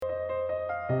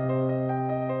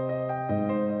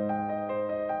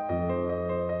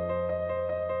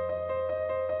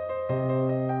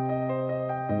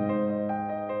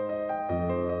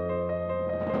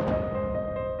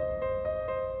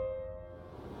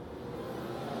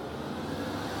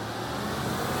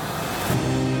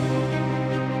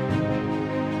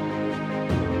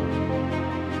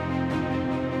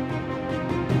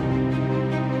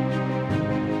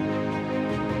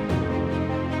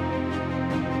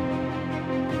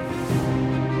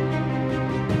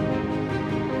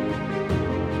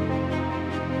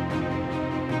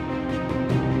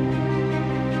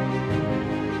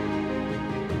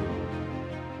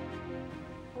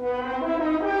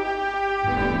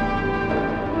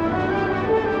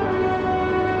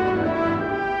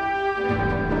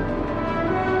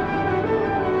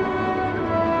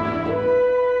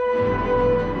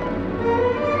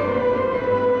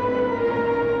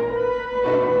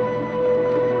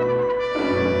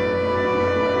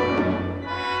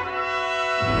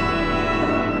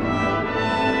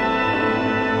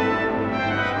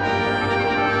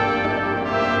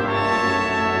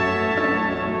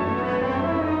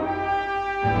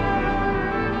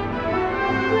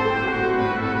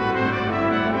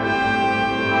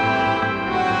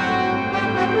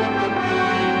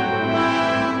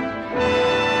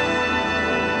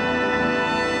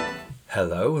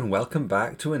Hello and welcome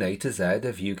back to an A to Z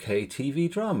of UK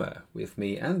TV drama with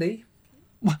me, Andy.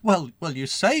 Well, you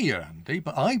say you're Andy,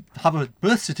 but I have a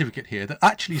birth certificate here that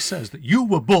actually says that you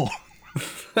were born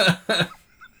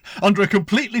under a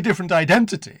completely different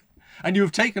identity, and you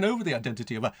have taken over the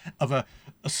identity of a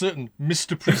certain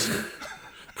Mr. Priestner.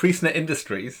 Priestner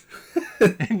Industries.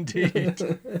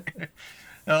 Indeed.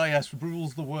 Oh yes,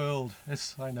 rules the world.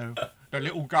 Yes, I know. The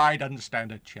little guy doesn't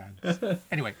stand a chance.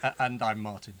 Anyway, and I'm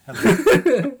Martin.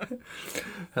 Hello.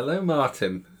 Hello,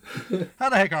 Martin. How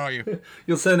the heck are you?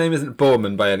 Your surname isn't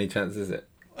Borman by any chance, is it?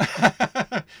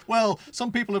 Well,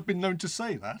 some people have been known to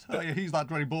say that. Oh, yeah, he's that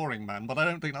very boring man, but I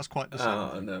don't think that's quite the same.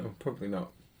 Oh, no, probably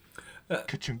not.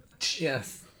 Ka-chung.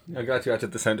 Yes. I'm glad you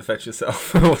added the sound effects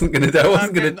yourself. I wasn't going to.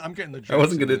 I'm getting the jokes. I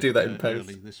wasn't going to do that in post.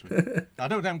 Early this week. I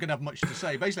don't think I'm going to have much to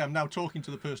say. Basically, I'm now talking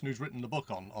to the person who's written the book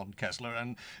on Kessler,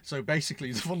 and so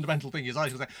basically the fundamental thing is I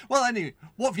should say, well, anyway,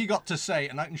 what have you got to say?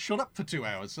 And I can shut up for 2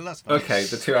 hours, so that's fine. Okay,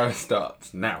 the 2 hours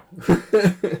starts now.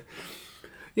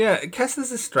 Yeah,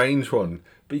 Kessler's a strange one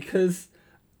because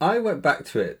I went back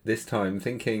to it this time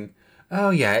thinking,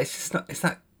 oh yeah, it's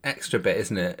that extra bit,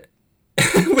 isn't it?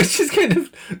 Which is kind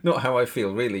of not how I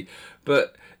feel, really.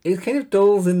 But it kind of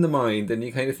dulls in the mind, and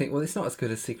you kind of think, well, it's not as good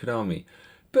as Secret Army.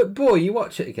 But boy, you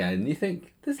watch it again, and you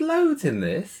think, there's loads in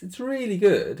this. It's really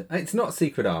good. It's not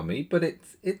Secret Army, but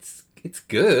it's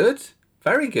good.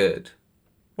 Very good.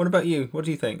 What about you? What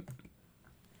do you think?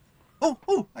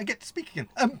 Oh, I get to speak again.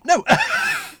 No,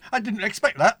 I didn't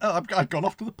expect that. I've gone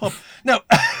off to the pub. No,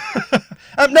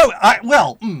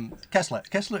 Kessler.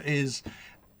 Kessler is...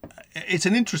 It's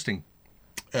an interesting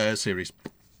series.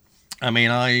 I mean,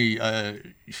 I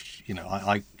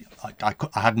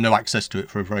had no access to it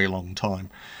for a very long time,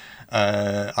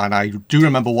 and I do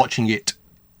remember watching it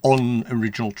on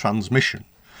original transmission.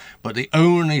 But the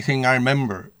only thing I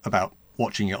remember about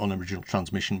watching it on original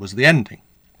transmission was the ending.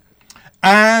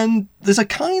 And there's a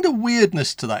kind of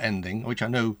weirdness to that ending, which I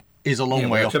know is a long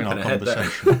way off in our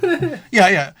conversation.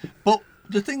 Yeah. But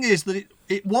the thing is that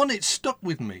it stuck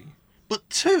with me. But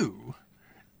two,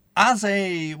 as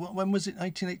a... When was it?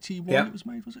 1981 yeah. It was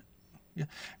made, was it? Yeah.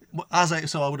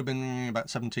 So I would have been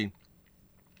about 17.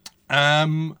 As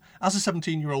a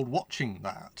 17-year-old watching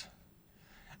that,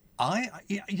 I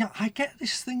get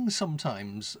this thing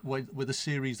sometimes with a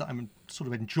series that I'm sort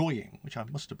of enjoying, which I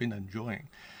must have been enjoying,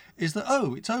 is that,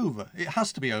 it's over. It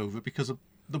has to be over because of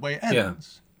the way it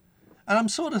ends. Yeah. And I'm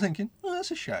sort of thinking,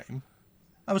 that's a shame.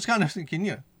 I was kind of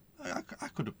thinking, I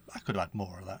could have had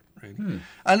more of that, really.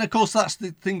 And of course, that's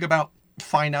the thing about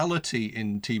finality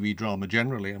in TV drama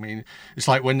generally. I mean, it's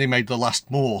like when they made The Last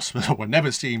Morse, we're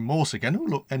never seeing Morse again. Oh,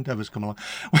 look, Endeavour's come along.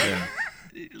 Yeah.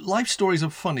 Life stories are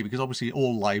funny because obviously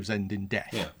all lives end in death.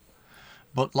 Yeah.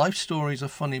 But life stories are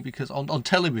funny because on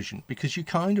television, because you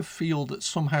kind of feel that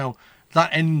somehow that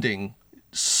ending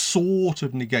sort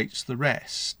of negates the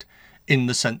rest in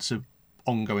the sense of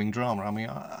ongoing drama. I mean,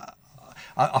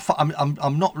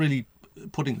 I'm not really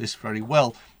putting this very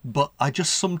well, but I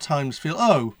just sometimes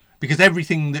feel, because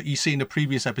everything that you see in a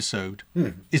previous episode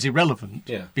is irrelevant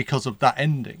because of that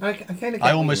ending.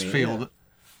 I almost feel that.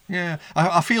 Yeah,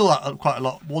 I feel that quite a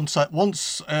lot. Once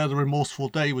The Remorseful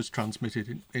Day was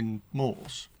transmitted in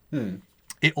Morse,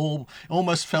 It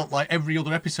almost felt like every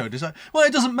other episode is like, well,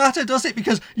 it doesn't matter, does it?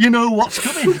 Because you know what's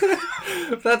coming.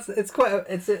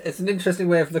 It's an interesting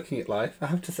way of looking at life, I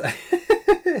have to say.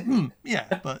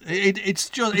 Yeah, but it's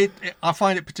just I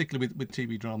find it particularly with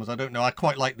TV dramas. I don't know. I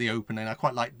quite like the opening. I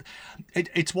quite like it.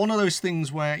 It's one of those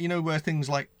things where where things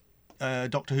like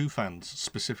Doctor Who fans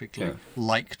specifically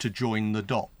like to join the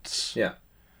dots. Yeah,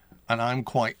 and I'm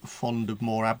quite fond of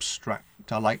more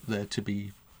abstract. I like there to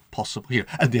be possible here,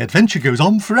 and the adventure goes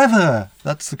on forever.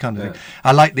 That's the kind of thing.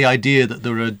 I like the idea that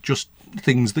there are just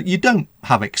things that you don't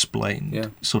have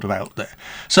explained sort of out there.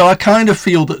 So I kind of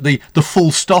feel that the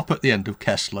full stop at the end of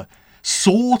Kessler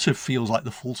sort of feels like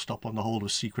the full stop on the whole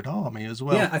of Secret Army as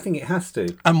well. Yeah, I think it has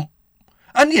to. And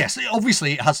yes,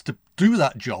 obviously it has to do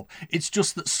that job. It's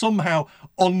just that somehow,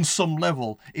 on some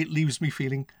level, it leaves me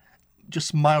feeling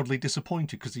just mildly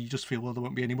disappointed, because you just feel, well, there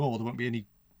won't be any more. There won't be any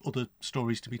other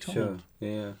stories to be told. Sure,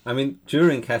 yeah. I mean,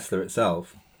 during Kessler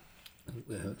itself,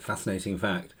 fascinating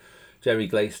fact, Gerry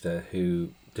Glaister, who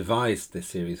devised this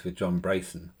series with John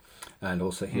Brason, and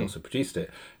also he also produced it,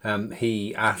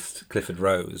 he asked Clifford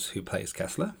Rose, who plays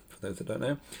Kessler, for those that don't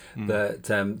know, that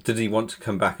did he want to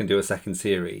come back and do a second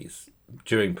series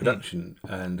during production?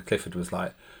 And Clifford was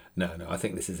like, no, I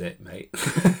think this is it, mate.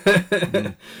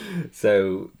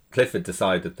 So Clifford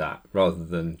decided that rather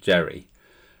than Gerry.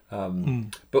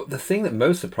 But the thing that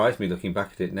most surprised me looking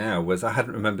back at it now was I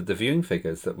hadn't remembered the viewing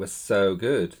figures that were so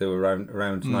good. They were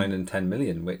around 9 and 10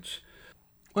 million, which...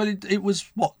 Well, it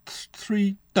was,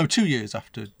 2 years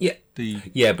after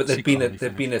but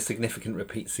there'd been a significant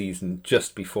repeat season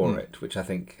just before it, which I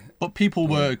think... But people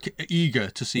were eager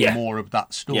to see more of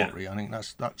that story. I think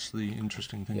that's the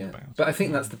interesting thing about it. But I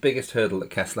think that's the biggest hurdle that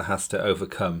Kessler has to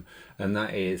overcome, and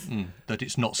that is... that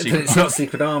it's not Secret Army. It's not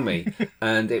Secret Army.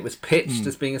 And it was pitched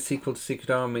as being a sequel to Secret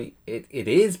Army. It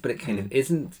is, but it kind of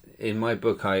isn't. In my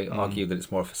book, I argue that it's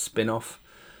more of a spin-off,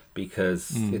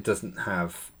 because it doesn't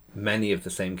have many of the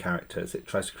same characters. It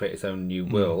tries to create its own new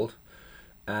world,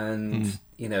 and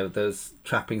those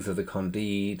trappings of the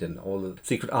Candide and all the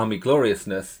Secret Army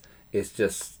gloriousness is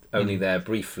just only there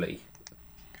briefly.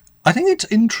 I think it's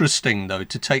interesting though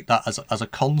to take that as a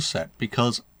concept,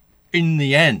 because in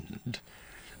the end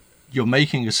you're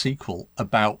making a sequel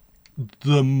about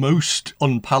the most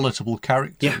unpalatable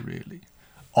character really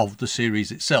of the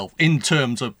series itself, in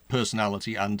terms of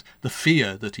personality and the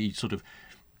fear that he sort of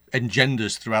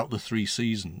engenders throughout the 3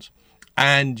 seasons,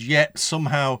 and yet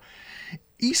somehow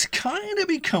he's kind of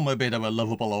become a bit of a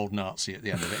lovable old Nazi at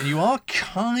the end of it, and you are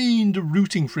kind of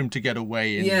rooting for him to get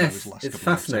away in those last couple of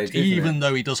episodes, even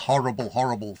though he does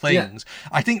horrible things.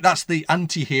 I think that's the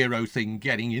anti-hero thing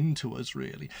getting into us,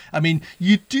 really. I mean,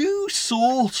 you do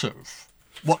sort of,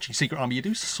 watching Secret Army, you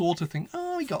do sort of think,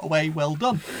 oh, he got away, well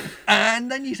done.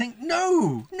 And then you think,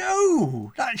 no,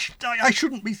 I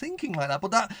shouldn't be thinking like that.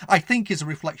 But that, I think, is a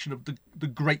reflection of the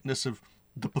greatness of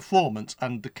the performance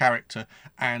and the character,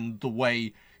 and the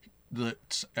way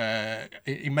that,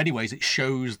 in many ways, it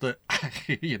shows that,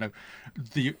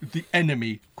 the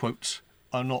enemy, quotes,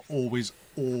 are not always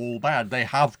all bad. They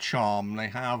have charm, they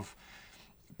have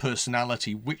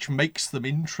personality, which makes them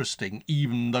interesting,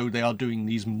 even though they are doing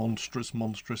these monstrous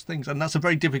things. And that's a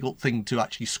very difficult thing to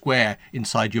actually square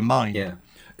inside your mind. Yeah,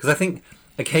 because I think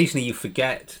occasionally you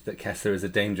forget that Kessler is a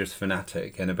dangerous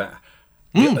fanatic, and about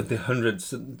the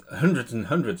hundreds and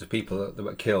hundreds of people that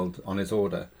were killed on his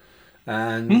order,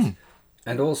 and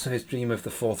also his dream of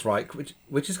the Fourth Reich,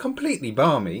 which is completely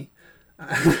balmy.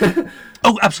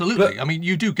 Oh, absolutely. I mean,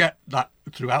 you do get that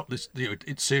throughout this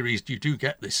series. You do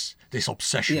get this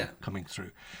obsession coming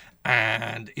through,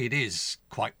 and it is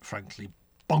quite frankly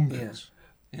bonkers.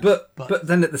 Yeah. But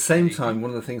then at the same time,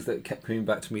 one of the things that kept coming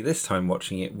back to me this time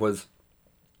watching it was,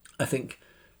 I think,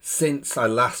 since I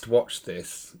last watched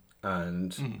this,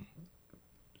 and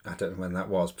I don't know when that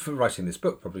was, for writing this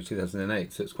book, probably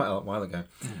 2008, so it's quite a while ago,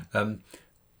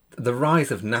 the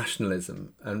rise of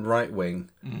nationalism and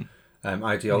right-wing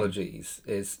ideologies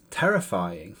is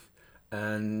terrifying,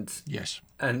 and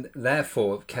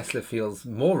therefore Kessler feels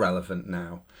more relevant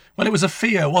now. Well, it was a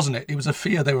fear, wasn't it? It was a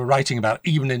fear they were writing about,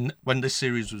 even when this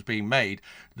series was being made,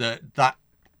 that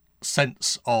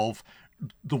sense of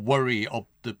the worry of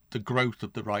the growth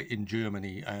of the right in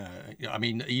Germany. I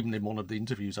mean, even in one of the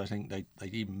interviews, I think they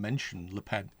even mentioned Le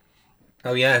Pen.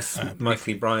 Oh yes,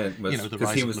 Michael Briant was,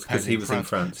 because he was in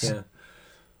France. Yeah.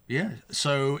 Yeah,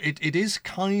 so it is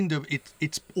kind of,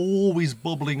 it's always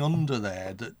bubbling under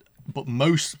there, but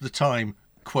most of the time,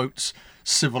 quotes,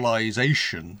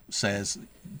 civilization says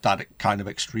that kind of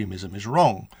extremism is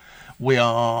wrong.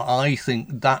 I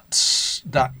think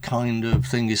that kind of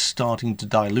thing is starting to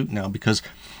dilute now, because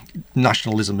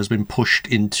nationalism has been pushed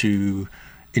into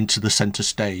into the centre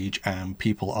stage, and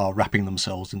people are wrapping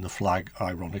themselves in the flag,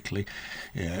 ironically,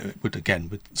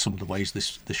 with some of the ways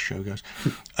this show goes.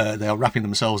 They are wrapping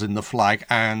themselves in the flag,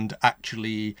 and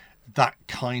actually that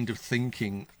kind of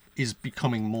thinking is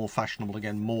becoming more fashionable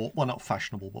again, not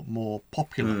fashionable, but more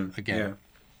popular again. Yeah.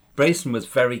 Brason was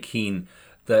very keen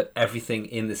that everything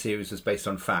in the series was based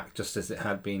on fact, just as it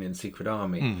had been in Secret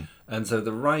Army. And so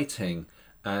the writing,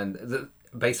 and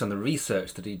based on the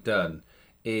research that he'd done,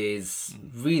 is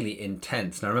really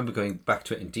intense. And I remember going back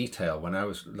to it in detail when I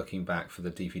was looking back for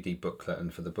the DVD booklet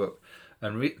and for the book,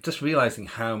 and just realising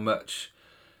how much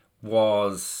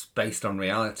was based on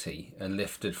reality and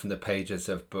lifted from the pages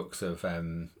of books of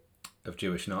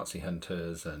Jewish Nazi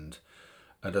hunters and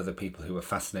other people who were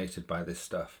fascinated by this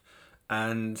stuff.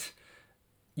 And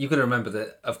you've got to remember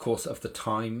that, of course, of the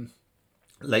time,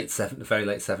 very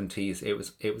late 70s, it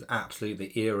was absolutely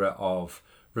the era of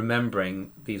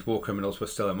remembering these war criminals were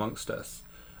still amongst us,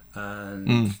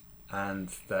 and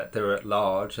that they were at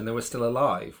large and they were still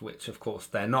alive, which of course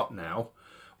they're not now.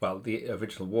 Well, the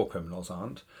original war criminals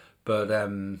aren't, but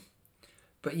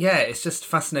yeah, it's just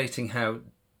fascinating how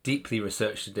deeply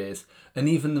researched it is, and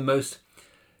even the most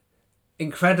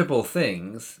incredible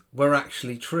things were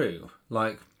actually true,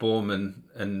 like Bormann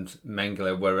and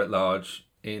Mengele were at large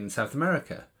in South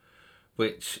America,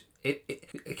 which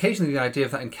occasionally the idea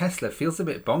of that in Kessler feels a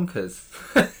bit bonkers.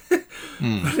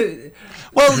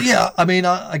 Well, yeah, I mean,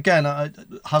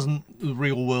 hasn't the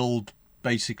real world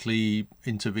basically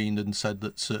intervened and said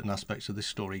that certain aspects of this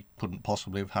story couldn't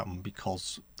possibly have happened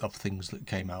because of things that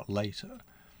came out later?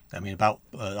 I mean, about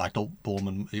I thought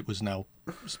Bormann, it was now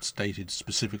stated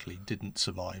specifically, didn't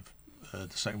survive the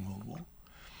Second World War.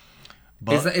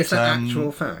 But, is that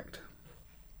actual fact?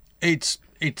 It's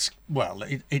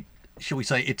shall we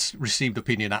say it's received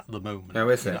opinion at the moment. Oh,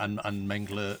 is it? And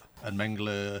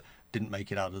Mengele didn't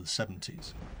make it out of the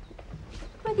 70s.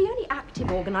 We're the only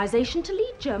active organisation to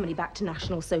lead Germany back to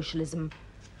National Socialism.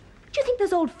 Do you think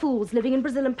those old fools living in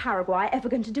Brazil and Paraguay are ever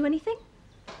going to do anything?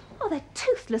 Oh, they're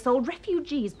toothless old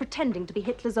refugees pretending to be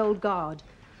Hitler's old guard,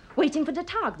 waiting for the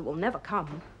Tag that will never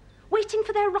come, waiting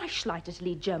for their Reichsleiter to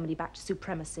lead Germany back to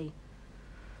supremacy.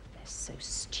 They're so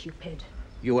stupid.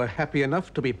 You were happy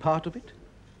enough to be part of it?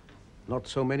 Not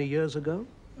so many years ago?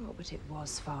 Oh, but it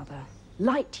was, Father.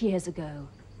 Light years ago.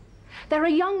 There are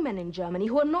young men in Germany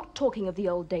who are not talking of the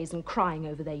old days and crying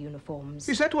over their uniforms.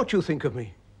 Is that what you think of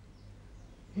me?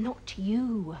 Not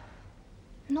you.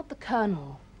 Not the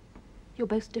Colonel. You're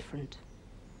both different.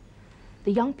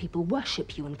 The young people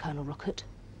worship you and Colonel Ruckert.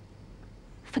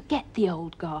 Forget the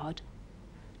old guard.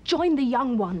 Join the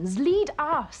young ones. Lead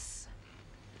us.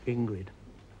 Ingrid,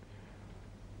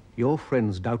 your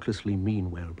friends doubtlessly mean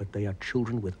well, but they are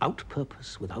children without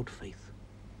purpose, without faith.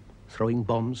 Throwing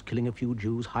bombs, killing a few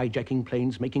Jews, hijacking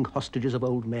planes, making hostages of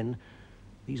old men.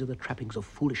 These are the trappings of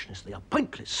foolishness. They are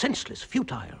pointless, senseless,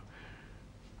 futile.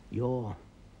 Your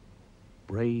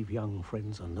brave young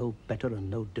friends are no better and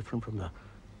no different from the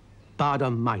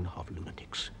Bader-Meinhof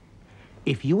lunatics.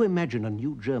 If you imagine a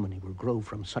new Germany will grow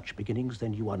from such beginnings,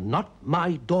 then you are not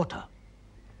my daughter.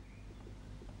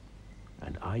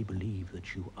 And I believe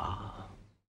that you are.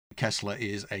 Kessler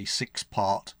is a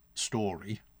 6-part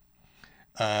story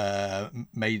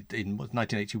made in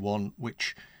 1981,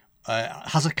 which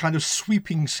has a kind of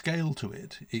sweeping scale to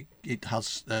it. It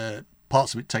has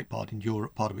parts of it take part in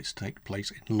Europe, part of it take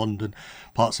place in London,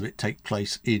 parts of it take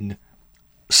place in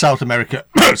South America,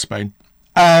 Spain,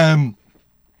 and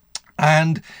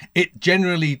it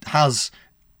generally has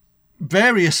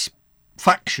various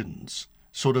factions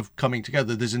sort of coming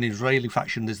together. There's an Israeli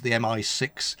faction, there's the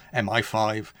MI6,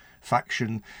 MI5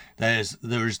 faction, there is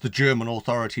the German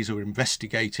authorities who are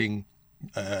investigating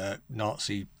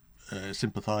Nazi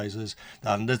sympathisers,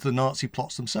 and there's the Nazi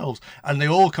plots themselves, and they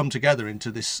all come together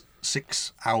into this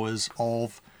 6 hours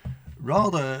of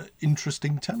rather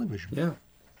interesting television. Yeah.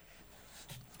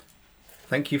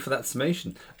 Thank you for that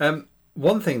summation.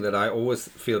 One thing that I always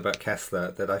feel about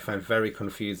Kessler that I find very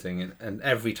confusing, and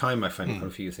every time I find it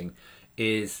confusing,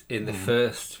 is in the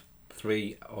first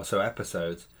 3 or so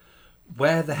episodes,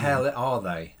 where the hell are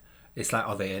they? It's like,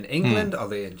 are they in England? Are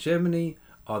they in Germany?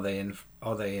 Are they in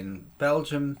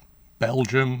Belgium?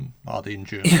 Are they in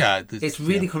Germany? Yeah, it's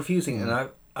really confusing. And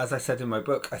as I said in my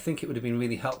book, I think it would have been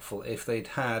really helpful if they'd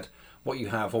had what you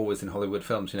have always in Hollywood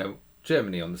films,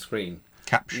 Germany on the screen.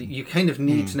 Caption. You kind of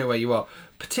need to know where you are,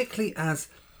 particularly as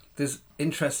there's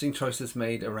interesting choices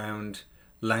made around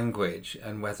language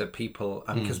and whether people,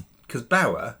 because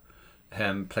Bauer,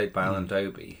 played by Alan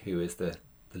Dobie, who is the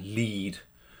lead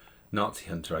Nazi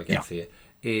hunter, I guess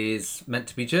is meant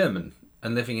to be German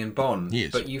and living in Bonn,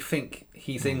 but you think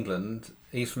he's England,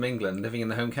 he's from England, living in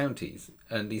the home counties,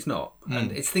 and he's not.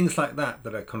 And it's things like that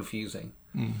that are confusing.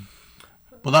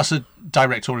 Well, that's a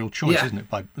directorial choice, isn't it?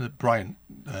 By Briant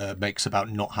makes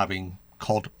about not having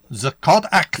the cod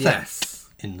accent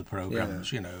in the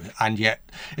programs, and yet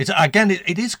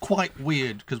it is quite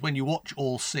weird because when you watch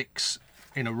all 6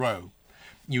 in a row,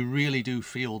 you really do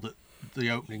feel that the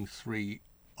opening 3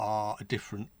 are a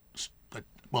different,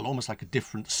 well, almost like a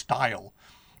different style,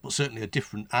 but certainly a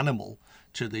different animal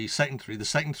to the second 3. The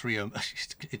second 3 are,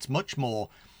 it's much more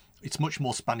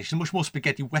Spanish, much more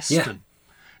spaghetti western.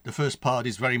 The first part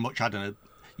is very much, I don't know,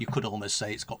 you could almost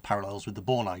say it's got parallels with the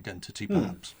Bourne Identity,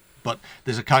 perhaps. But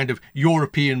there's a kind of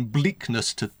European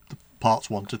bleakness to the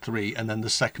parts 1 to 3, and then the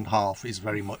second half is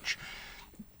very much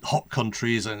hot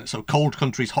countries, and so cold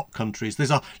countries, hot countries.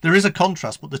 There is a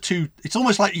contrast, but the two, it's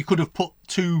almost like you could have put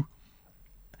 2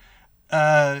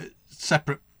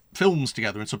 separate films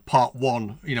together, and so part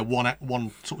 1,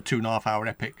 one sort of 2.5 hour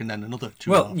epic, and then another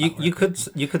 2.5 hour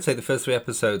you could say the first 3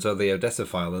 episodes are the Odessa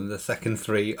file, and the second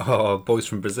 3 are Boys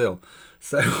from Brazil.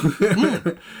 So,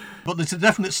 but there's a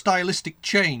definite stylistic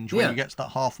change when you get to that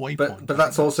halfway point. But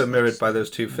that's also mirrored by those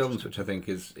 2 films, which I think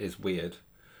is weird,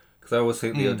 because I always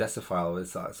think the Odessa file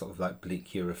is that sort of like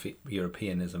bleak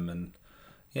Europeanism, and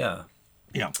yeah.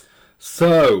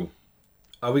 So,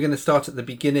 are we going to start at the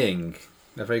beginning?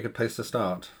 A very good place to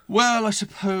start. Well, I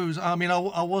suppose. I mean, I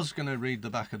was going to read the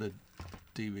back of the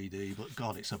DVD, but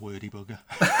God, it's a wordy bugger.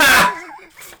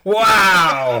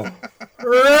 Wow!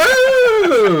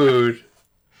 Rude!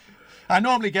 I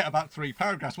normally get about 3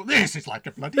 paragraphs, but this is like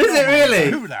a bloody... Is it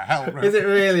really? Who the hell wrote Is it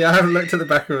really? I haven't looked at the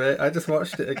back of it. I just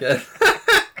watched it again.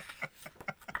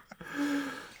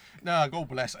 No, God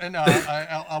bless. And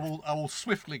I will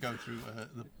swiftly go through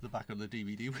the back of the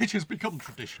DVD, which has become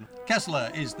traditional. Kessler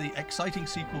is the exciting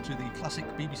sequel to the classic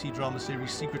BBC drama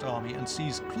series Secret Army, and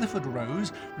sees Clifford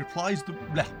Rose reprise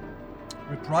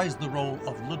the role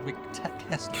of Ludwig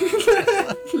Kessler.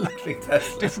 Ludwig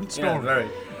Kessler. Different story. Yeah,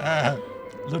 very.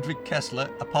 Ludwig Kessler,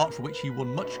 a part for which he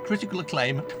won much critical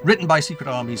acclaim, written by Secret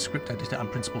Army's script editor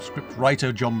and principal script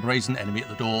writer John Brason, Enemy at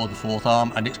the Door, The Fourth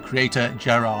Arm, and its creator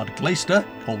Gerard Glaister,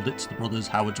 called it The Brothers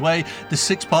Howard's Way. This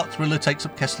 6-part thriller takes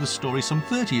up Kessler's story some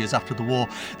 30 years after the war.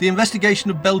 The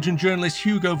investigation of Belgian journalist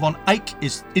Hugo von Eyck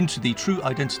into the true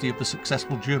identity of the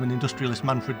successful German industrialist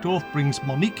Manfred Dorf brings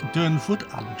Monique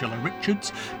Dernfoot, Angela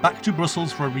Richards, back to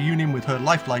Brussels for a reunion with her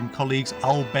lifeline colleagues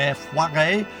Albert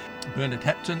Foiret, Bernard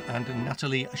Hepton, and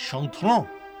Nathalie Chantron,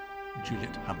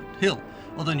 Juliet Hammond-Hill.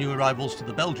 Other new arrivals to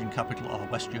the Belgian capital are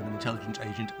West German intelligence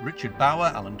agent Richard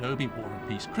Bauer, Alan Dobie, War and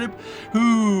Peace Crib,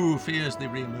 who fears the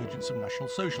re-emergence of National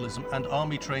Socialism, and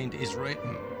army-trained Israeli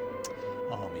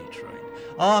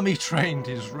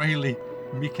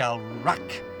Mical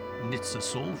Rak, Nitza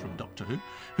Saul from Doctor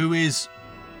Who is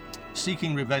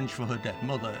seeking revenge for her dead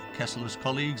mother. Kessler's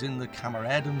colleagues in the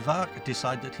Kameradenwerk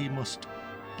decide that he must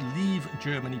leave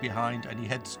Germany behind, and he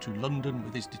heads to London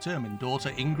with his determined daughter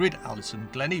Ingrid, Alison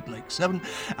Glennie, Blake 7,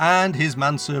 and his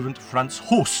manservant Franz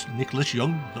Höss, Nicholas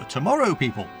Young, the Tomorrow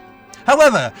People.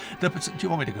 However, do you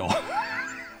want me to go?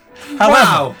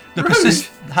 However,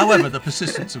 the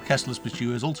persistence of Kessler's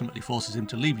pursuers ultimately forces him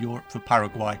to leave Europe for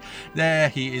Paraguay. There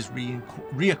he is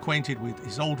reacquainted with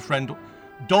his old friend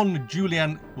Don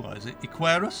Julian,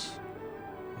 Yqueras?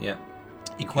 Yeah.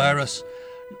 Yqueras,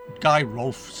 Guy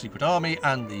Rolfe, Secret Army,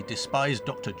 and the despised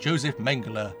Dr. Josef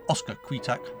Mengele, Oscar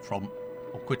Quitak from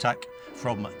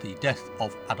the death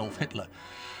of Adolf Hitler.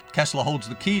 Kessler holds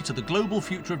the key to the global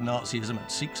future of Nazism and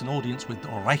seeks an audience with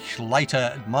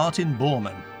Reichsleiter Martin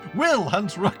Bormann, Will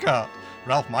Hans Ruckert,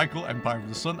 Ralph Michael, Empire of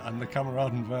the Sun, and the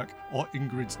Kameradenwerk, or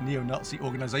Ingrid's neo-Nazi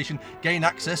organisation, gain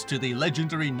access to the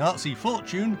legendary Nazi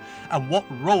fortune, and what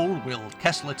role will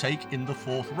Kessler take in the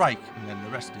Fourth Reich? And then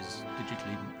the rest is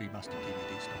digitally remastered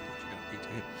DVD stuff, which you don't need to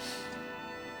hear.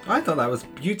 I thought that was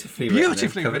beautifully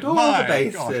written. Covered all the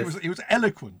bases. Gosh, it was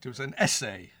eloquent. It was an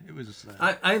essay. It was.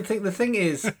 I think the thing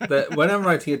is that when I'm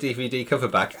writing a DVD cover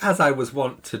back, as I was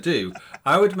wont to do,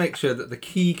 I would make sure that the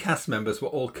key cast members were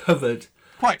all covered.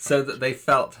 Quite so right. that they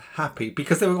felt happy,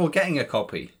 because they were all getting a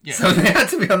copy. Yeah. So they had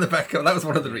to be on the back cover. That was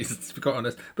one of the reasons, to be quite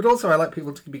honest. But also I like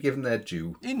people to be given their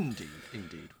due. Indeed.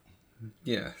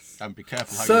 Yes. And be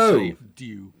careful how you say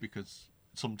due, because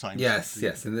sometimes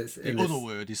the other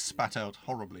word is spat out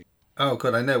horribly. Oh,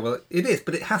 God, I know. Well, it is,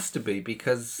 but it has to be,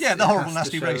 because... Yeah, the horrible,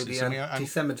 nasty racism.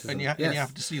 Anti-Semitism. And you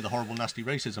have to see the horrible, nasty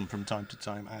racism from time to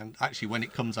time. And actually, when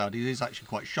it comes out, it is actually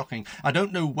quite shocking. I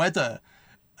don't know whether...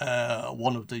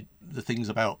 one of the things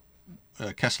about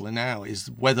Kessler now is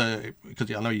whether,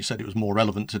 because I know you said it was more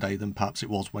relevant today than perhaps it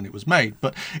was when it was made,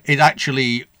 but it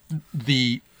actually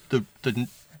the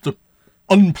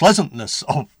unpleasantness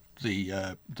of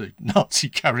the Nazi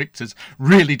characters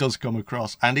really does come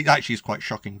across, and it actually is quite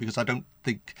shocking because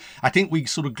I think we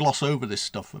sort of gloss over this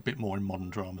stuff a bit more in modern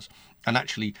dramas, and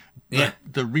actually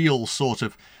the real sort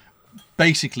of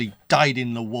basically dyed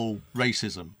in the wool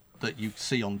racism that you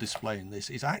see on display in this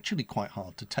is actually quite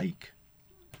hard to take.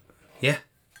 Yeah,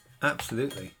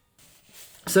 absolutely.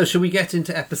 So shall we get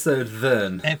into episode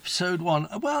Verne? Episode 1.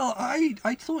 Well,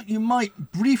 I thought you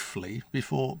might briefly,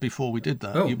 before we did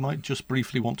that, you might just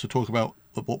briefly want to talk about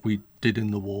what we did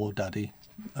in the war, Daddy,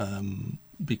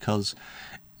 because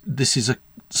this is a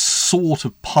sort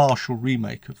of partial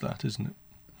remake of that, isn't it?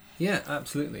 Yeah,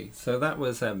 absolutely. So that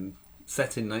was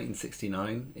set in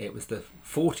 1969. It was the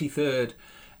 43rd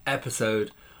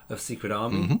episode of Secret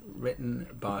Army, written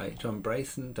by John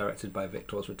Brason, directed by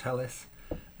Victor Ratellis,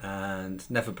 and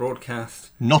never broadcast.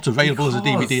 Not available as a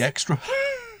DVD extra.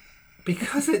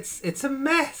 Because it's a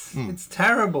mess. It's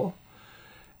terrible.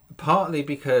 Partly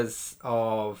because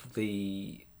of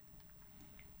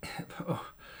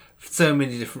so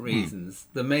many different reasons.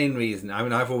 The main reason, I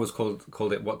mean, I've always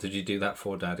called it "What did you do that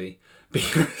for, Daddy?"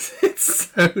 Because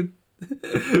it's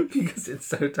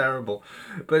so terrible.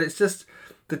 But it's just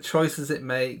the choices it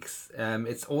makes.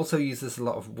 It also uses a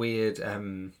lot of weird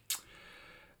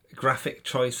graphic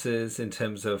choices in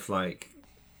terms of like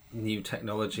new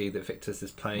technology that Victor's is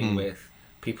playing with,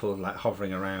 people like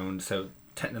hovering around, so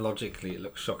technologically it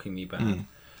looks shockingly bad.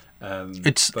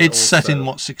 It's also set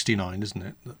in 69, isn't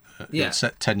it? It's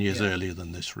set 10 years earlier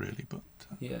than this, really, but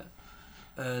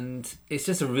and it's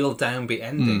just a real downbeat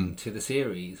ending to the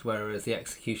series, whereas the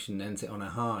execution ends it on a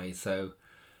high. So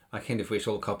I kind of wish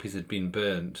all copies had been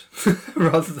burned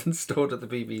rather than stored at the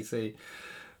BBC.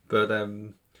 But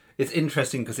it's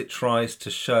interesting because it tries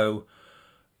to show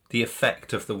the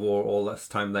effect of the war all this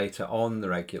time later on the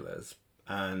regulars,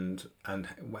 and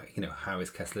you know, how is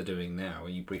Kessler doing now?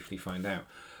 You briefly find out,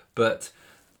 but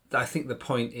I think the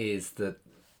point is that,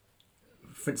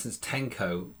 for instance,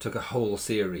 Tenko took a whole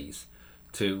series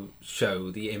to show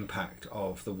the impact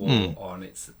of the war on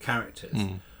its characters,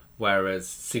 whereas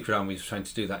Secret Army was trying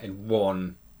to do that in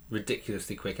one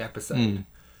ridiculously quick episode.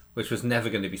 Which was never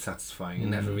going to be satisfying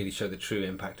and never really show the true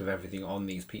impact of everything on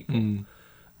these people. And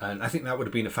I think that would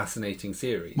have been a fascinating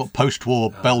series. Well,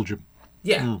 post-war Belgium.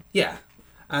 Yeah.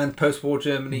 And post-war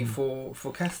Germany for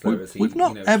Kessler. We've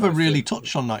not ever really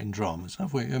touched on that in dramas,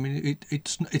 have we? I mean,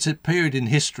 it's a period in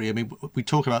history. I mean, we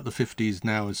talk about the 50s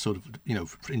now as sort of, you know,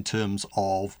 in terms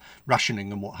of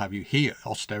rationing and what have you here,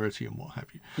 austerity and what have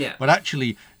you. Yeah. But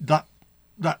actually, that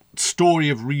story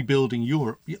of rebuilding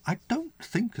Europe, I don't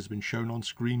think has been shown on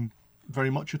screen very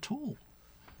much at all.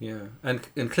 Yeah, and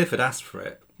Clifford asked for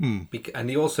it, and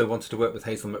he also wanted to work with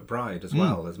Hazel McBride as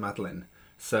well as Madeline.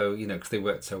 So, you know, because they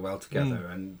worked so well together,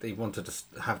 and they wanted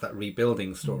to have that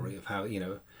rebuilding story of how, you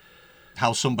know,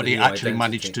 how somebody actually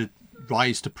managed to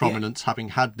rise to prominence, having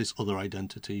had this other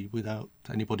identity without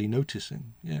anybody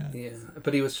noticing. Yeah,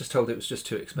 but he was just told it was just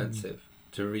too expensive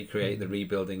to recreate the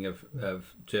rebuilding of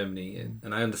Germany,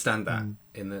 and I understand that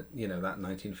in the, you know, that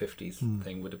 1950s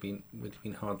thing would have been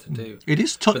hard to do. It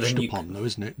is touched upon though,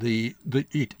 isn't it?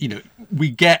 You know,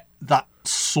 we get that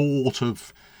sort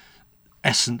of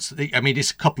essence. I mean,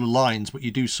 it's a couple of lines, but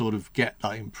you do sort of get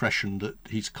that impression that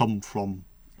he's come from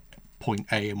point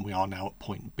A and we are now at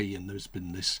point B, and there's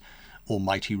been this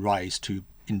almighty rise to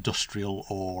industrial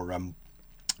or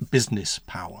business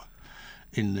power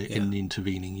in the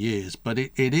intervening years. But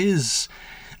it is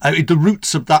the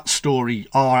roots of that story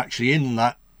are actually in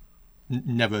that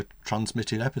never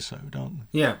transmitted episode,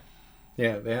 aren't they? Yeah,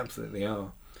 they absolutely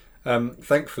are.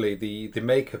 Thankfully, the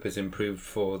makeup is improved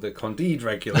for the Candide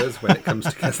regulars when it comes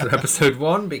to Kessler episode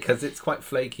 1, because it's quite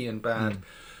flaky and bad.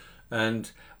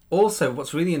 And also,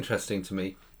 what's really interesting to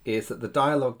me is that the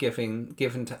dialogue given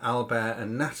to Albert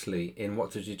and Natalie in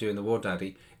What Did You Do in the War,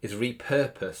 Daddy is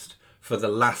repurposed for the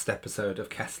last episode of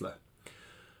Kessler.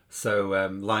 So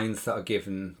lines that are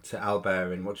given to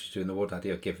Albert in What Did You Do in the War,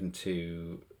 Daddy are given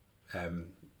to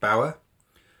Bauer.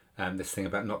 This thing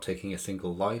about not taking a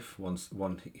single life,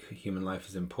 one human life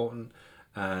is important.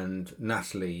 And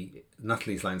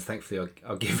Natalie's lines, thankfully,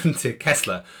 are given to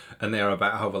Kessler, and they are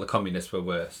about how, well, the communists were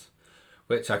worse,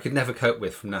 which I could never cope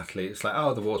with from Natalie. It's like,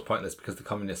 oh, the war's pointless because the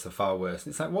communists are far worse.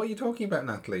 And it's like, what are you talking about,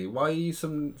 Natalie? Why are you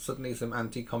suddenly some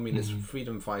anti-communist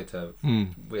freedom fighter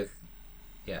with,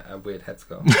 a weird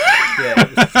headscarf?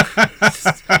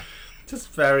 It's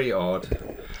just very odd.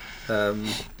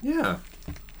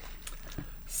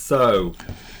 So,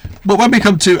 but when we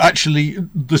come to actually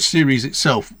the series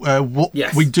itself,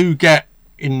 we do get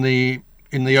in the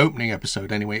opening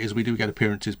episode anyway is we do get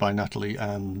appearances by Natalie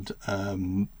and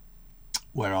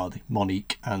where are they?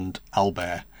 Monique and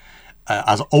Albert,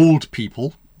 as old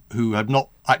people who have not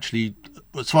actually,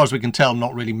 as far as we can tell,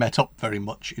 not really met up very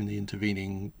much in the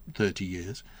intervening 30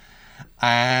 years.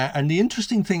 And the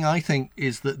interesting thing, I think,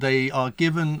 is that they are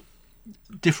given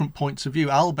different points of view.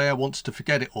 Albert wants to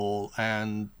forget it all,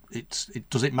 and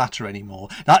does it matter anymore?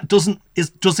 That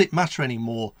does it matter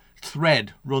anymore?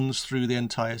 Thread runs through the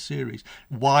entire series.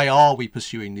 Why are we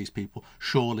pursuing these people?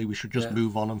 Surely we should just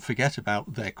move on and forget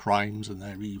about their crimes and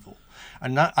their evil.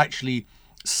 And that actually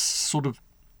sort of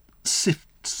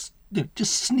just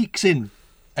sneaks in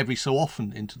every so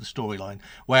often into the storyline.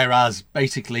 Whereas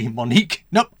basically Monique,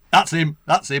 nope, that's him.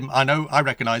 I know, I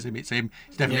recognise him. It's him.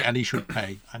 It's definitely, and he should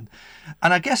pay. And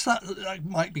I guess that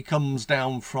might comes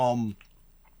down from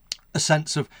a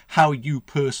sense of how you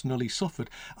personally suffered.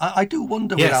 I do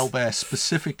wonder with Albert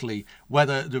specifically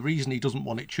whether the reason he doesn't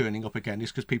want it churning up again is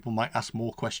because people might ask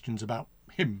more questions about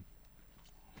him.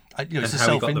 It's and a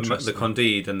how he got self-interest. the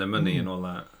Candide and the money and all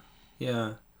that.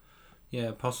 Yeah,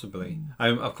 possibly.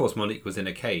 Of course, Monique was in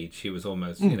a cage. She was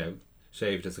almost,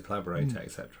 shaved as a collaborator,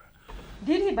 etc.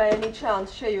 Did he by any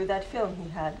chance show you that film he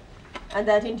had? And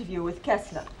that interview with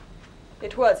Kessler?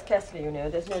 It was Kessler,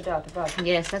 there's no doubt about it.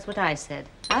 Yes, that's what I said.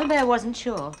 Albert wasn't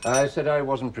sure. I said I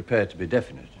wasn't prepared to be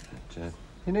definite. But,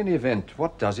 in any event,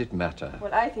 what does it matter?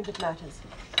 Well, I think it matters.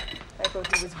 I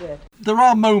thought he was dead. There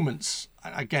are moments,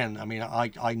 again, I mean,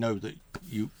 I know that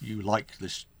you like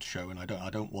this show, and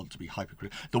I don't want to be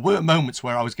hypercritical. There were moments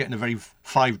where I was getting a very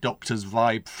Five Doctors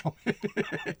vibe from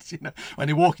it, when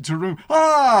they walk into a room,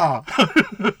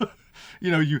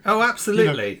 Oh,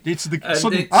 absolutely. It's the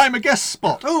sudden, I'm a guest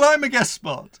spot. Oh, I'm a guest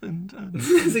spot. And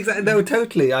exactly. No,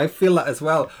 totally. I feel that as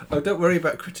well. Oh, don't worry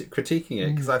about critiquing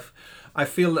it, because I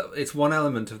feel that it's one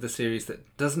element of the series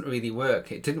that doesn't really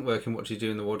work. It didn't work in What You Do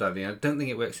in the War, Daddy. I don't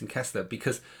think it works in Kessler,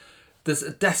 because there's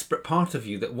a desperate part of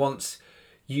you that wants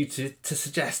you to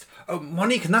suggest, oh,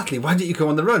 Monique and Natalie, why don't you go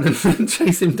on the run and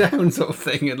chase him down, sort of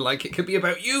thing, and it could be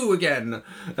about you again,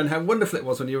 and how wonderful it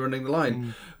was when you were running the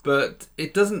line. But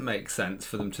it doesn't make sense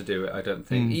for them to do it, I don't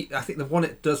think. I think the one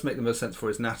it does make the most sense for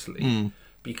is Natalie,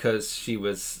 because she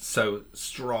was so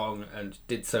strong and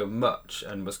did so much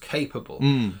and was capable,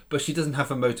 but she doesn't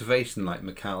have a motivation like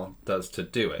Mical does to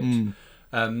do it.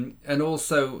 And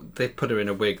also they put her in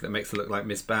a wig that makes her look like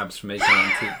Miss Babs from Making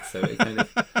Antique, so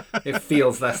it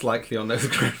feels less likely on those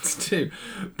grounds too.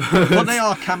 But they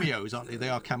are cameos, aren't they? They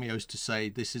are cameos to say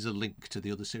this is a link to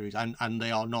the other series, and they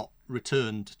are not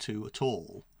returned to at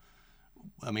all.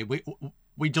 I mean,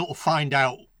 we don't find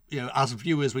out, as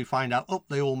viewers, we find out,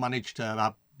 they all managed to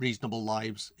have reasonable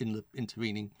lives in the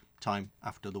intervening time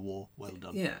after the war. Well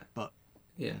done. But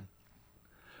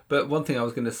one thing I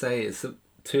was going to say is that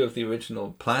two of the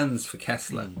original plans for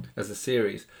Kessler as a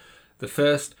series, the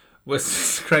first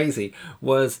was crazy,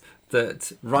 was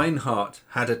that Reinhardt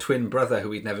had a twin brother who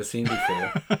we'd never seen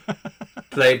before,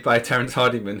 played by Terence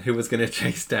Hardiman, who was going to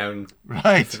chase down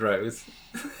Clifford Rose.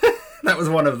 That was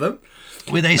one of them.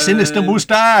 With a sinister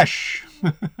moustache.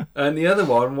 And the other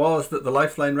one was that the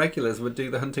Lifeline regulars would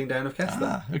do the hunting down of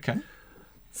Kessler. Okay.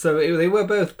 So they were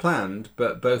both planned,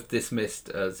 but both dismissed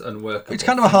as unworkable. It's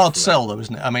kind of a hard sell, though,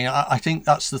 isn't it? I mean, I think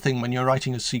that's the thing. When you're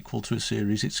writing a sequel to a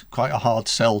series, it's quite a hard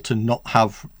sell to not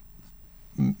have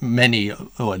many,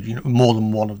 or more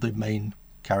than one of the main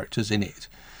characters in it.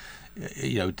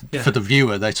 For the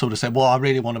viewer, they sort of say, "Well, I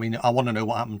really want to. I want to know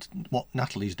what happened, what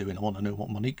Natalie's doing. I want to know what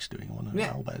Monique's doing. I want to know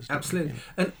what Albert's doing." Absolutely.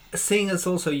 And seeing as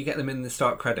also you get them in the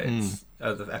start credits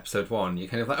of episode 1, you're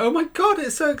kind of like, "Oh my god,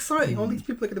 it's so exciting! All these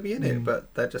people are going to be in it,"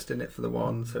 but they're just in it for the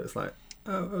one. So it's like,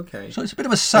 oh, okay. So it's a bit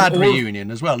of a sad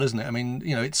reunion as well, isn't it? I mean,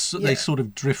 they sort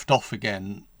of drift off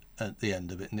again at the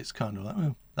end of it, and it's kind of like,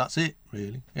 oh, that's it,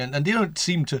 really. And they don't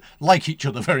seem to like each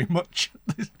other very much.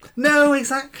 No,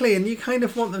 exactly. And you kind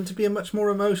of want them to be much more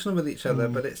emotional with each other,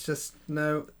 but it's just,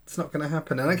 no, it's not going to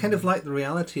happen. And I kind of like the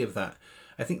reality of that.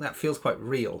 I think that feels quite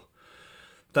real.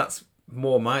 That's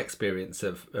more my experience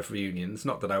of reunions.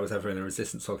 Not that I was ever in a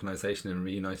resistance organisation and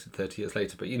reunited 30 years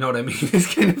later, but you know what I mean?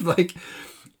 It's kind of like,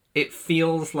 it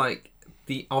feels like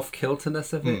the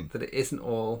off-kilterness of it, that it isn't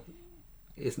all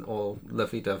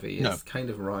lovey-dovey. It's kind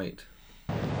of right.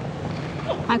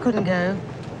 I couldn't go,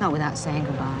 not without saying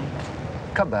goodbye.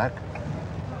 Come back.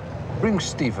 Bring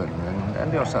Stephen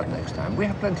and your son next time. We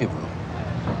have plenty of room.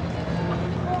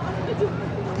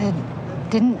 There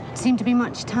didn't seem to be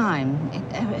much time.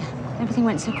 Everything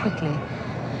went so quickly.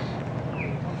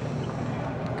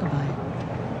 Goodbye.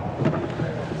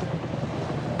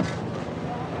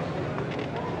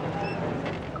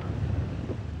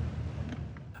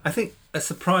 I think a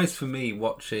surprise for me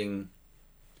watching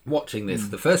this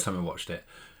the first time I watched it,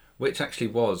 which actually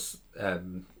was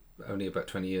only about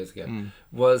 20 years ago,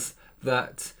 was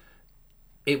that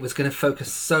it was going to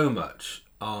focus so much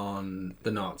on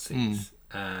the Nazis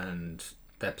and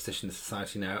their position in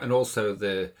society now, and also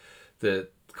the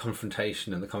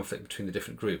confrontation and the conflict between the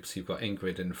different groups. You've got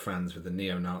Ingrid and Franz with the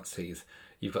neo-Nazis.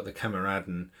 You've got the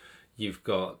Kameraden. You've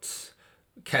got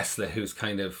Kessler, who's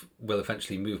kind of will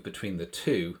eventually move between the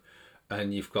two.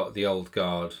 And you've got the old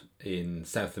guard in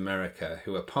South America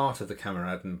who are part of the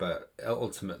Kameraden, but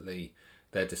ultimately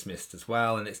they're dismissed as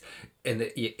well. And it's in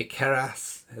the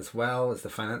Yqueras as well as the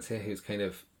financier, who's kind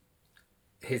of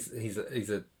he's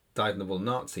a dyed-in-the-wool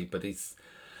Nazi, but it's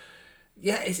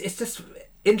just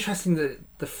interesting that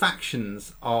the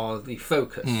factions are the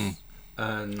focus,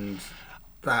 and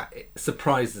that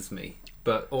surprises me,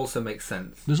 but also makes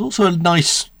sense. There's also a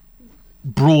nice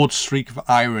broad streak of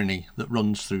irony that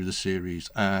runs through the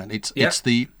series, and it's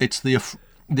the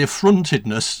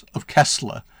affrontedness of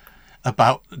Kessler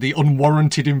about the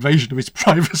unwarranted invasion of his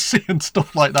privacy and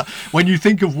stuff like that. When you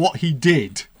think of what he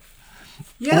did,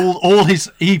 all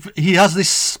his he has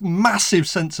this massive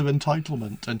sense of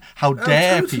entitlement, and how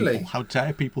dare people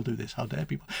do this, how dare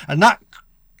people, and that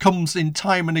comes in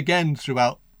time and again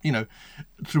throughout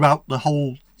the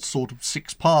whole sort of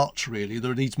 6 parts. Really,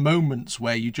 there are these moments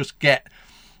where you just get,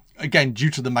 again,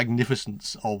 due to the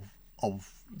magnificence of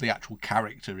the actual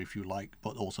character, if you like,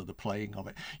 but also the playing of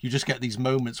it, you just get these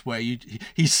moments where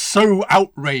he's so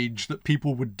outraged that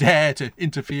people would dare to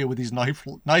interfere with his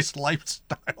nice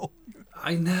lifestyle.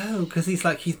 I know, because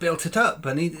he's built it up,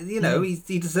 and he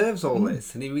deserves all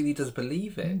this, and he really does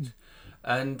believe it.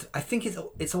 And I think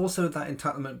it's also that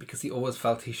entitlement because he always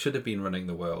felt he should have been running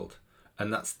the world.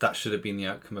 And that should have been the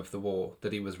outcome of the war,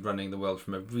 that he was running the world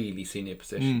from a really senior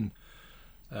position.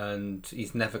 And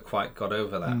he's never quite got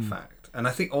over that fact. And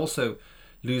I think also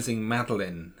losing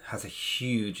Madeleine has a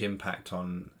huge impact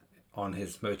on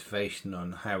his motivation,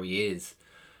 on how he is,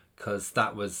 because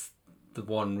that was the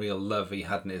one real love he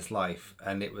had in his life,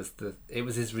 and it was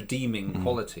his redeeming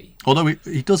quality. Although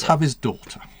he does have his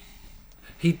daughter.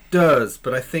 He does,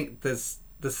 but I think there's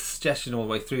a suggestion all the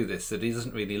way through this that he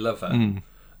doesn't really love her.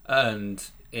 And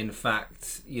in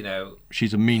fact,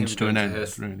 she's a means to an end,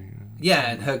 really.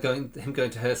 Yeah, and him going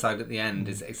to her side at the end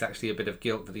is actually a bit of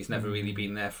guilt that he's never really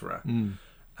been there for her.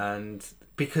 And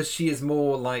because she is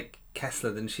more like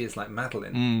Kessler than she is like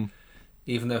Madeleine,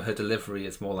 even though her delivery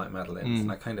is more like Madeleine's.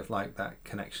 And I kind of like that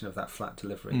connection of that flat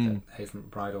delivery that Hazel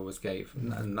McBride always gave.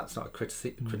 And that's not a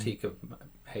critique of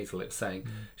Hazel. It's saying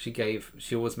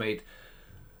she always made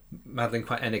Madeleine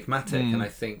quite enigmatic, and I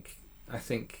think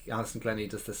Alison Glennie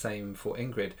does the same for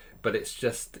Ingrid, but it's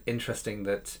just interesting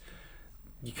that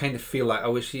you kind of feel like,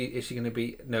 is she going to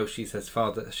be? No, she's her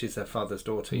father's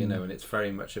daughter, and it's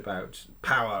very much about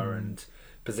power and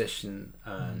position,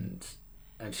 and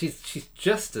she's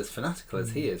just as fanatical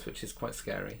as he is, which is quite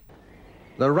scary.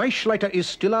 The Reichsleiter is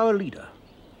still our leader.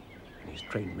 He's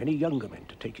trained many younger men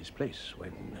to take his place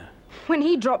when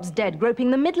he drops dead,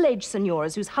 groping the middle-aged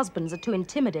signoras whose husbands are too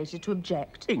intimidated to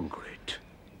object. Ingrid.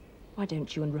 Why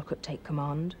don't you and Ruckert take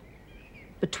command?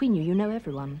 Between you know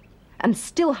everyone, and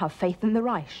still have faith in the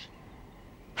Reich.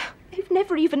 They've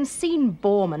never even seen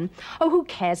Bormann. Oh, who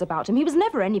cares about him? He was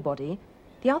never anybody.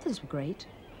 The others were great.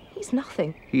 He's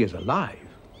nothing. He is alive.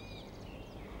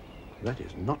 That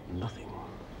is not nothing.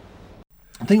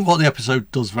 I think what the episode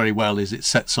does very well is it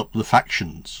sets up the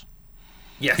factions.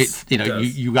 Yes,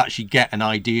 you actually get an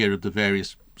idea of the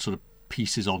various sort of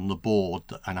pieces on the board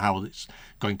and how it's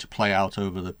going to play out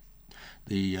over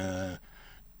the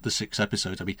 6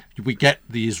 episodes. I mean, we get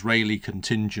the Israeli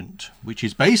contingent, which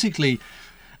is basically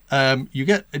you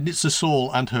get Nitza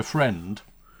Saul and her friend,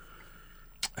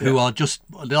 who are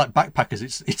they're like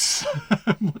backpackers. It's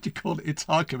what do you call it? It's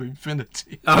Arc of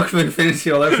Infinity. Arc of Infinity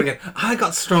all over again. I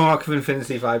got strong Arc of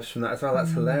Infinity vibes from that as well.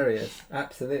 That's hilarious.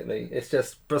 Absolutely. It's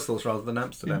just Brussels rather than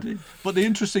Amsterdam. Indeed. But the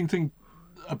interesting thing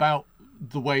about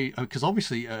the way, because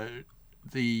obviously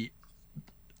the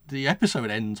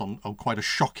episode ends on quite a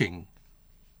shocking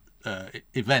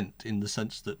event, in the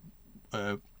sense that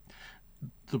the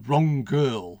wrong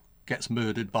girl gets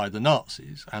murdered by the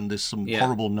Nazis, and there's some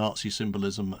horrible Nazi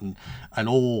symbolism and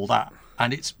all that,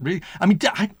 and it's really, I mean,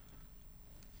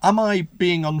 am I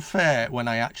being unfair when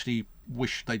I actually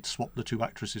wish they'd swap the 2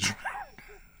 actresses around?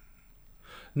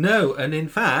 No, and in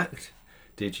fact,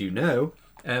 did you know,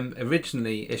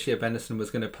 originally Ishia Bennison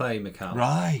was going to play Mical.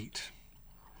 Right.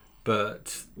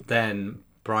 But then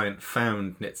Briant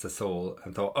found Nitza Saul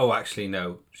and thought, oh, actually,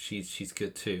 no, she's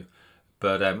good too.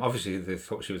 But obviously they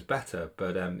thought she was better.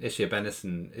 But Ishia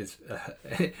Bennison is,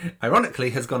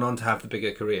 ironically, has gone on to have the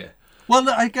bigger career. Well,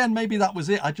 again, maybe that was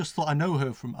it. I just thought I know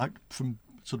her from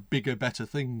sort of bigger, better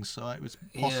things. So it was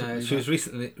possibly. Yeah, she was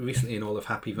recently in all of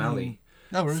Happy Valley.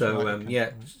 No, we're So, right,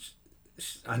 okay.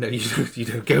 I know you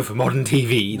don't go for modern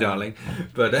TV, darling,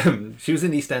 but she was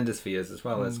in EastEnders for years as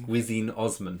well as Gwizine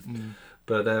Osman.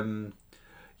 But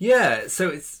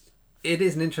so it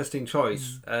is an interesting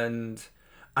choice, and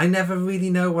I never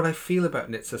really know what I feel about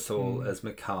Nitza Saul as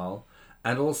Mical,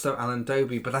 and also Alan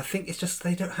Dobie, but I think it's just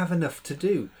they don't have enough to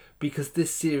do, because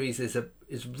this series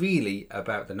is really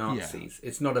about the Nazis. Yeah.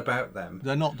 It's not about them.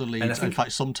 They're not the leads. In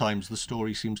fact, sometimes the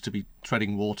story seems to be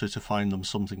treading water to find them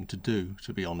something to do,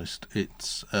 to be honest.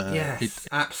 It's yes,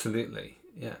 absolutely.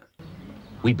 Yeah.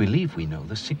 We believe we know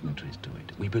the signatories to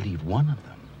it. We believe one of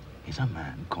them is a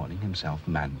man calling himself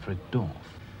Manfred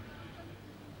Dorf.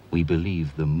 We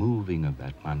believe the moving of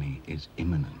that money is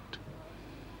imminent.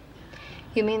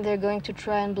 You mean they're going to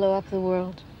try and blow up the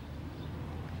world?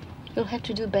 You'll have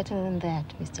to do better than that,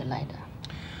 Mr. Leiter.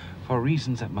 For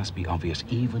reasons that must be obvious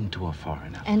even to a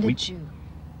foreigner. And a Jew.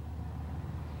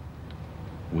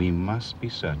 We must be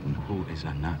certain who is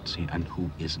a Nazi and who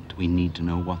isn't. We need to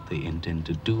know what they intend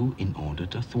to do in order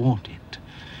to thwart it.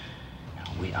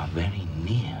 Now, we are very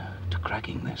near to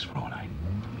cracking this, Fräulein.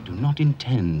 We do not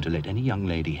intend to let any young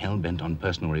lady hell-bent on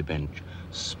personal revenge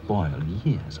spoil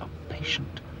years of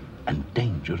patient and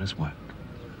dangerous work.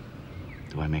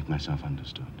 Do I make myself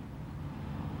understood?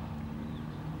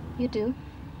 You do.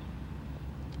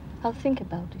 I'll think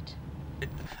about it.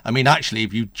 I mean, actually,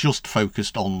 if you just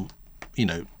focused on,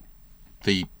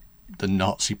 the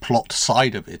Nazi plot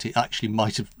side of it, it actually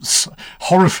might have,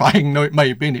 horrifying though it may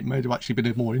have been, it may have actually been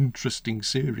a more interesting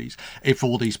series if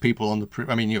all these people on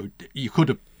the... you could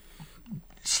have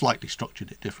slightly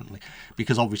structured it differently,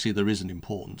 because obviously there is an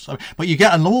importance. But you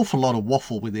get an awful lot of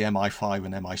waffle with the MI5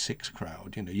 and MI6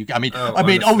 crowd.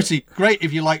 Obviously great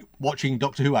if you like watching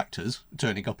Doctor Who actors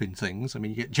turning up in things. I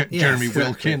mean, you get Jeremy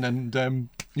Wilkin and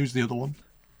who's the other one?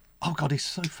 Oh God, he's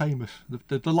so famous.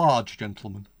 The large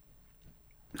gentleman.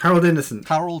 Harold Innocent.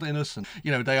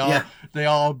 They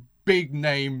are big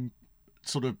name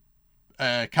sort of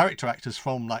character actors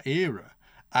from that era,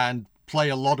 and play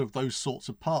a lot of those sorts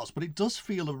of parts, but it does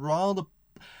feel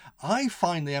I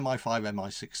find the MI5,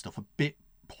 MI6 stuff a bit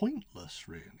pointless,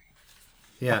 really.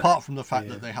 Yeah. Apart from the fact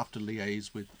that they have to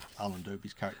liaise with Alan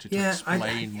Dobie's character to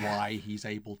explain why he's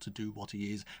able to do what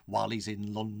he is while he's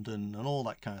in London and all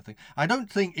that kind of thing. I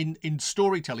don't think in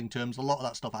storytelling terms a lot of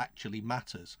that stuff actually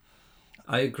matters.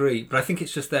 I agree, but I think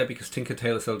it's just there because Tinker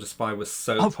Tailor Soldier Spy was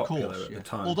so popular at the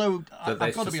time. Although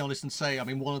I've got to be honest and say,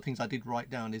 one of the things I did write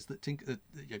down is that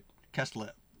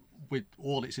Kessler, with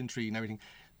all its intrigue and everything,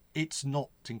 it's not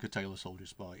Tinker Tailor Soldier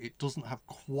Spy. It doesn't have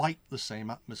quite the same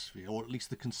atmosphere, or at least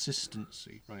the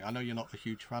consistency. Right? I know you're not a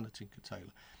huge fan of Tinker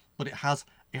Tailor, but it has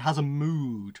a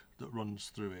mood that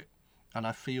runs through it, and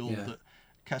I feel that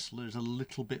Kessler is a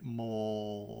little bit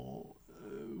more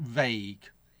vague,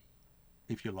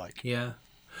 if you like. Yeah.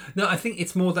 No, I think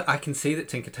it's more that I can see that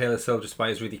Tinker Tailor Soldier Spy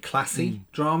is really classy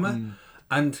drama.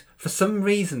 And for some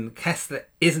reason, Kessler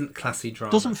isn't classy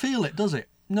drama. Doesn't feel it, does it?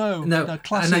 No.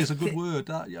 Classy is a good word.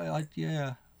 I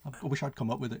wish I'd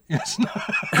come up with it. Yes.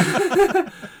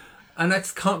 And I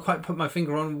just can't quite put my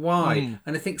finger on why.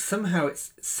 And I think somehow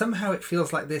it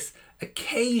feels like this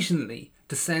occasionally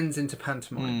descends into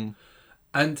pantomime.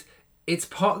 And it's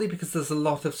partly because there's a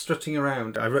lot of strutting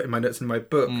around. I wrote in my notes in my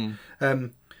book.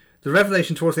 The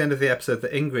revelation towards the end of the episode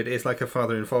that Ingrid is like her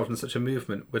father involved in such a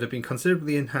movement would have been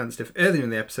considerably enhanced if earlier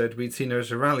in the episode we'd seen her at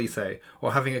a rally, say,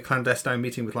 or having a clandestine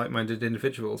meeting with like-minded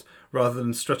individuals, rather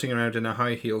than strutting around in her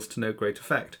high heels to no great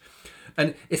effect.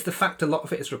 And it's the fact a lot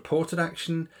of it is reported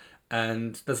action,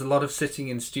 and there's a lot of sitting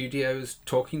in studios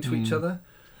talking to each other,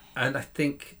 and I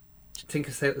think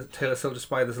Tinker Tailor Soldier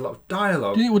Spy, there's a lot of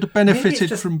dialogue. Do you think it would have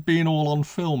benefited from being all on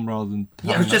film rather than...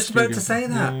 Yeah, I was just about to say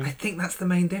that. I think that's the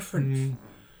main difference.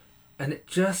 And it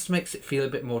just makes it feel a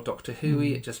bit more Doctor Who-y.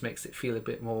 It just makes it feel a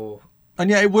bit more...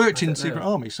 And it worked in Secret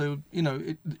Army, so,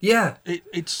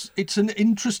 it's an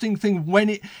interesting thing when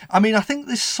it... I think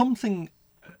there's something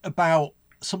about...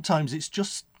 Sometimes it's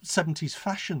just 70s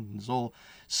fashions, or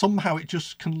somehow it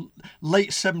just can... Late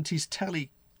 70s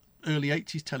telly, early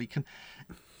 80s telly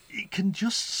it can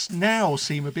just now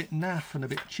seem a bit naff and a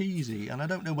bit cheesy. And I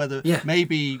don't know whether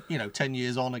maybe, 10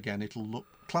 years on again, it'll look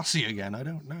classy again. I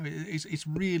don't know. It's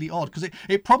really odd, because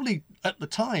it probably at the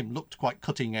time looked quite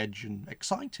cutting edge and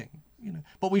exciting,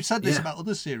 But we've said this about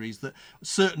other series, that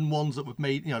certain ones that were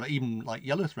made, even like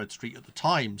Yellow Thread Street at the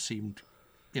time seemed,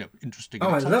 interesting.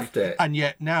 Oh, I loved it. And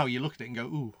yet now you look at it and go,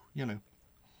 ooh,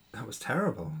 That was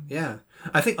terrible. Yeah.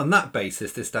 I think on that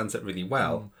basis, this stands up really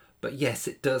well. But yes,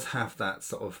 it does have that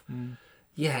sort of...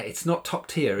 Yeah, it's not top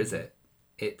tier, is it?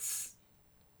 It's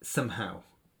somehow...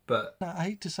 but I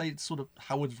hate to say it's sort of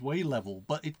Howard's Way level,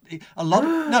 but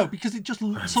no, because it just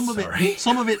some of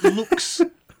it looks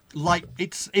like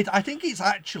I think it's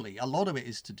actually a lot of it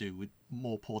is to do with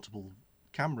more portable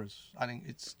cameras. I think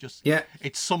it's just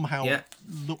it somehow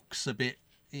looks a bit,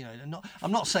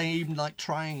 I'm not saying even like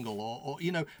triangle or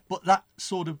but that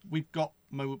sort of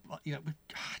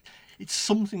it's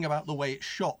something about the way it's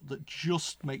shot that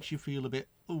just makes you feel a bit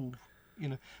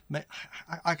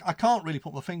I can't really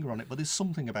put my finger on it, but there's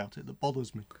something about it that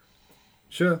bothers me.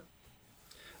 Sure.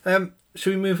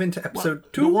 Should we move into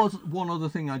episode 2? There was one other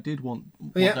thing I did want.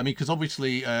 I mean, because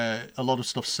obviously a lot of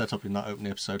stuff's set up in that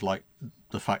opening episode, like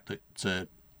the fact that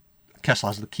Kessler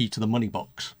has the key to the money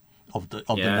box of the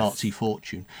Nazi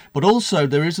fortune. But also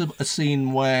there is a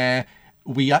scene where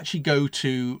we actually go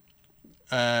to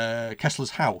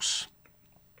Kessler's house.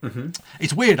 Mm-hmm.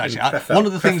 It's weird, actually. One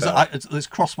of the things that's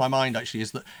crossed my mind, actually,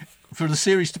 is that for the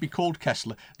series to be called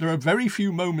Kessler, there are very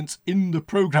few moments in the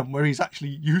programme where he actually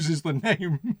uses the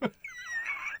name.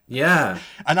 Yeah.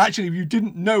 And actually, if you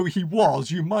didn't know he was,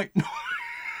 you might know.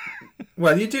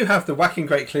 Well, you do have the whacking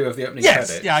great clue of the opening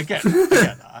credits. Yeah, I get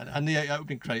that. And the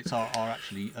opening credits are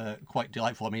actually quite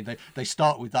delightful. I mean, they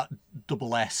start with that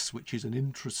double S, which is an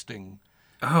interesting...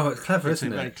 Oh, it's clever, isn't it?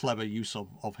 It's a very clever use of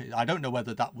it. I don't know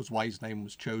whether that was why his name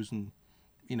was chosen,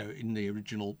 in the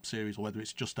original series, or whether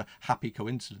it's just a happy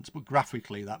coincidence. But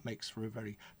graphically, that makes for a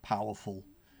very powerful,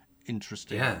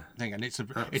 interesting thing. And it's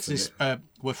this.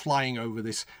 We're flying over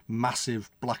this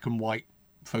massive black and white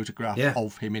photograph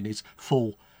of him in his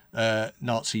full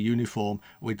Nazi uniform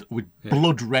with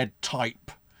blood red type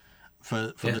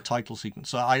for the title sequence.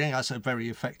 So I think that's a very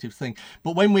effective thing.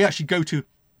 But when we actually go to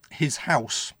his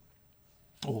house.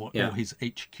 Or his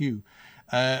HQ,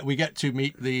 we get to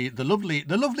meet the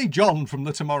lovely John from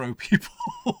the Tomorrow People,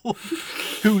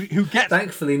 who gets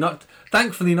thankfully not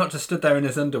just stood there in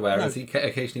his underwear as he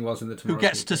occasionally was in the Tomorrow. Who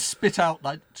gets to spit out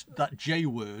that J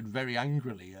word very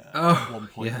angrily at one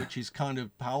point, which is kind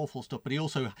of powerful stuff. But he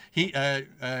also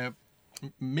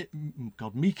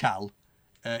Mical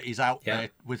is out there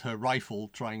with her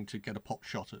rifle trying to get a pot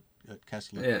shot at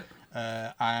Kessler,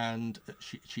 and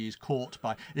she is caught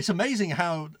by. It's amazing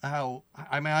how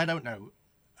I mean, I don't know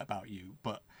about you,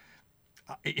 but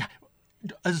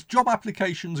as job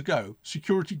applications go,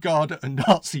 security guard at a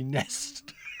Nazi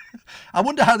nest. I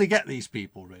wonder how they get these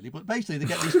people, really, but basically they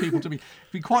get these people to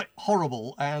be quite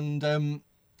horrible and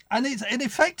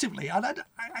effectively.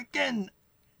 And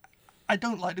I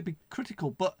don't like to be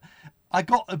critical, but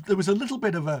there was a little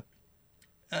bit of a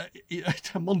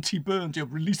Monty Burns,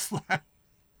 release the hounds.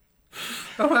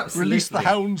 Oh, absolutely. Release the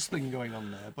hounds thing going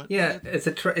on there. But it's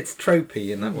it's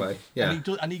tropey in that way. Yeah,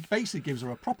 and he basically gives her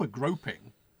a proper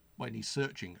groping when he's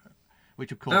searching her,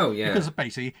 which of course, because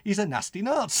basically he's a nasty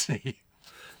Nazi.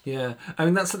 Yeah, I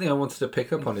mean, that's something I wanted to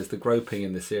pick up on, is the groping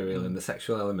in the serial and the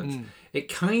sexual elements. It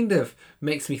kind of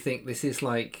makes me think this is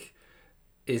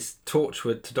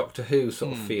Torchwood to Doctor Who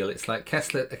sort of feel. It's like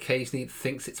Kessler occasionally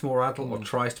thinks it's more adult or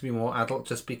tries to be more adult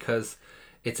just because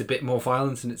it's a bit more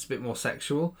violent and it's a bit more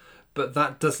sexual, but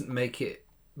that doesn't make it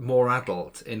more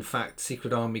adult. In fact,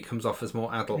 Secret Army comes off as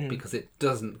more adult because it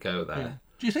doesn't go there. Yeah.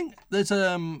 Do you think there's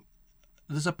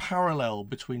a parallel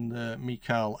between the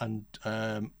Mical and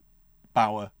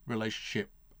Bauer relationship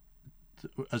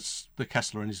as the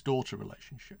Kessler and his daughter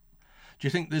relationship? Do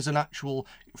you think there's an actual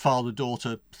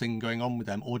father-daughter thing going on with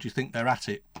them, or do you think they're at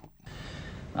it?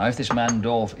 Now, if this man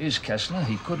Dorf is Kessler,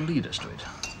 he could lead us to it.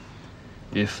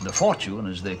 If the fortune,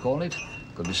 as they call it,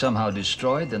 could be somehow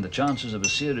destroyed, then the chances of a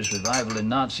serious revival in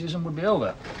Nazism would be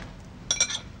over.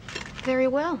 Very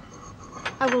well.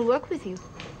 I will work with you.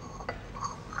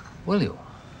 Will you?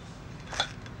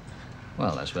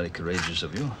 Well, that's very courageous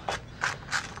of you.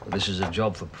 But this is a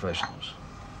job for professionals.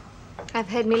 I've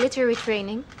had military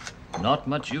training. Not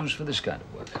much use for this kind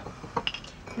of work.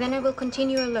 Then I will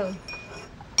continue alone.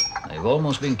 Now, you've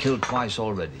almost been killed twice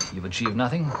already. You've achieved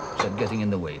nothing except getting in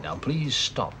the way. Now, please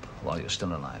stop while you're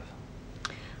still alive.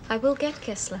 I will get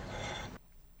Kessler.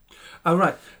 Oh,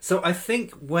 right. So I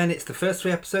think when it's the first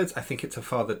 3 episodes, I think it's a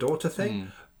father-daughter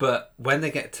thing. But when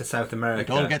they get to South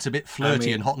America... It all gets a bit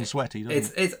flirty and hot and sweaty,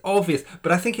 doesn't it? It's obvious.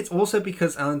 But I think it's also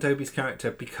because Alan Dobie's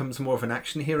character becomes more of an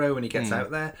action hero when he gets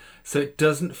out there. So it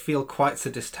doesn't feel quite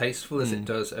so distasteful as it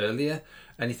does earlier.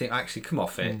 And you think, actually, come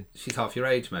off it. She's half your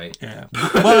age, mate. Yeah.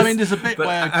 Well, I mean, there's a bit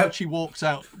where she walks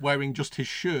out wearing just his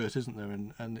shirt, isn't there?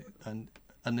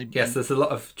 And yes, there's a lot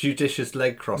of judicious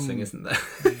leg crossing, isn't there?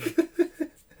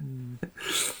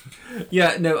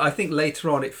 Yeah, no, I think later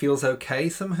on it feels okay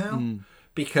somehow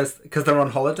because they're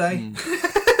on holiday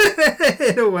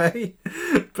in a way.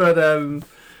 But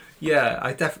yeah,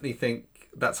 I definitely think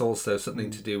that's also something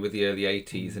to do with the early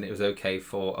 80s, and it was okay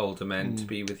for older men to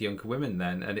be with younger women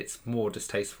then, and it's more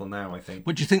distasteful now, I think.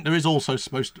 But do you think there is also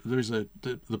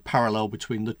the parallel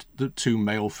between the two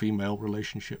male-female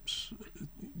relationships?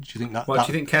 Do you think that? Do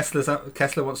you think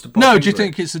Kessler wants to? No, do you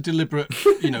think it's a deliberate,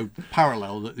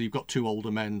 parallel that you've got two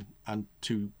older men and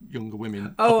two younger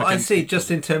women? Oh, I see.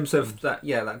 Just in terms of that,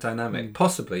 that dynamic,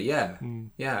 possibly, yeah.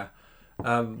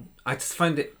 I just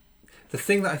find it. The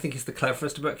thing that I think is the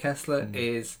cleverest about Kessler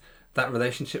is that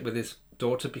relationship with his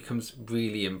daughter becomes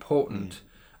really important,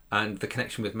 and the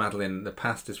connection with Madeleine in the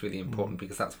past is really important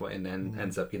because that's what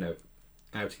ends up,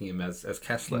 outing him as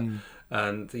Kessler,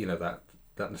 and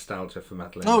that nostalgia for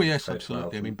Madeleine. Oh yes,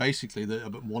 absolutely. I mean, basically,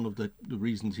 one of the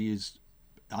reasons he is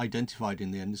identified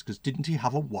in the end is because didn't he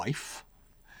have a wife?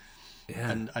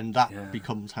 Yeah. And that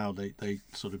becomes how they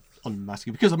sort of unmask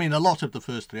him. Because, I mean, a lot of the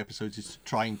first 3 episodes is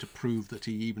trying to prove that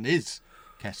he even is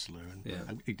Kessler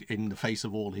and in the face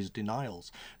of all his denials.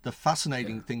 The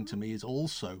fascinating thing to me is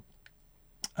also,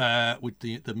 with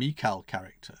the Mical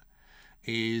character,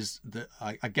 is that,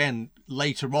 again,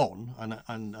 later on,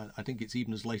 and I think it's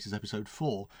even as late as episode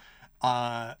 4,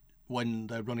 when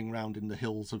they're running around in the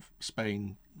hills of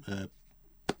Spain,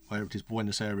 where it is,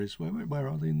 Buenos Aires. Where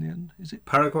are they in the end? Is it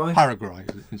Paraguay? Paraguay.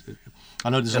 I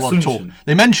know there's a lot of talk.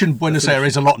 They mention Buenos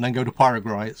Aires a lot and then go to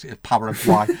Paraguay. It's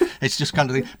Paraguay. It's just kind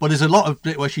of thing. But there's a lot of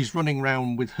bit where she's running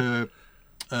around with her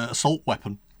assault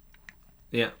weapon.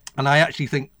 Yeah. And I actually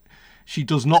think she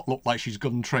does not look like she's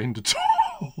gun trained at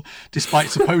all, despite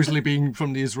supposedly being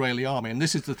from the Israeli army. And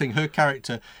this is the thing. Her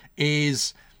character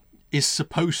is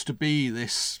supposed to be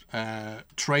this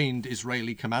trained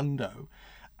Israeli commando.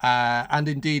 And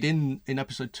indeed, in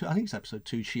episode 2, I think it's episode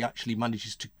 2, she actually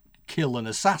manages to kill an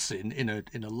assassin in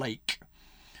a lake.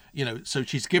 So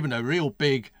she's given a real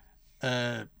big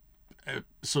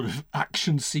sort of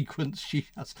action sequence. She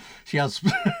has she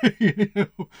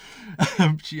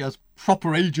has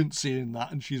proper agency in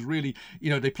that, and she's really,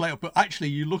 they play up. But actually,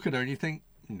 you look at her and you think,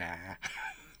 nah.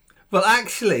 Well,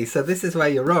 actually, so this is where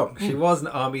you're wrong. She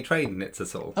wasn't army trained, Nitza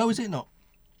Saul. Oh, is it not?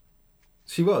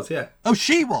 She was, yeah. Oh,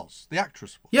 she was. The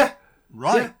actress was. Yeah.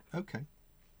 Right. Yeah. Okay.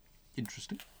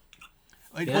 Interesting.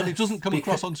 Well, it doesn't come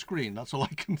across on screen. That's all I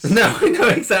can say. No,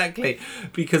 exactly.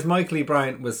 Because Michael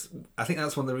Briant was, I think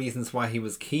that's one of the reasons why he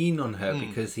was keen on her,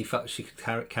 because he felt she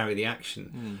could carry the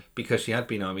action, because she had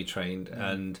been army trained.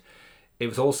 And it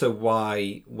was also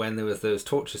why, when there was those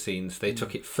torture scenes, they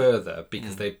took it further,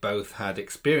 because they both had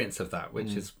experience of that,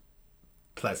 which is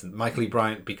pleasant. Michael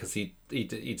Briant, because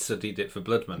he'd studied it for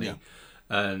Blood Money.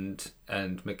 And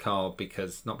Nitza,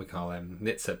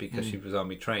 because she was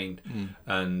army trained,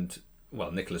 and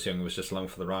Nicholas Young was just along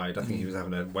for the ride. I think he was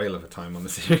having a whale of a time on the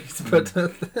series, but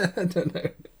I don't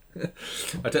know.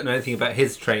 I don't know anything about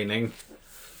his training.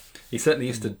 He certainly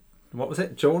used to, what was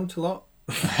it, jaunt a lot?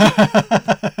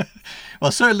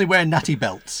 Well, certainly wear natty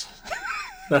belts.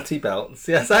 Natty belts.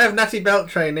 Yes, I have natty belt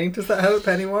training. Does that help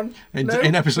anyone?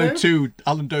 In episode 2,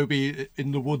 Alan Dobie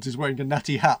in the woods is wearing a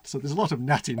natty hat, so there's a lot of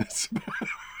nattiness.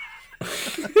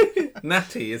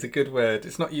 Natty is a good word.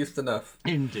 It's not used enough.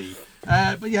 Indeed.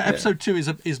 But episode 2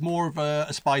 is more of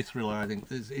a spy thriller, I think.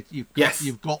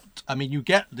 You've got, I mean, you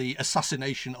get the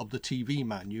assassination of the TV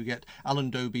man. You get Alan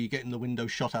Dobie getting the window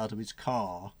shot out of his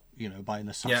car, by an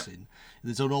assassin. Yep.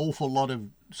 There's an awful lot of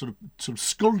sort of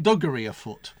skullduggery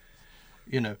afoot.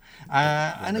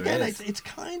 And again, it's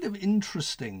kind of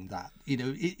interesting that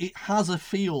it has a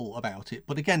feel about it,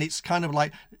 but again, it's kind of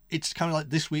like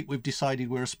this week we've decided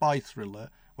we're a spy thriller,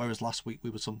 whereas last week we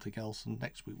were something else, and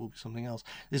next week we'll be something else.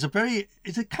 It's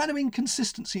a kind of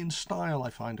inconsistency in style I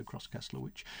find across Kessler,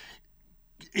 which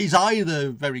is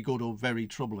either very good or very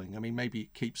troubling. I mean, maybe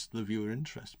it keeps the viewer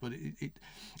interest, but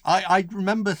I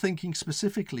remember thinking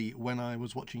specifically when I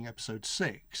was watching episode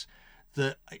 6.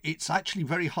 That it's actually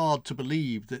very hard to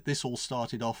believe that this all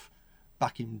started off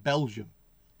back in Belgium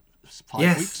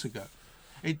 5 weeks ago.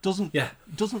 It doesn't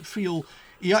feel.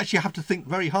 You actually have to think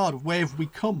very hard of where have we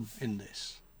come in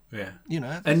this. Yeah,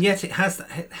 and yet it has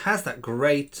that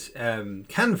great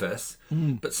canvas,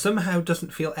 but somehow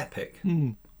doesn't feel epic.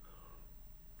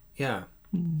 Yeah,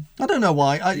 I don't know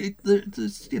why.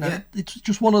 It's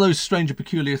just one of those strange and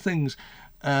peculiar things.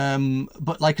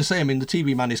 But like I say, I mean, the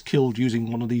TV man is killed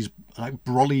using one of these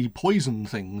brolly poison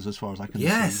things, as far as I can see.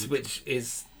 Yes, which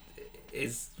is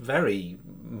very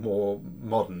more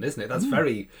modern, isn't it? That's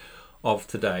very of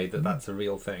today. That's a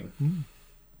real thing.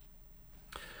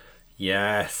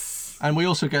 Yes, and we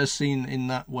also get a scene in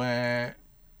that where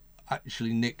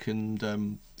actually Nick and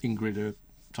Ingrid are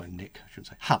Sorry, Nick, I should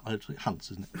say.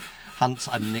 Hans, isn't it? Hans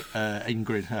and Nick,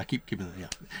 Ingrid. I keep giving it, yeah.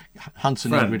 Hans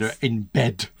and Ingrid are in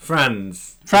bed.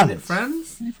 Franz. Franz. Is it Franz?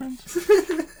 Is he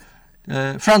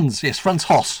Franz? Franz, yes, Franz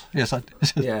Höss. Yes,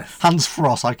 yes. Hans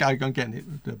Frost. I'm getting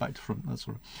it back to front. That's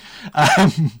all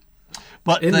right.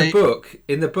 But in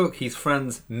the book, he's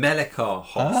Franz Melekar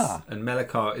Höss, and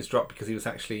Melekar is dropped because he was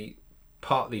actually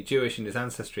partly Jewish in his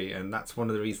ancestry, and that's one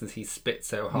of the reasons he spit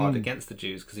so hard against the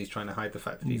Jews, because he's trying to hide the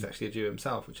fact that he's actually a Jew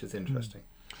himself, which is interesting.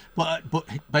 But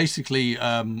basically,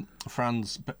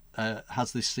 Franz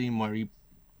has this scene where he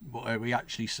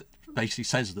actually basically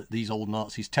says that these old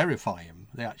Nazis terrify him.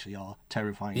 They actually are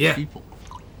terrifying people.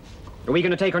 Are we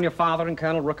going to take on your father and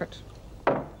Colonel Ruckert?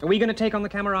 Are we going to take on the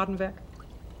Kameradenwerk?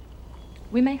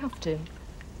 We may have to. Is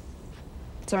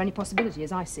there any possibility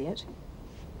as I see it?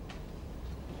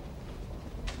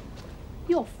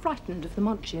 You're frightened of them,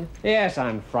 aren't you? Yes,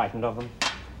 I'm frightened of them.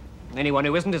 Anyone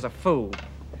who isn't is a fool.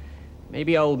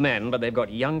 Maybe old men, but they've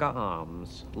got younger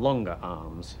arms, longer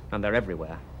arms, and they're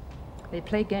everywhere. They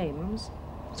play games.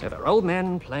 So they're old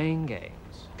men playing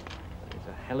games. It's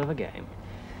a hell of a game.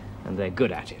 And they're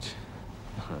good at it.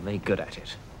 They're good at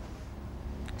it.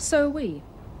 So are we.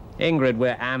 Ingrid,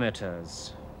 we're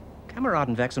amateurs.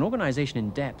 Kameradenwerk's an organization in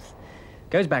depth.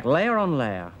 Goes back layer on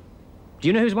layer. Do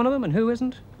you know who's one of them and who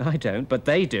isn't? I don't, but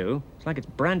they do. It's like it's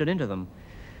branded into them.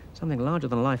 Something larger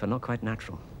than life and not quite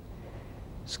natural.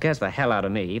 Scares the hell out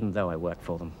of me, even though I work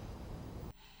for them.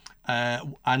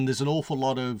 And there's an awful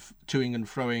lot of toing and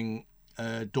froing.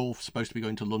 Dorf's supposed to be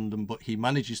going to London, but he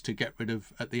manages to get rid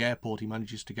of, at the airport, he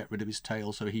manages to get rid of his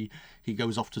tail, so he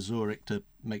goes off to Zurich to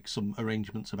make some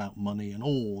arrangements about money and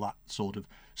all that sort of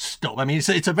stuff. I mean,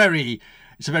 it's a very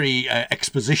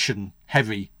exposition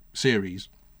heavy series.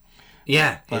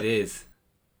 Yeah, it is.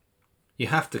 You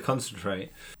have to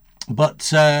concentrate.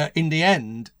 But in the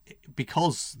end,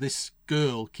 because this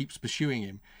girl keeps pursuing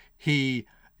him, he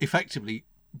effectively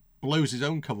blows his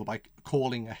own cover by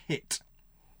calling a hit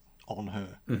on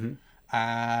her.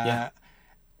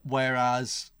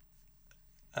 Whereas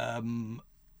and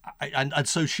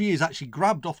so she is actually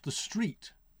grabbed off the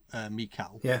street,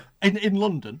 Mical, in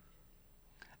London,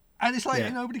 and it's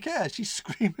like nobody cares. She's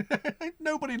screaming.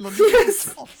 Nobody in London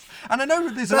cares. And I know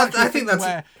that there's I think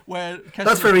that's where Kessler,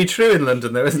 that's very true in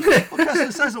London, though, isn't it? Well,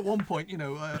 Kessler says at one point,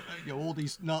 all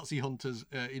these Nazi hunters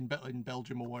in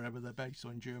Belgium or wherever they're based,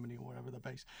 or in Germany or wherever they're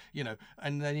based,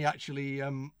 and then he actually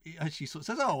sort of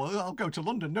says, "Oh, well, I'll go to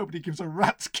London. Nobody gives a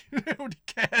rat's. Nobody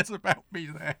cares about me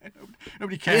there.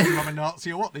 Nobody cares if I'm a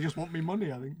Nazi or what. They just want me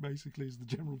money." I think basically is the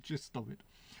general gist of it.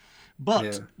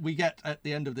 But we get at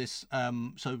the end of this,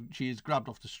 so she is grabbed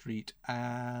off the street,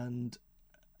 and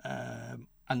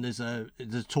there's a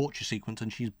torture sequence,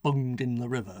 and she's bunged in the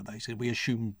river. Basically, we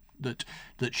assume that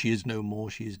she is no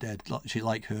more. She is dead.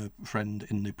 Like her friend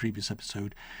in the previous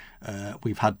episode.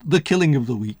 We've had the killing of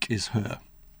the week is her.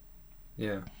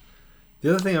 Yeah.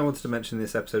 The other thing I wanted to mention in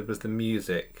this episode was the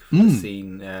music for the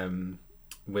scene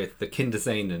with the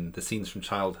Kinderscenen, the scenes from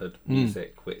childhood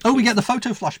music. We get the photo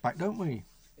flashback, don't we?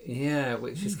 Yeah,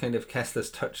 which is kind of Kessler's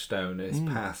touchstone in his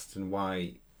past, and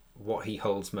what he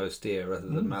holds most dear, other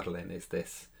than Madeline, is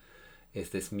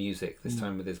this music. This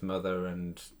time with his mother,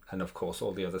 and of course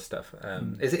all the other stuff.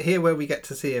 Is it here where we get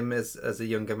to see him as a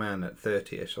younger man at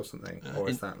 30ish or something, or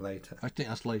is that later? I think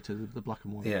that's later, the black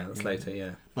and white. Yeah, that's later.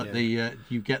 Yeah, but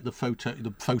you get the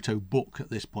photo book at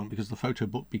this point, because the photo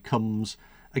book becomes,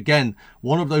 again,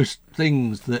 one of those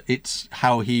things that it's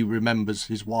how he remembers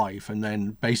his wife, and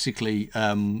then basically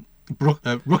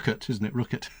Ruckert, isn't it?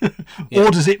 Ruckert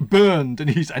orders it burned, and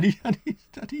he's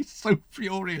so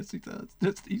furious. He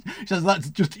says that's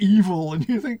just evil, and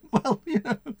you think, well,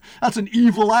 that's an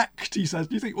evil act. He says,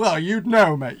 you think, well, you'd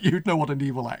know, mate, you'd know what an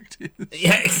evil act is.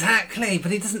 Yeah, exactly.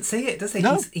 But he doesn't see it, does he?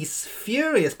 No. He's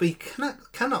furious, but he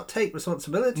cannot take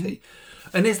responsibility.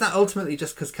 And is that ultimately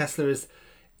just because Kessler is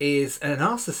a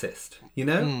narcissist?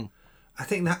 I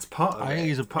think that's part of it. I think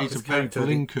he's a very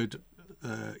blinkered,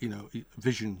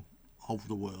 vision of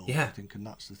the world. Yeah. I think, and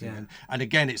that's the thing. Yeah. And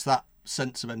again, it's that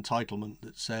sense of entitlement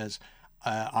that says,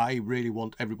 I really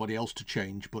want everybody else to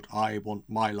change, but I want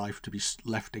my life to be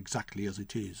left exactly as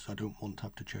it is. I don't want to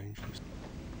have to change this.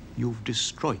 You've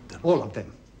destroyed them. All of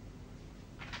them.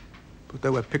 But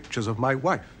there were pictures of my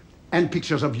wife. And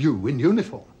pictures of you in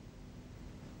uniform.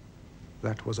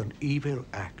 That was an evil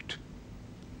act.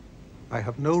 I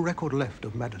have no record left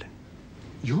of Madeline.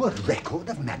 Your record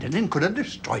of Madeline could have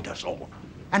destroyed us all,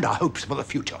 and our hopes for the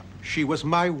future. She was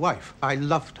my wife. I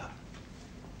loved her.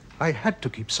 I had to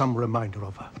keep some reminder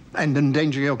of her. And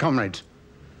endanger your comrades.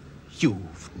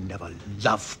 You've never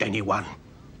loved anyone.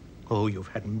 Oh, you've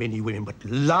had many women, but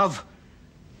love?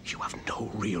 You have no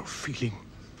real feeling.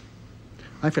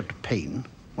 I felt pain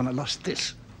when I lost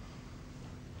this.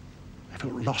 I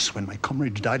felt loss when my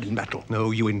comrades died in battle.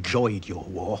 No, you enjoyed your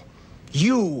war.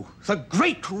 You, the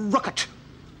great Ruckert,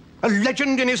 a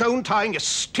legend in his own time, is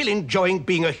still enjoying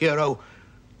being a hero.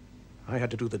 I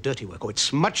had to do the dirty work. Oh,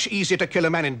 it's much easier to kill a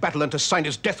man in battle than to sign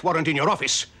his death warrant in your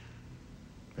office.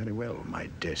 Very well, my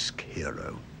desk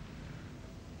hero.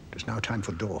 It is now time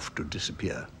for Dorf to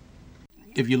disappear.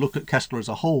 If you look at Kessler as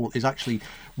a whole, is actually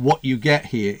what you get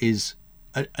here is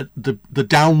the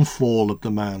downfall of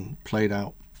the man played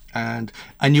out. And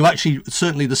you actually,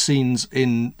 certainly the scenes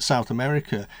in South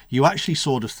America, you actually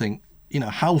sort of think, you know,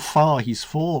 how far he's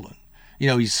fallen. You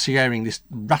know, he's sharing this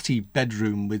ratty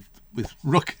bedroom with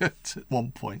Ruckert at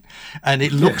one point, and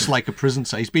it looks like a prison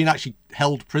cell. He's been actually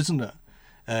held prisoner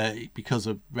because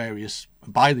of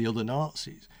by the other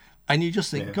Nazis. And you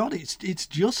just think, God, it's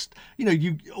just, you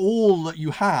know, all that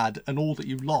you had and all that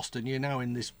you've lost, and you're now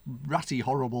in this ratty,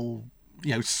 horrible,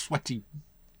 you know, sweaty,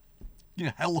 you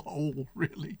know, hellhole,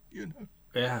 really, you know.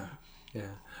 Yeah.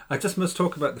 I just must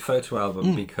talk about the photo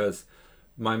album because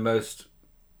one of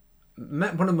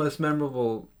the most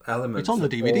memorable elements. It's on the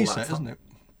DVD set, isn't it?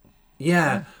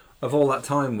 Yeah, of all that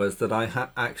time was that I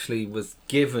actually was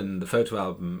given the photo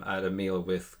album at a meal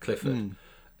with Clifford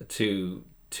to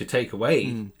take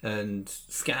away and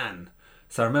scan.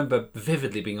 So I remember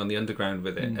vividly being on the underground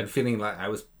with it and feeling like I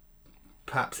was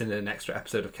perhaps in an extra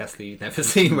episode of Kessler you'd never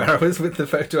seen, where I was with the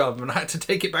photo album and I had to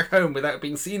take it back home without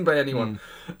being seen by anyone.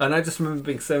 And I just remember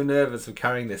being so nervous of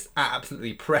carrying this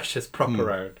absolutely precious prop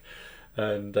around.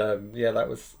 And that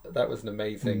was an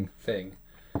amazing thing.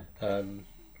 And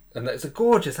it's a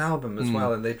gorgeous album as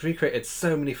well, and they'd recreated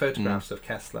so many photographs of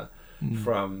Kessler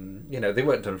from, you know, they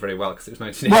weren't done very well because it was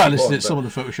 1981. Well, some of the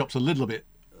Photoshop's a little bit,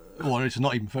 well, it's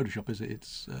not even Photoshop, is it?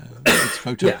 It's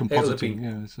photo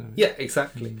compositing. Yeah,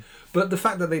 exactly. But the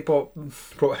fact that they brought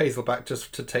Hazel back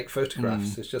just to take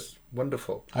photographs is just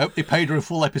wonderful. I hope they paid her a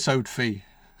full episode fee.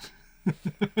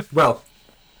 Well,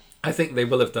 I think they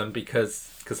will have done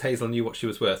because Hazel knew what she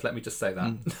was worth. Let me just say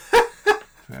that.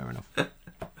 Fair enough.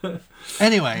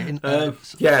 Anyway,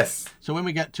 yes. So when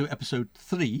we get to episode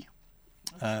 3,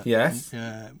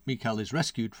 Mical is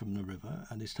rescued from the river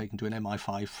and is taken to an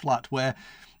MI5 flat, where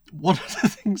one of the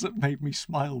things that made me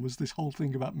smile was this whole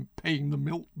thing about paying the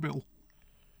milk bill.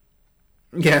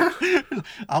 Yeah.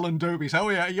 Alan Dobie said, "Oh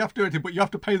yeah, you have to do it, but you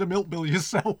have to pay the milk bill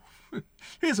yourself."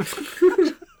 Here's a.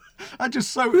 That's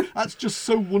just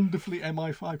so wonderfully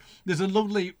MI5. There's a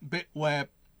lovely bit where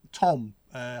Tom,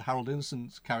 Harold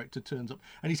Innocent's character, turns up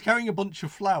and he's carrying a bunch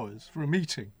of flowers for a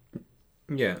meeting.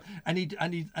 Yeah. And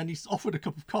he's offered a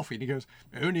cup of coffee and he goes,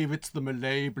 "Only if it's the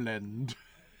Malay blend."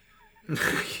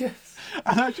 Yes.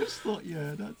 And I just thought,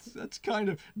 yeah, that's kind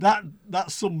of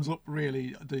that sums up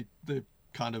really the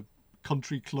kind of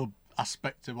country club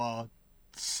aspect of our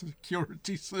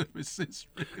security services.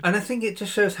 Really. And I think it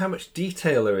just shows how much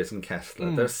detail there is in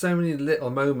Kessler. There's so many little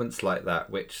moments like that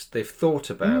which they've thought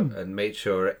about and made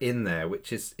sure are in there,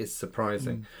 which is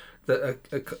surprising.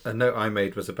 A note I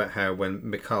made was about how when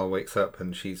Mical wakes up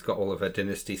and she's got all of her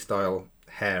dynasty style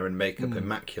hair and makeup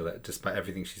immaculate despite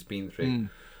everything she's been through.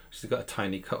 She's got a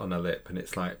tiny cut on her lip and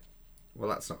it's like, well,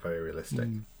 that's not very realistic.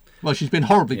 Well, she's been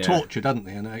horribly tortured, hasn't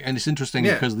she? And it's interesting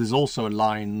because there's also a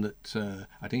line that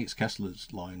I think it's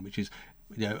Kessler's line, which is,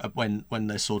 you know, when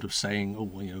they're sort of saying, oh,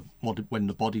 well, you know, when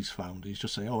the body's found, he's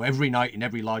just saying, oh, every night in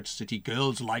every large city,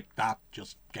 girls like that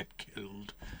just get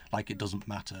killed, like it doesn't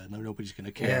matter, nobody's going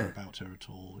to care about her at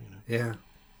all, you know.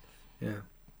 Yeah.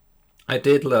 I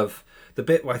did love the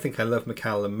bit where I think I love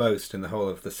Mical the most in the whole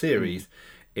of the series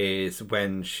is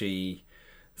when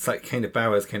it's like kind of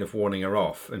Bauer's kind of warning her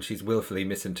off and she's willfully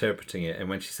misinterpreting it, and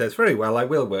when she says, "Very well, I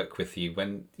will work with you,"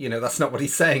 when, you know, that's not what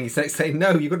he's saying. He's saying,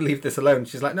 "No, you've got to leave this alone."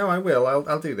 She's like, "No, I will.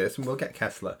 I'll do this and we'll get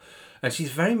Kessler." And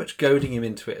she's very much goading him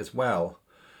into it as well.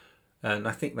 And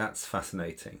I think that's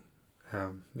fascinating.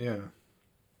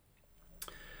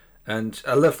 And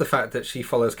I love the fact that she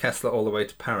follows Kessler all the way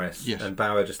to Paris and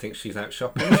Bauer just thinks she's out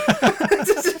shopping.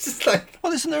 It's just like,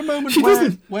 well, isn't there a moment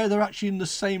where they're actually in the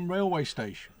same railway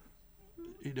station?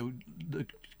 You know,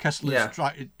 Kessler's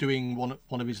doing one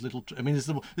of his little. I mean,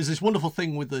 there's this wonderful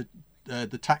thing with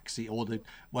the taxi,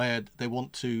 where they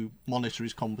want to monitor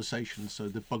his conversation, so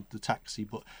they bug the taxi,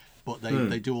 but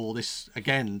they do all this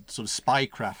again, sort of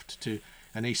spycraft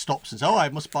and he stops and says, "Oh, I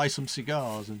must buy some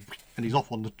cigars," and he's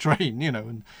off on the train, you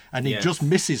know, and he just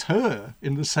misses her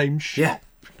in the same shop.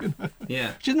 You know?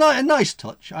 Yeah, which is a nice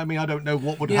touch. I mean, I don't know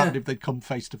what would happen if they'd come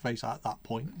face to face at that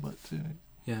point, but.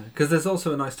 Yeah, because there's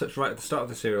also a nice touch right at the start of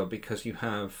the serial, because you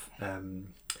have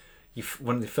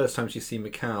one of the first times you see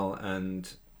Mical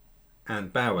and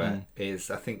and Bauer is,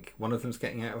 I think one of them's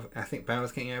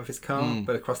Bauer's getting out of his car,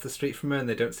 but across the street from her, and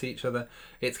they don't see each other.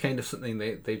 It's kind of something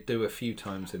they do a few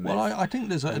times in this. Well, I think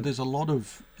there's a lot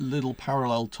of little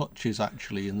parallel touches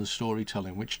actually in the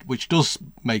storytelling, which does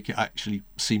make it actually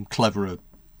seem cleverer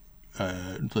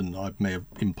than I may have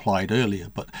implied earlier.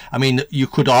 But I mean, you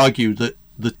could argue that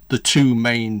the two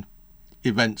main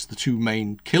events, the two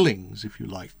main killings, if you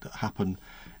like, that happen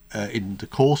in the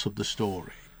course of the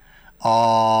story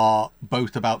are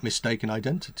both about mistaken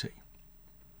identity.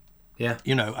 Yeah.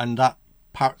 You know, and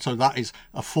so that is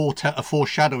a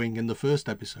foreshadowing in the first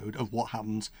episode of what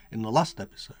happens in the last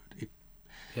episode,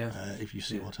 if you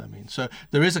see what I mean. So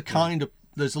there is a kind of,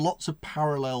 there's lots of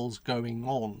parallels going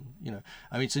on, you know.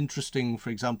 I mean, it's interesting,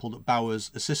 for example, that Bauer's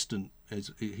assistant,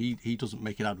 he doesn't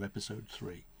make it out of episode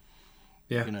 3.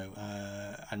 Yeah. You know,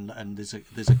 and there's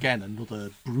again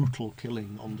another brutal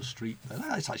killing on the street.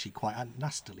 It's actually quite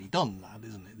nastily done, that,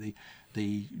 isn't it?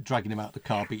 The dragging him out the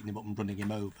car, beating him up, and running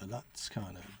him over. That's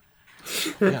kind of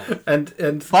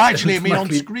and but actually, I mean,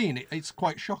 on screen, it's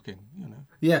quite shocking, you know.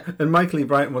 Yeah, and Mical and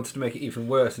Briant wanted to make it even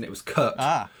worse, and it was cut.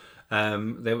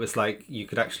 There was like you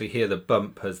could actually hear the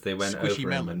bump as they went Squishy over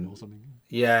melon him. or something.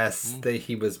 Yes,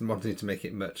 he was wanting to make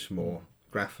it much more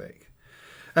graphic.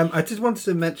 I just wanted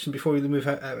to mention before we move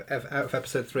out of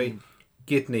episode 3,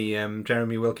 Gidney,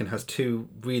 Jeremy Wilkin has 2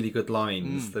 really good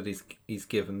lines that he's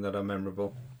given that are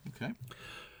memorable. Okay.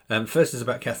 First is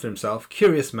about Kessler himself.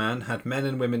 Curious man, had men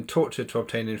and women tortured to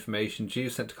obtain information,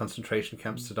 Jews sent to concentration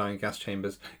camps to die in gas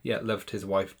chambers, yet loved his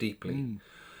wife deeply.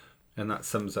 And that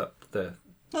sums up the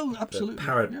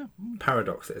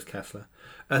paradox that is Kessler.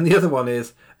 And the other one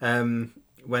is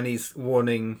when he's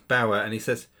warning Bauer and he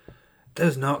says,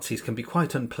 those Nazis can be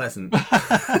quite unpleasant.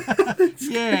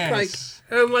 Yes. Like,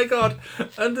 oh my God,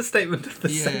 understatement of the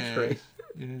century.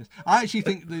 Yes. I actually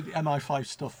think the MI5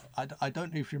 stuff, I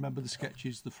don't know if you remember the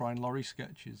sketches, the Fry and Laurie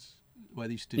sketches, where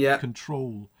they used to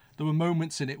control. There were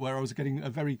moments in it where I was getting a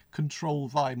very control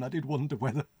vibe, and I did wonder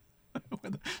whether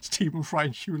Stephen Fry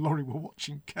and Hugh Laurie were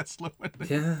watching Kessler when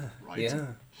they were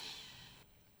writing.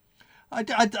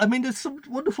 I mean, there's some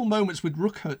wonderful moments with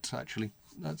Ruckert, actually.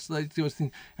 That's the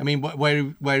thing. I mean,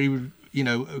 where he would, you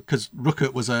know, because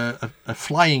Ruckert was a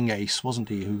flying ace, wasn't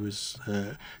he?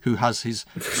 Who has his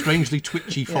strangely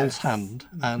twitchy false hand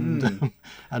and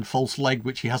false leg,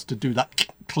 which he has to do that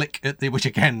click at which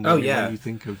again. When you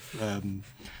think of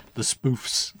the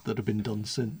spoofs that have been done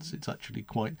since, it's actually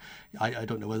quite. I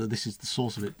don't know whether this is the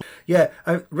source of it. Yeah,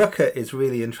 Ruckert is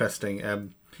really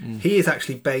interesting. He is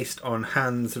actually based on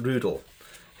Hans Rudel.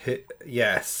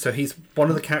 So he's one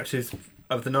of the characters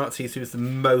of the Nazis who's the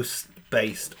most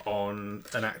based on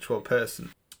an actual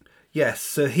person. Yes,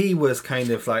 so he was kind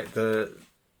of like the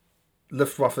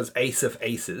Luftwaffe's ace of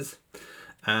aces,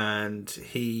 and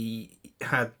he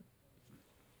had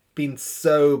been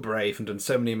so brave and done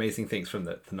so many amazing things from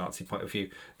the Nazi point of view.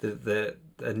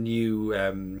 A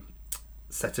new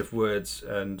set of words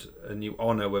and a new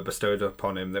honour were bestowed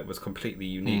upon him that was completely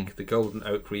unique. The golden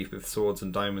oak wreath with swords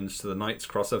and diamonds to the Knight's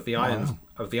Cross of the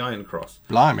Iron Cross.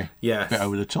 Blimey. Yes. Bit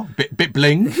over the top. Bit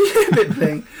bling. Bit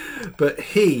bling. But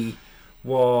he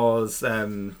was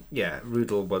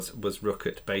Rudel was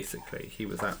Ruckert basically. He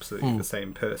was absolutely the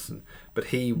same person. But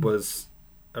he was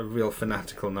a real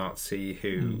fanatical Nazi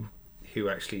who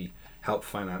actually helped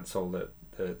finance all the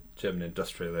German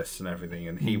industrialists and everything,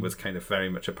 and he was kind of very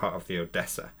much a part of the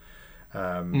Odessa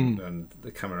and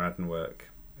the Kameraden work.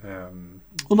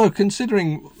 Although,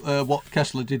 considering what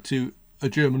Kessler did to a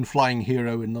German flying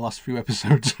hero in the last few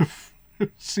episodes of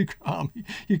Secret Army,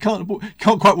 you can't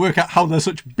quite work out how they're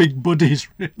such big buddies,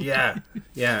 really. Yeah,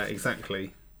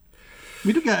 exactly.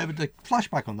 We do get a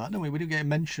flashback on that, don't we? We do get a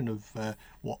mention of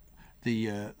what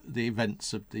the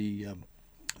events of the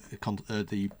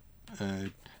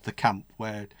camp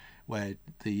where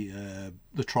the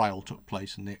trial took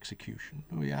place and the execution.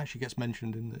 It actually gets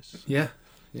mentioned in this. Yeah.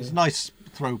 It's a nice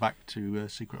throwback to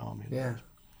Secret Army. Yeah.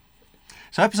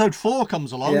 So episode 4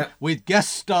 comes along with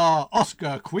guest star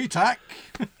Oscar Quitak.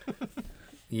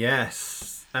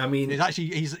 Yes. I mean,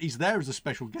 he's there as a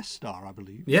special guest star, I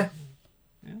believe. Yeah.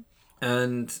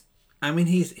 And I mean,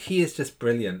 he is just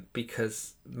brilliant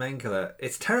because Mengele.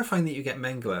 It's terrifying that you get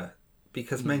Mengele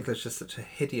because Mengele is just such a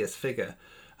hideous figure,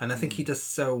 and I think he does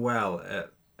so well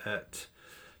at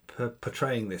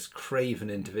portraying this craven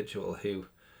individual who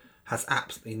has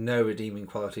absolutely no redeeming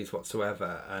qualities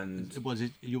whatsoever. And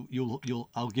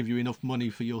I'll give you enough money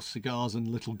for your cigars and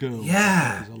little girls.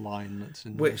 Yeah, there's a line that's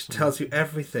in which tells you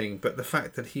everything. But the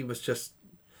fact that he was just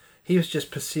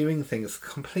pursuing things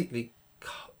completely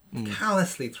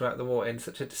callously throughout the war in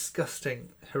such a disgusting,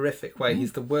 horrific way.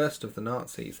 He's the worst of the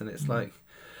Nazis, and it's like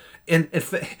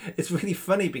it's really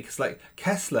funny because like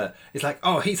Kessler is like,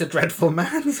 oh, he's a dreadful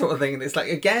man sort of thing, and it's like,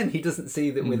 again, he doesn't see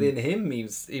that within him he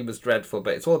was dreadful,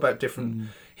 but it's all about different.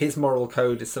 His moral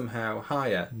code is somehow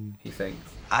higher. He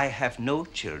thinks. I have no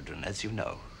children, as you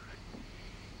know.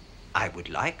 I would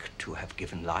like to have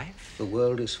given life. The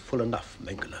world is full enough,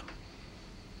 Mengele.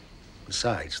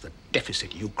 Besides, the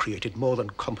deficit you created more than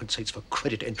compensates for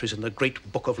credit entries in the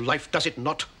great book of life, does it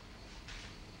not?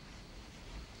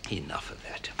 Enough of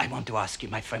that. I want to ask you,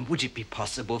 my friend, would it be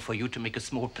possible for you to make a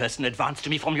small personal advance to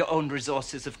me from your own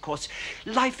resources, of course?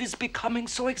 Life is becoming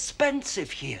so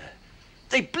expensive here.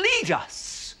 They bleed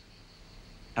us.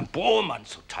 And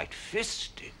Bormann's so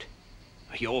tight-fisted.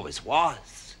 He always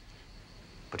was.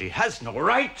 But he has no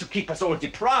right to keep us all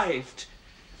deprived.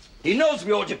 He knows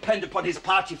we all depend upon his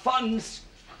party funds.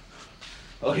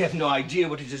 Oh, you have no idea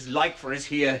what it is like for us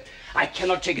here. I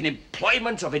cannot take an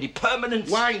employment of any permanence.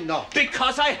 Why not?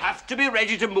 Because I have to be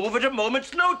ready to move at a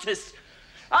moment's notice.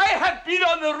 I have been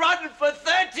on the run for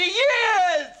 30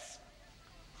 years!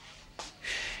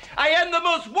 I am the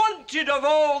most wanted of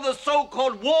all the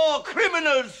so-called war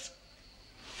criminals.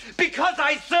 Because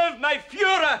I served my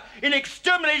Führer in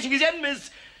exterminating his enemies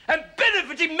and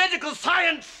benefiting medical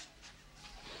science.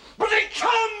 But they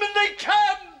come and they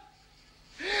come!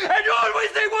 And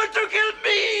always they want to kill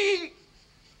me!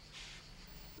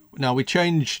 Now, we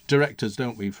change directors,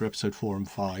 don't we, for episode 4 and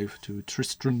 5 to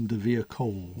Tristan de Vere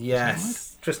Cole.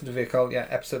 Yes, right? Tristan de Vere Cole, yeah,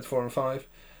 episodes 4 and 5.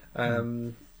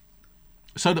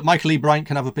 So that Michael E. Briant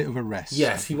can have a bit of a rest.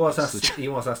 Yes, he was asked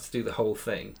to do the whole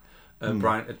thing.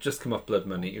 Briant had just come off Blood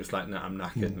Money. He was like, no, I'm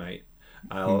knackered, mate.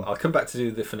 I'll come back to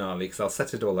do the finale because I'll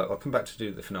set it all up. I'll come back to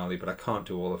do the finale, but I can't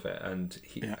do all of it. And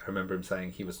I remember him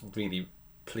saying he was really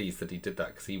pleased that he did that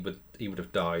because he would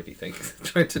have died, he thinks,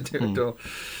 trying to do it all.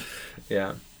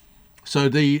 Yeah. So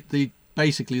the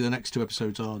basically the next two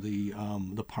episodes are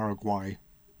the Paraguay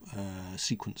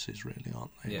sequences, really,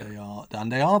 aren't they? Yeah.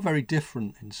 They are very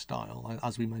different in style,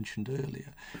 as we mentioned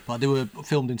earlier. But they were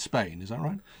filmed in Spain, is that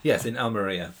right? Yes, in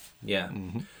Almeria. Yeah.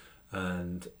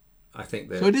 And I think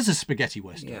that... So it is a spaghetti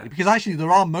western, because actually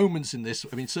there are moments in this.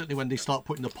 I mean, certainly when they start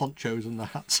putting the ponchos and the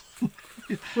hats on.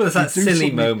 Well, there's that silly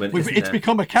moment, it's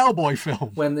become a cowboy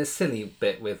film. When there's silly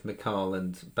bit with Mical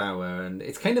and Bauer, and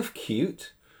it's kind of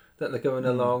cute that they're going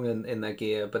along and in their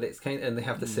gear, but it's kind of, and they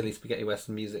have the silly spaghetti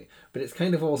western music, but it's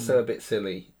kind of also a bit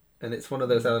silly, and it's one of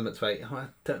those elements where I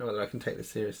don't know whether I can take this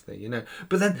seriously, you know.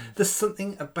 But then there's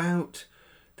something about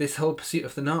this whole pursuit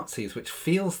of the Nazis which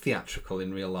feels theatrical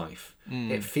in real life.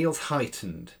 It feels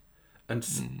heightened and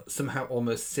somehow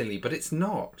almost silly, but it's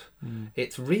not.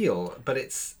 It's real, but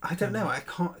it's, I don't know, I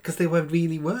can't, because they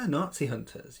really were Nazi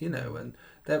hunters, you know, and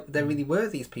there really were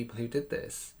these people who did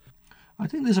this. I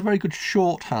think there's a very good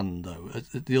shorthand, though.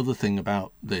 The other thing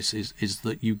about this is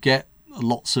that you get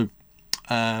lots of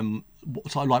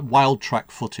like wild track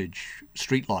footage,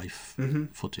 street life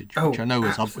footage, which I know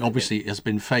obviously has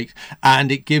been faked,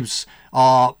 and it gives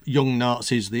our young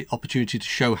Nazis the opportunity to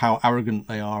show how arrogant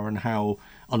they are and how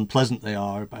unpleasant they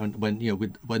are.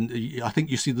 When I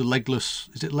think you see the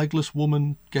legless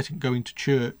woman going to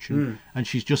church, and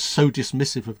she's just so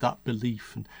dismissive of that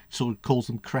belief and sort of calls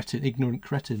them ignorant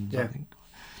cretins. I think,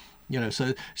 you know.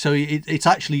 So it's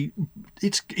actually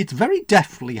it's very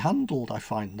deftly handled. I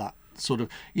find that sort of,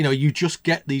 you know, you just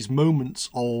get these moments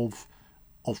of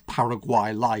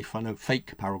Paraguay life. I know,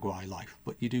 fake Paraguay life,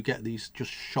 but you do get these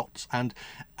just shots and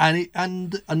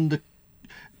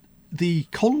the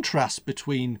contrast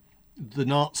between the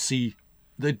Nazi,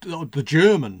 the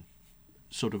German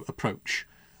sort of approach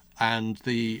and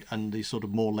the sort of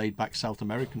more laid back South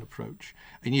American approach,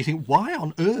 and you think, why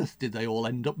on earth did they all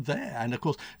end up there? And of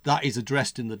course that is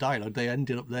addressed in the dialogue. They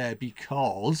ended up there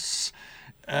because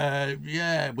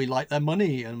we like their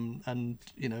money, and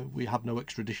you know, we have no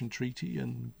extradition treaty,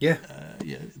 and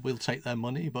we'll take their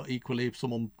money, but equally if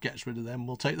someone gets rid of them,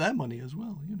 we'll take their money as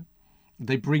well. You know,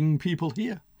 they bring people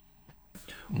here.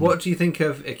 What do you think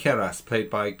of Yqueras, played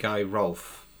by Guy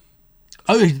Rolfe?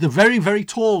 Oh, the very, very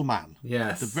tall man.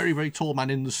 Yes. The very, very tall man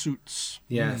in the suits.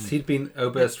 Yes, he'd been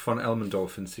Oberst von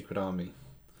Elmendorf in Secret Army.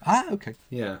 Ah, okay.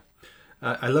 Yeah.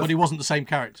 I love... But he wasn't the same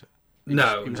character. He was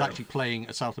no. actually playing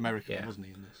a South American, wasn't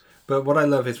he, in this? But what I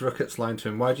love is Ruckert's line to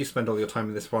him, why do you spend all your time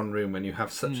in this one room when you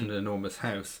have such an enormous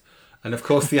house? And of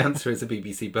course the answer is a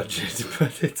BBC budget,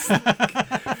 but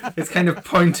it's kind of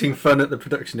pointing fun at the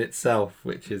production itself,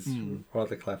 which is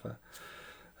rather clever.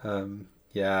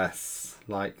 Yes,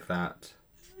 like that.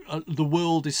 The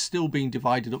world is still being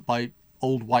divided up by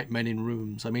old white men in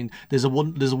rooms. I mean, there's a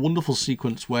wonderful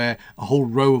sequence where a whole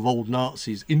row of old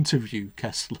Nazis interview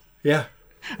Kessler. Yeah.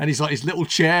 And he's like his little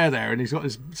chair there, and he's got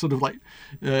his sort of like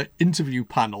interview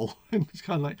panel, and he's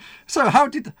kind of like, so how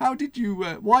did you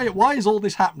why is all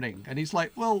this happening? And he's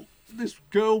like, well, this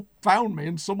girl found me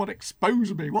and someone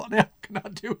exposed me. What the hell can I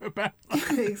do about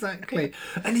that? Exactly.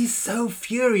 And he's so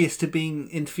furious to being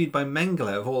interviewed by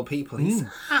Mengele of all people. He's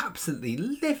absolutely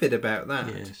livid about that.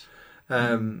 Yes.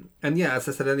 And yeah, as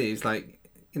I said earlier, he's like,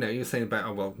 you know, he was saying about,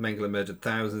 oh well, Mengele murdered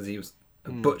thousands. He was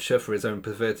a butcher for his own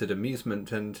perverted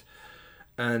amusement,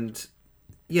 and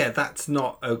yeah, that's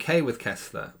not okay with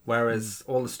Kessler. Whereas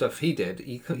all the stuff he did,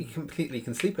 he completely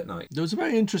can sleep at night. There was a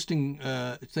very interesting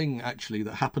thing actually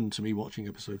that happened to me watching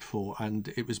episode 4,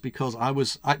 and it was because I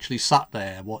was actually sat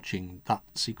there watching that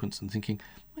sequence and thinking,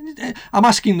 I'm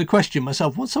asking the question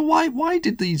myself. So why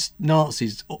did these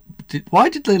Nazis? Why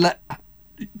did they let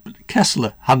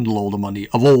Kessler handle all the money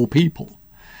of all people?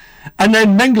 And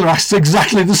then Mengele asks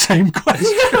exactly the same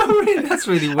question. That's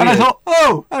really weird. And I thought,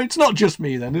 oh, it's not just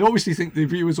me then. I obviously think the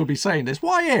viewers will be saying this.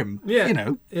 Why him? Yeah. You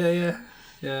know.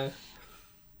 Yeah.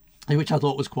 Which I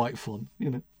thought was quite fun, you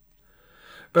know.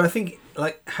 But I think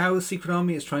like how Secret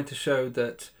Army is trying to show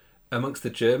that amongst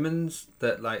the Germans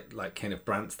that like kind of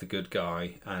Brandt's the good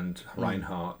guy and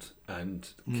Reinhardt and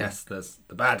Kessler's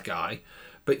the bad guy,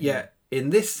 but yet in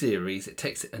this series, it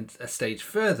takes it a stage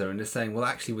further and is saying, well,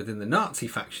 actually, within the Nazi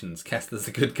factions, Kessler's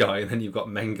a good guy, and then you've got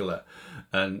Mengele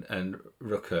and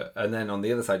Ruckert, and then on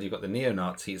the other side, you've got the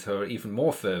neo-Nazis who are even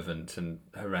more fervent and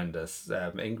horrendous,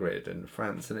 Ingrid and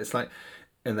Franz, and it's like,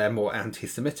 and they're more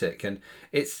anti-Semitic, and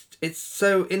it's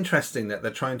so interesting that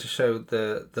they're trying to show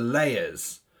the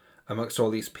layers amongst all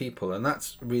these people, and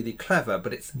that's really clever,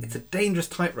 but it's a dangerous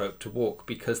tightrope to walk,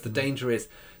 because the danger is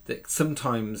that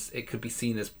sometimes it could be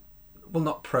seen as, well,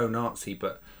 not pro-Nazi,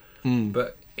 but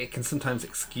it can sometimes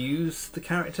excuse the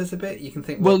characters a bit. You can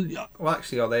think, well,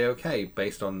 actually, are they okay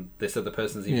based on this other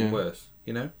person's even worse,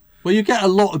 you know? Well, you get a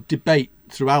lot of debate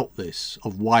throughout this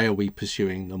of why are we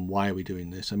pursuing them, why are we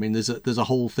doing this? I mean, there's a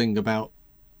whole thing about,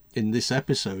 in this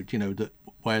episode, you know, that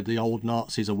where the old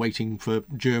Nazis are waiting for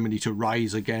Germany to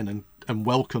rise again and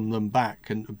welcome them back,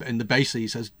 and the basically he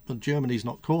says, well, Germany's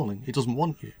not calling, it doesn't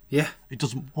want you. It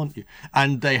doesn't want you.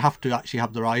 And they have to actually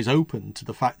have their eyes open to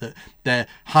the fact that they're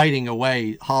hiding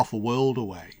away half a world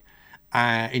away,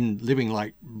 in living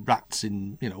like rats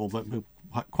in, you know,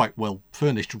 quite well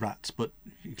furnished rats, but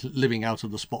living out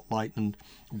of the spotlight and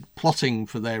plotting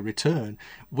for their return,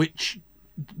 which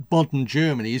modern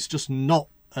Germany is just not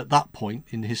at that point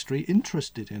in history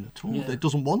interested in at all. It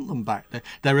doesn't want them back.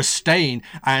 They're a stain,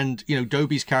 and you know,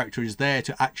 Dobie's character is there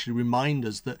to actually remind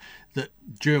us that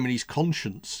Germany's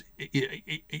conscience,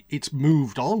 it's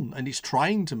moved on, and it's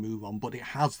trying to move on, but it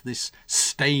has this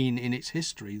stain in its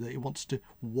history that it wants to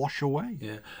wash away.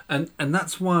 And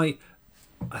that's why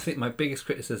I think my biggest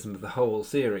criticism of the whole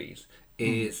series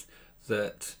is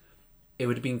that it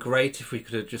would have been great if we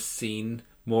could have just seen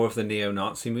more of the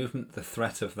neo-Nazi movement, the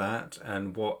threat of that,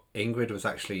 and what Ingrid was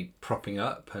actually propping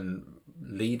up and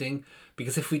leading.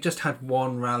 Because if we just had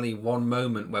one rally, one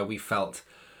moment where we felt,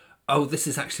 oh, this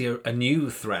is actually a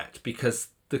new threat, because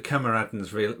the Kameraden's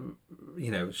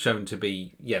shown to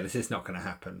be, this is not going to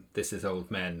happen. This is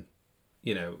old men,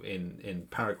 you know, in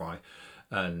Paraguay,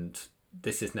 and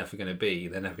this is never going to be.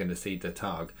 They're never going to see the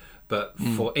Tag. But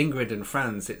for Ingrid and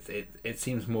Franz, it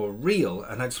seems more real,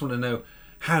 and I just want to know,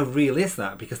 how real is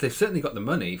that? Because they've certainly got the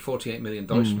money, 48 million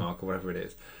Deutschmark or whatever it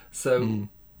is. So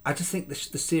I just think the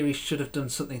series should have done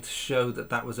something to show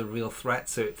that was a real threat,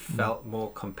 so it felt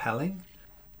more compelling.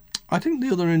 I think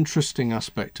the other interesting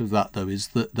aspect of that, though, is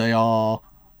that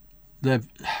the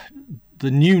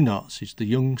new Nazis, the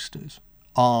youngsters,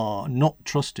 are not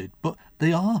trusted, but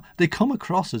they come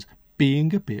across as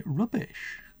being a bit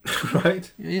rubbish.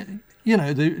 Right. You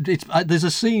know, there's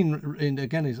a scene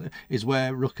is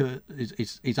where Ruckert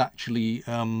is actually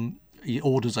he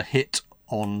orders a hit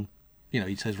on, you know,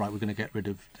 he says, right, we're going to get rid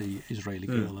of the Israeli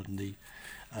girl and the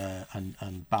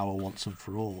and Bauer wants them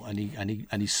for all, and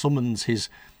he summons his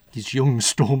young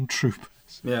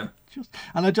stormtroopers.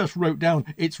 And I just wrote down,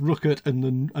 it's Ruckert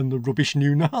and the rubbish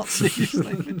new Nazis.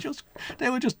 they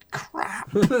were just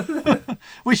crap.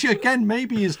 Which again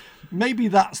maybe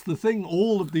that's the thing.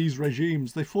 All of these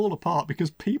regimes, they fall apart because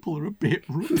people are a bit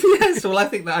rude. Yes, well, I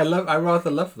think that I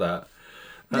rather love that.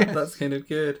 That's kind of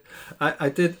good. I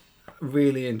did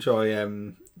really enjoy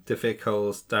De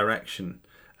Veerkol's direction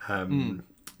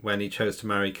when he chose to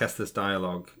marry Kessler's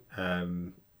dialogue.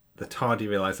 The tardy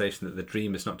realisation that the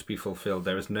dream is not to be fulfilled,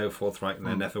 there is no Fourth Reich and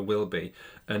there never will be.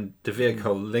 And De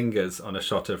Veerkol lingers on a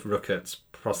shot of Ruckert's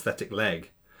prosthetic leg,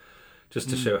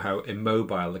 just to show how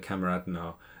immobile the Kameraden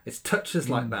are. It's touches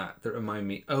like that remind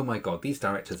me, oh my God, these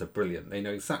directors are brilliant. They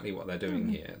know exactly what they're doing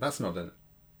here. That's not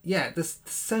there's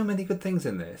so many good things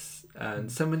in this,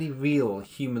 and so many real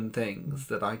human things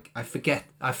that I forget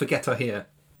are here.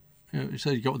 So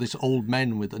you got this old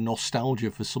men with a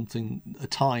nostalgia for a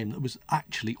time that was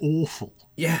actually awful.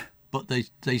 Yeah. But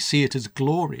they see it as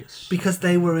glorious. Because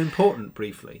they were important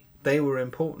briefly. They were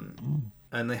important.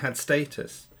 And they had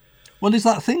status. Well, there's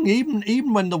that thing,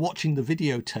 even when they're watching the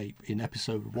videotape in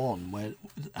episode 1, where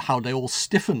how they all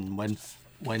stiffen when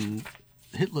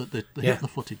Hitler the Hitler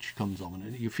footage comes on,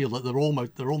 and you feel that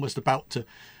they're almost about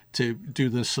to do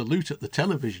the salute at the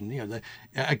television. They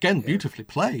again beautifully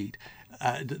played.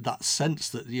 That sense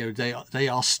that they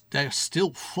are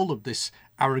still full of this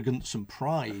arrogance and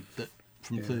pride that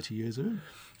from 30 years earlier.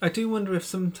 I do wonder if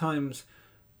sometimes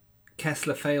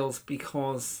Kessler fails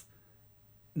because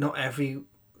not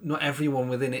everyone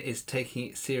within it is taking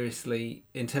it seriously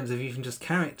in terms of even just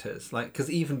characters. Like, because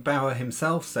even Bauer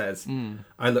himself says,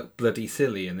 "I look bloody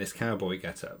silly in this cowboy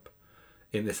getup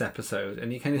in this episode,"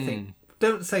 and you kind of think,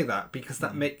 don't say that because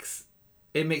that makes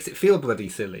it feel bloody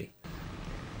silly.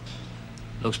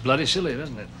 Looks bloody silly,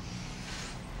 doesn't it?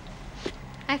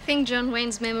 I think John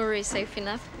Wayne's memory is safe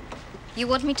enough. You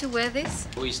want me to wear this?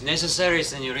 Oh, it's necessary,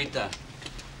 senorita.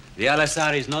 The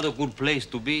Al-Azhar is not a good place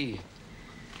to be.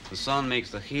 The sun makes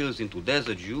the hills into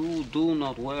desert. You do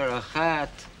not wear a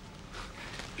hat.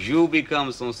 You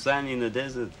become some sand in the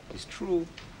desert. It's true.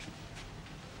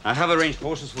 I have arranged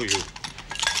horses for you.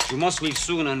 You must leave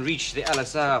soon and reach the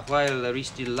Al-Azhar while there is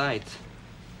still light.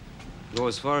 Go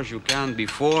as far as you can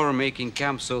before making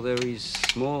camp so there is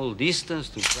small distance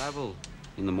to travel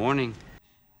in the morning.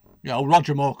 Yeah, well,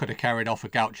 Roger Moore could have carried off a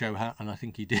gaucho hat, and I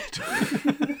think he did.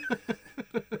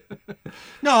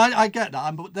 No, I get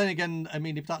that, but then again, I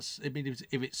mean, if it's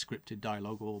scripted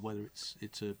dialogue or whether it's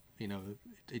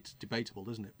it's debatable,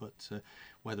 isn't it? But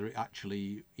whether it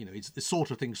actually, it's the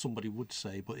sort of thing somebody would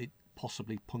say, but it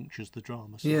possibly punctures the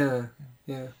drama. So.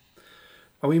 Yeah.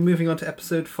 Are we moving on to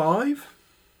episode 5?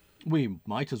 We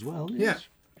might as well. Yes.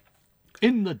 Yeah.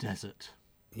 In the desert.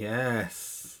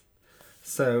 Yes.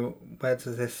 So where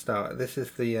does this start? This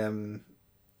is the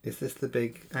is this the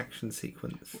big action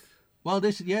sequence? Well,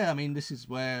 this is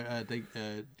where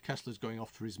Kessler's going off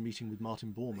for his meeting with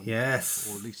Martin Bormann. Yes.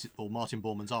 Or at least Martin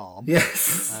Bormann's arm.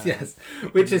 Yes, yes.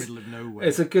 Which is,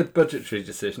 it's a good budgetary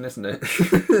decision, isn't it?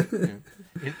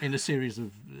 In a series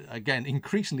of, again,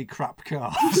 increasingly crap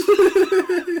cars.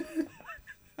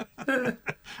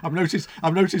 I've noticed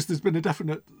there's been a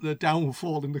definite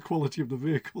downfall in the quality of the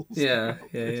vehicles. Yeah.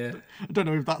 I don't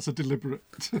know if that's a deliberate.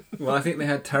 Well, I think they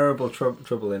had terrible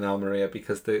trouble in Almeria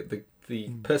because the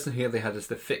person who they had as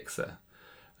the fixer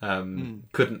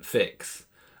couldn't fix,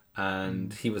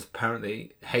 and he was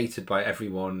apparently hated by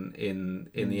everyone in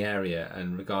the area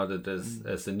and regarded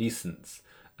as a nuisance.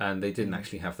 And they didn't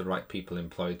actually have the right people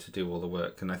employed to do all the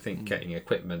work. And I think getting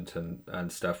equipment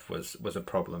and stuff was a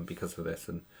problem because of this.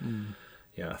 And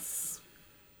yes.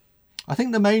 I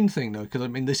think the main thing, though, because I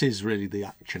mean, this is really the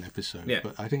action episode. Yeah.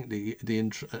 But I think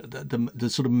the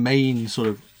sort of main sort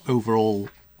of overall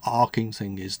arcing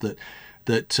thing is that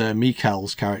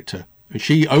Mical's character,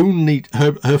 she only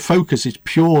her focus is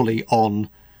purely on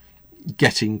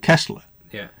getting Kessler.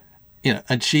 Yeah.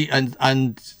 And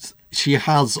she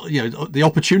has, the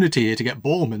opportunity here to get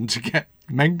Bormann, to get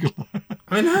Mengele.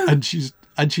 I know.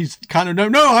 And she's kind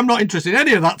of, no, I'm not interested in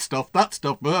any of that stuff, blah,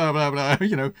 blah, blah,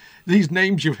 these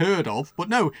names you've heard of. But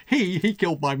no, he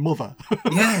killed my mother.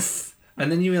 Yes.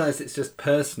 And then you realise it's just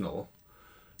personal.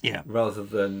 Yeah. Rather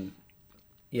than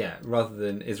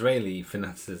Israeli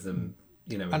fanaticism,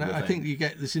 And I think you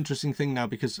get this interesting thing now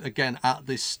because, again, at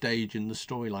this stage in the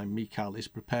storyline, Mical is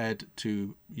prepared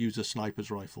to use a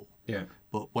sniper's rifle. Yeah.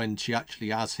 But when she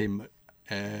actually has him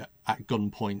at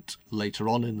gunpoint later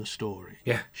on in the story,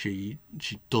 she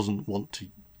doesn't want to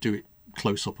do it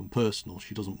close up and personal.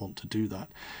 She doesn't want to do that.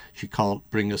 She can't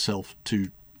bring herself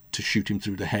to shoot him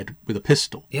through the head with a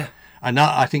pistol. Yeah. And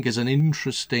that, I think, is an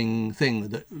interesting thing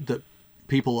that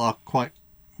people are quite,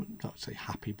 not say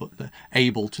happy, but they're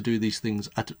able to do these things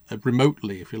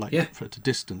remotely, if you like, at a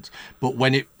distance. But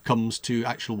when it comes to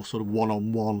actual sort of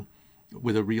one-on-one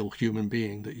with a real human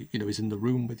being that is in the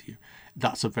room with you,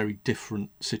 that's a very different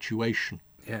situation.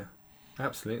 Yeah,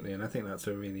 absolutely, and I think that's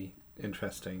a really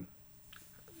interesting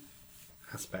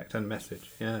aspect and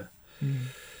message. Yeah.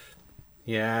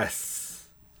 Yes.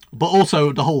 But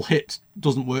also the whole hit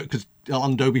doesn't work because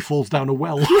Alan Dobie falls down a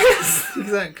well. Yes,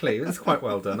 exactly. That's quite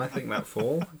well done. I think that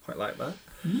fall. I quite like that.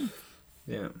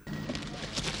 Yeah.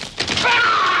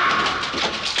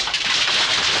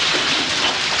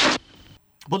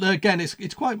 But again,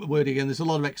 it's quite wordy, and there's a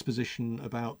lot of exposition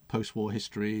about post-war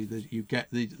history. That you get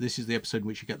this is the episode in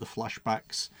which you get the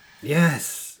flashbacks.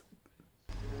 Yes.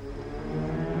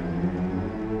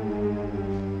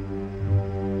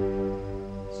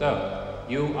 So,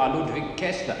 you are Ludwig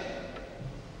Kessler.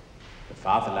 The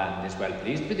fatherland is well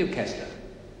pleased with you, Kessler.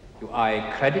 You are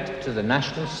a credit to the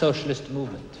National Socialist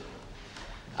movement.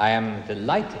 I am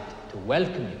delighted to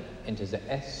welcome you into the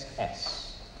SS.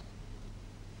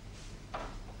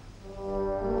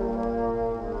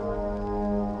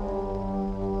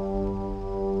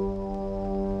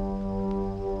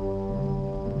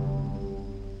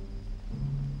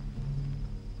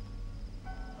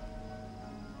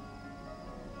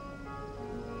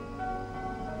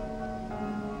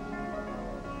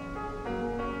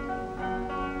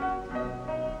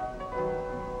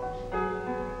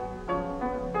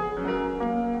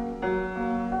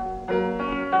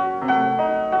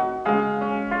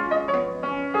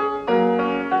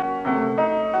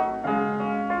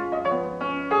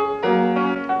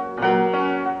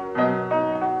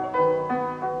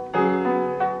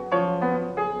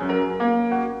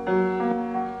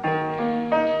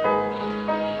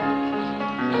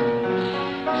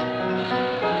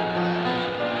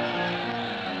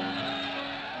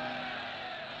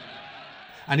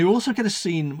 And you also get a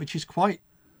scene which is quite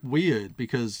weird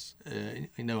because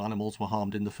animals were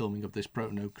harmed in the filming of this,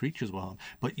 no creatures were harmed.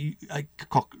 But a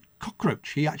cockroach,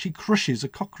 he actually crushes a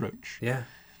cockroach. Yeah.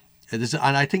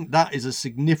 And I think that is a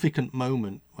significant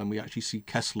moment when we actually see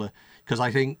Kessler, because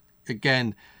I think,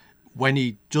 again, when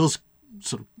he does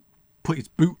sort of put his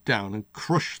boot down and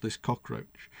crush this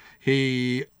cockroach,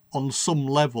 he, on some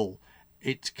level,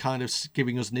 it's kind of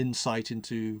giving us an insight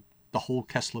into the whole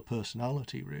Kessler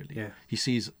personality, really. Yeah. He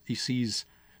sees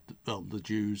the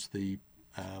Jews, the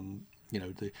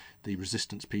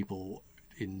resistance people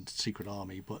in secret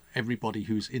army, but everybody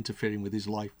who's interfering with his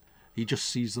life, he just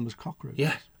sees them as cockroaches.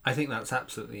 Yeah, I think that's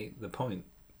absolutely the point.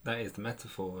 That is the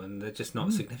metaphor, and they're just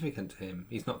not significant to him.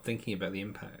 He's not thinking about the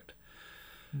impact.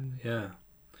 Yeah.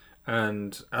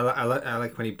 And I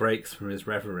like when he breaks from his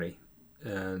reverie,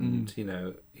 and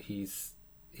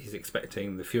he's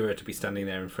expecting the Führer to be standing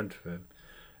there in front of him.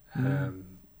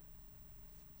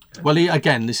 Well,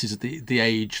 this is the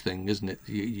age thing, isn't it?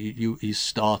 He's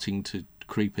starting to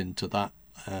creep into that.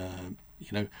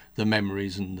 The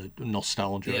memories and the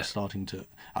nostalgia are starting to.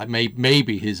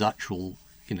 Maybe his actual,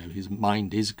 his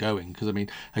mind is going, because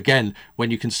again,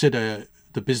 when you consider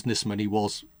the businessman he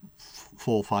was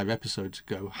 4 or 5 episodes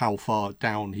ago, how far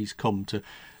down he's come to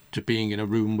being in a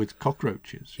room with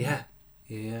cockroaches. Yeah.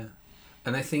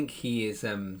 And I think he is.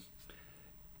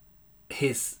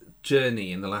 His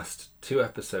journey in the last 2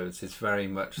 episodes is very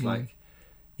much like,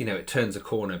 it turns a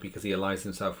corner because he allies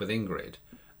himself with Ingrid,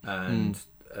 and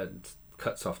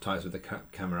cuts off ties with the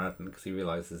Kameraden because he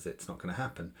realizes it's not going to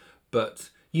happen. But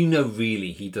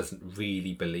really, he doesn't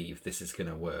really believe this is going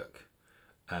to work,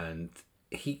 and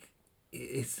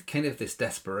it's kind of this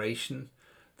desperation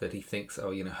that he thinks,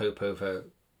 hope over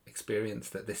experience,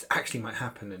 that this actually might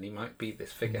happen and he might be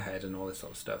this figurehead and all this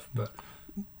sort of stuff. But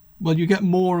well, you get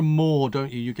more and more,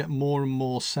 don't you? You get more and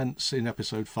more sense in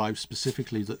episode 5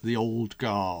 specifically that the old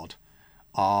guard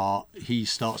he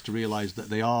starts to realise that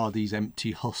they are these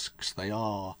empty husks, they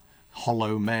are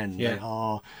hollow men, they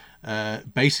are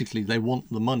basically, they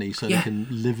want the money so they can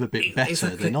live a bit better.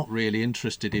 Exactly. They're not really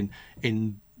interested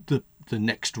in the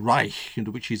next Reich,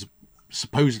 which is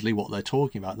supposedly what they're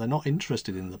talking about. They're not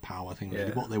interested in the power thing,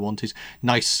 really. What they want is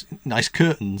nice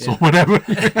curtains or whatever.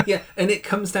 Yeah, and it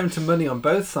comes down to money on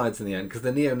both sides in the end, because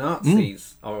the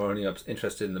neo-Nazis are only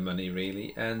interested in the money,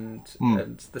 really, and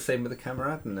the same with the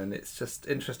Kameraden. And it's just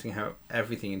interesting how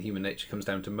everything in human nature comes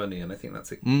down to money, and I think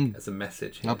that's as a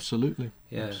message here. Absolutely.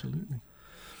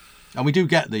 And we do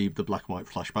get the black and white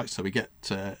flashbacks, so we get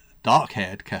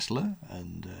dark-haired Kessler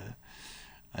and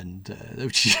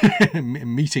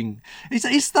meeting.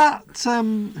 Is that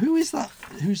who is that?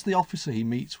 Who's the officer he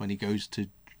meets when he goes to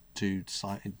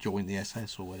join the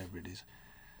SS or whatever it is?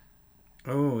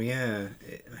 Oh yeah,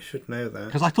 I should know that,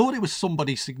 because I thought it was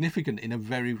somebody significant in a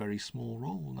very, very small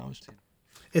role. No,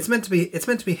 it's meant to be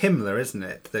Himmler, isn't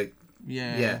it?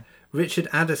 Richard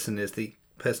Addison is the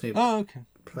person who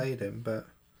played him. But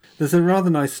there's a rather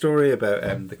nice story about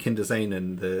the Kindersehen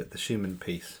and the Schumann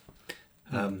piece.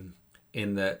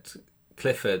 In that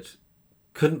Clifford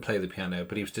couldn't play the piano,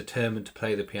 but he was determined to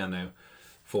play the piano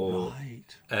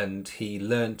and he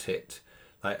learnt it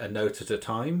like a note at a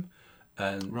time.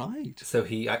 And so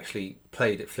he actually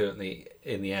played it fluently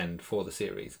in the end for the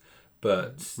series,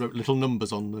 but wrote little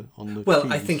numbers on the well,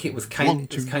 keys. I think it was kind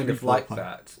of like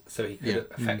that, so he could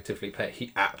effectively play it.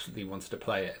 He absolutely wanted to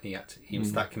play it, and he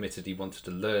was that committed. He wanted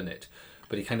to learn it,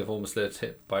 but he kind of almost learnt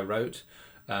it by rote.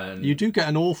 And you do get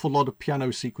an awful lot of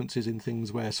piano sequences in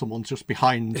things where someone's just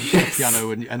behind the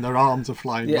piano and their arms are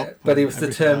flying up. But he was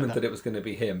determined that it was going to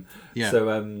be him. Yeah.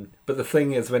 So, but the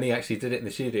thing is, when he actually did it in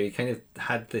the studio, he kind of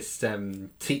had this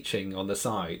teaching on the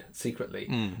side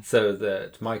secretly, so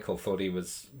that Michael thought he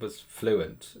was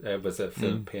fluent, was a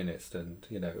fluent pianist, and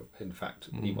in fact,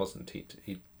 he wasn't.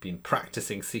 He'd been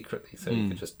practicing secretly, so he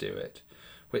could just do it,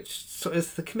 which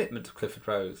is the commitment of Clifford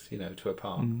Rose, to a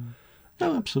part.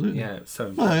 Oh, absolutely. Yeah,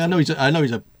 so well, I know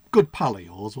he's a good pal of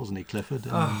yours, wasn't he, Clifford?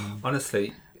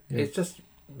 Honestly, it's just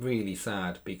really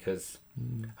sad because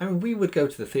we would go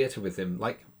to the theatre with him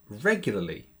like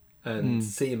regularly and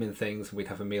see him in things, and we'd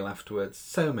have a meal afterwards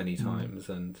so many times,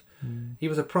 and he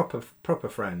was a proper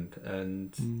friend,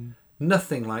 and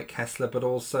nothing like Kessler, but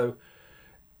also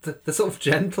the sort of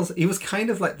gentle. He was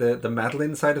kind of like the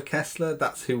Madeline side of Kessler.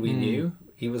 That's who we knew.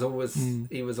 He was always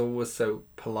so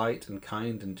polite and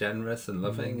kind and generous and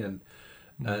loving,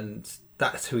 and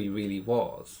that's who he really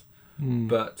was.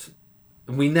 But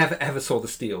we never ever saw the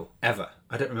steel, ever.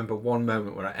 I don't remember one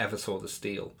moment where I ever saw the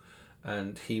steel,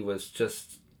 and he was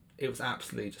just. It was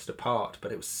absolutely just a part,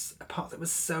 but it was a part that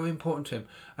was so important to him.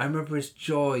 I remember his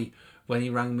joy when he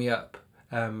rang me up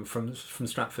from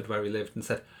Stratford, where he lived, and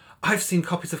said, "I've seen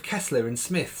copies of Kessler in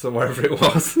Smith's," or wherever it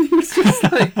was. He was just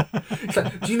like,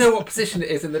 "Do you know what position it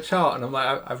is in the chart?" And I'm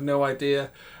like, "I've no idea."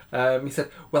 He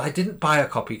said, "Well, I didn't buy a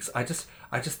copy because I just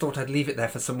thought I'd leave it there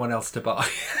for someone else to buy."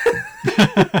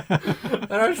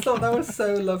 And I just thought that was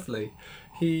so lovely.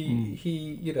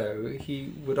 He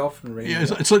would often ring. Yeah,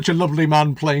 it's such a lovely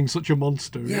man playing such a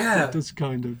monster. Yeah, it does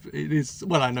kind of. It is.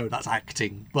 Well, I know that's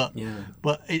acting, but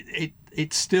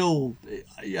it's still,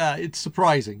 it's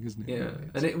surprising, isn't it? Yeah,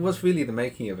 and it was really the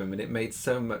making of him, and it made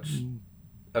so much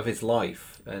of his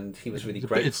life, and he was really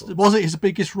grateful. Was it his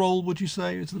biggest role, would you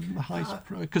say? It's the highest,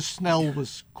 because Snell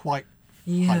was quite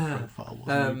high profile,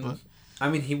 wasn't he?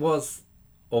 But he was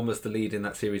almost the lead in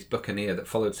that series Buccaneer that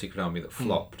followed Secret Army that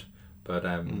flopped, but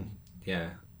it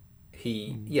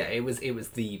was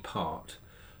the part,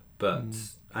 but.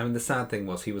 The sad thing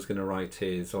was he was going to write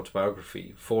his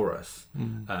autobiography for us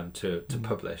to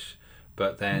publish,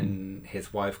 but then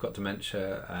his wife got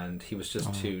dementia, and he was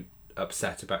just too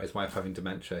upset about his wife having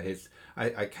dementia.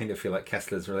 I kind of feel like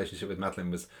Kessler's relationship with Madeline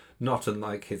was not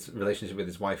unlike his relationship with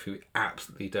his wife, who he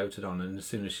absolutely doted on, and as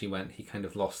soon as she went, he kind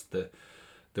of lost the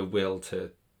will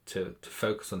to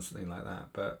focus on something like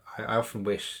that. But I often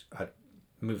wish I'd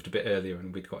moved a bit earlier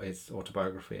and we'd got his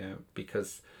autobiography out,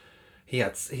 because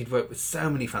he'd worked with so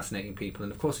many fascinating people,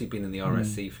 and of course he'd been in the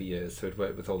RSC for years, so he'd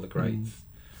worked with all the greats.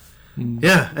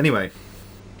 Yeah, anyway.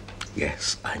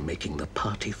 Yes, I'm making the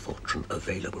party fortune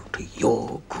available to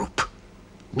your group,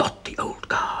 not the old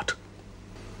guard.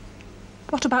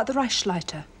 What about the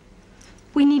Reichsleiter?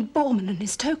 We need Bormann and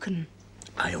his token.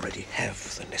 I already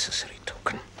have the necessary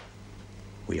token.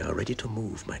 We are ready to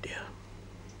move, my dear.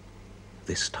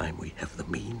 This time we have the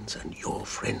means, and your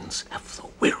friends have the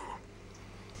will.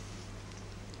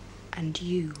 And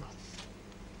you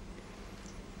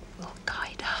will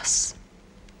guide us.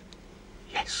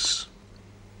 Yes.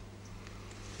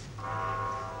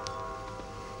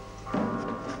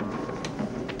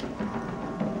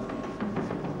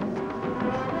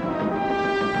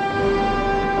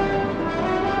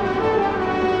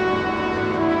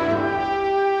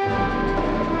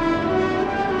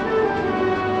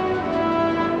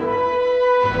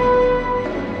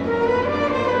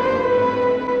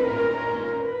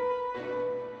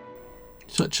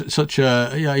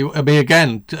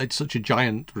 Again, it's such a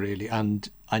giant, really, and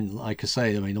like I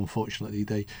say, unfortunately,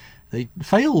 they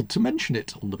failed to mention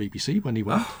it on the BBC when he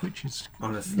went, which is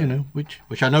honestly,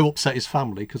 which I know upset his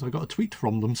family, because I got a tweet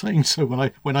from them saying so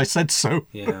when I said so.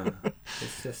 Yeah,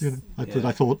 it's just,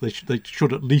 I thought they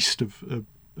should at least have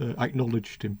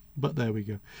acknowledged him, but there we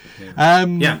go.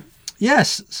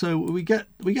 Yes, so we get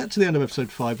to the end of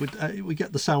episode 5. We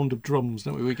get the sound of drums,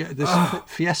 don't we? We get this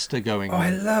fiesta going on,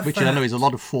 I love which that. I know is a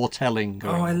lot of foretelling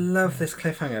going on. I love this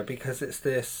cliffhanger, because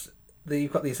it's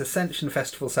you've got these Ascension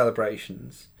Festival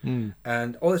celebrations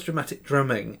and all this dramatic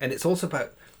drumming, and it's also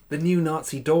about the new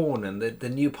Nazi dawn and the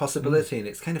new possibility, and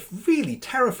it's kind of really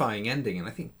terrifying ending, and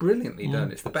I think brilliantly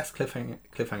done. It's the best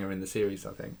cliffhanger in the series,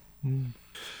 I think.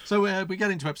 So we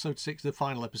get into episode 6, the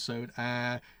final episode,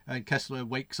 and Kessler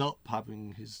wakes up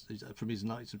having from his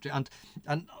night's object,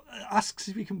 and asks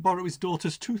if he can borrow his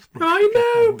daughter's toothbrush. I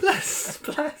know, bless.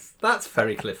 That's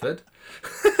very Clifford.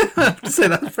 I have to say,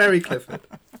 that's very Clifford.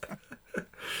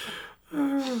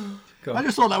 I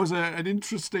just thought that was an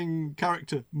interesting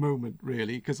character moment,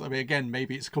 really, because again,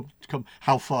 maybe it's come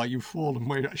how far you've fallen,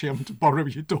 where you're actually having to borrow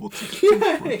your daughter's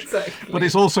toothbrush. Exactly. But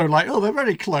it's also like, they're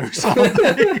very close, aren't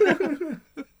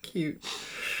they? cute.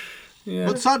 Yeah.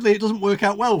 But sadly, it doesn't work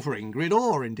out well for Ingrid,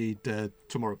 or indeed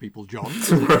Tomorrow People John.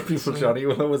 Tomorrow People John. He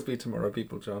will always be Tomorrow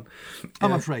People John.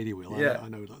 I'm afraid he will. Yeah. I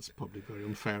know that's probably very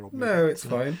unfair on me. No, it's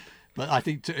fine. But I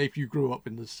think if you grew up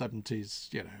in the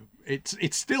 70s, you know,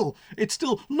 it's still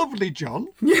lovely John.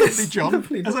 Yes, lovely John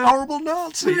lovely as a horrible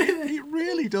Nazi. It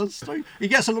really does. He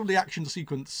gets a lovely action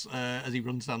sequence as he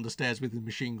runs down the stairs with the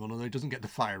machine gun, although he doesn't get to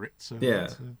fire it. So yeah.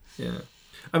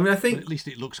 I mean, I think at least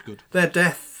it looks good. Their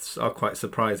deaths are quite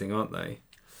surprising, aren't they?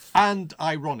 And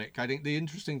ironic. I think the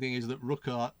interesting thing is that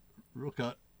Ruckert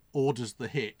orders the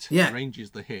hit,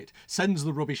 arranges the hit, sends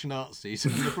the rubbish Nazis,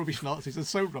 and the rubbish Nazis are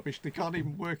so rubbish they can't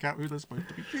even work out who they're supposed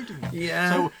to be shooting at.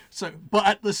 Yeah. So, but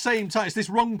at the same time, it's this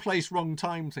wrong place, wrong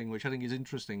time thing, which I think is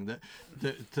interesting.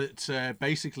 That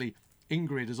basically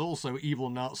Ingrid has also evil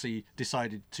Nazi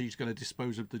decided she's going to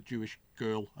dispose of the Jewish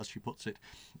girl, as she puts it,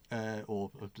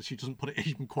 or she doesn't put it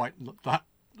even quite that.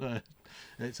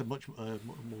 It's a much more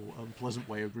unpleasant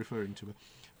way of referring to her.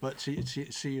 But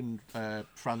she and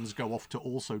Franz go off to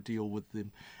also deal with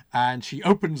them, and she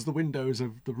opens the windows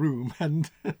of the room,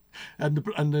 and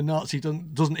the Nazi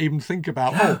doesn't even think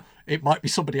about it might be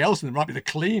somebody else, and it might be the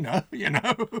cleaner, you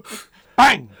know.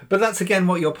 Bang! But that's again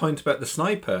what your point about the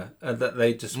sniper, that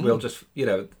they just will just, you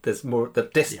know, there's more, the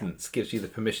distance gives you the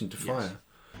permission to fire.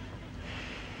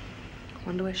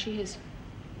 Wonder where she is.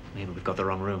 Maybe we've got the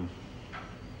wrong room.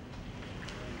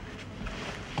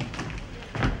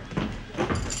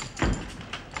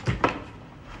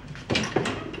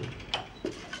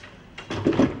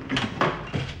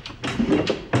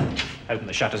 Open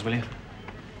the shutters, will you?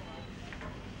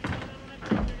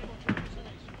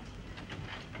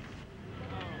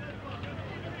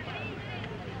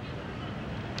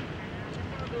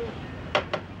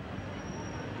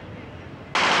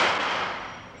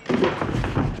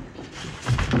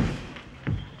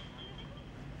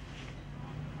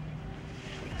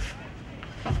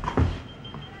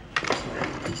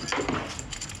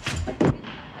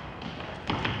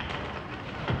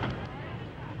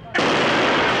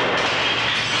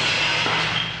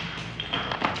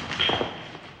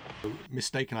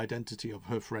 Mistaken identity of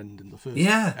her friend in the first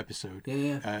episode.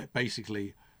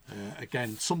 Basically,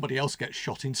 again, somebody else gets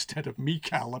shot instead of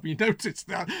Mical. I mean, notice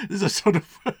that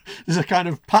there's a kind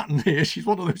of pattern here. She's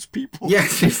one of those people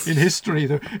in history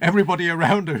that everybody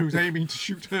around her who's aiming to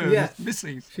shoot her is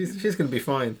missing. She's going to be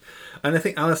fine. And I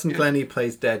think Alison Glennie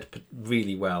plays Dead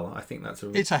really well. I think that's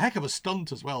it's a heck of a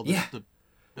stunt as well. The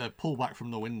pull back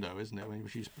from the window, isn't it?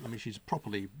 I mean, she's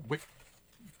properly whipped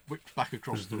back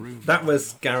across the room. That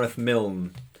was Gareth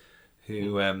Milne,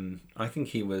 who I think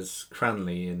he was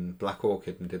Cranley in Black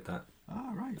Orchid and did that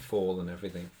fall and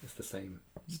everything. It's the same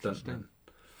stuntman.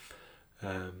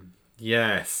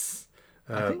 Yes.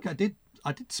 I think I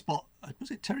did spot,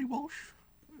 was it Terry Walsh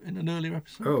in an earlier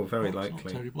episode? Oh, very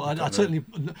likely. Terrible. I certainly,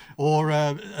 or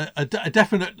a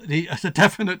definite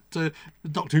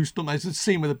Doctor Who stuntman. There's a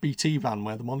scene with a BT van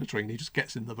where they're monitoring. And he just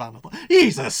gets in the van. I thought,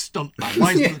 he's a stuntman.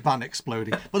 Why is the van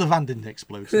exploding? But the van didn't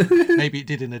explode. So maybe it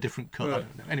did in a different cut. I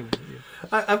don't know. Anyway,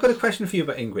 I've got a question for you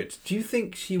about Ingrid. Do you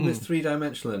think she was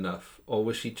three-dimensional enough, or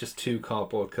was she just too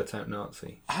cardboard cut-out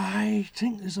Nazi? I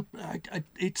think there's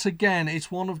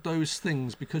it's one of those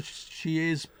things, because she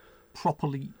is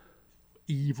properly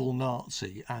evil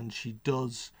Nazi, and she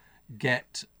does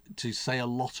get to say a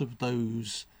lot of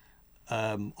those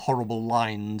horrible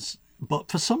lines,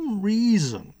 but for some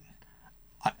reason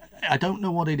I don't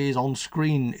know what it is on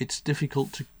screen, it's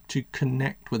difficult to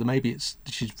connect with her. Maybe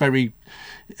she's very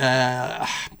you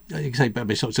can say,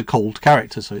 so it's a cold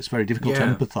character, so it's very difficult to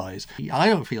empathise. I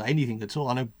don't feel anything at all.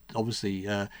 I know obviously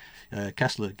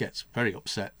Kessler gets very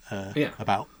upset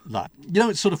about that. You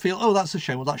don't sort of feel, that's a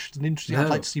shame, well, that's an interesting, I'd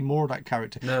like to see more of that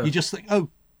character. You just think,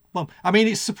 well, I mean,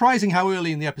 it's surprising how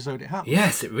early in the episode it happens.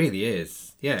 Yes, it really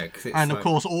is. Yeah, and of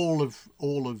course, all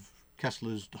of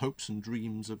Kessler's hopes and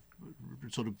dreams of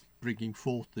sort of bringing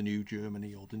forth the new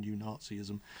Germany or the new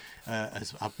Nazism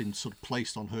have been sort of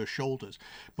placed on her shoulders.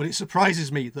 But it surprises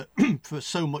me that for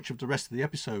so much of the rest of the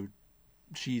episode,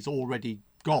 she's already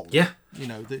gone. Yeah, you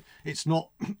know, it's not.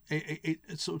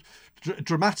 It's sort of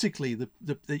dramatically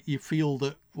that you feel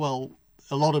that, well,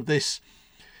 a lot of this.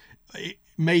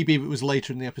 Maybe if it was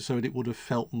later in the episode, it would have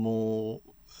felt more,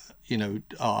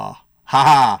 your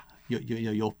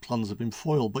plans have been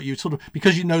foiled. But you sort of,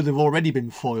 because you know they've already been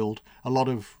foiled, a lot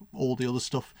of all the other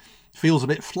stuff feels a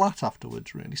bit flat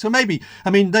afterwards, really. So maybe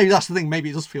that's the thing. Maybe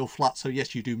it does feel flat. So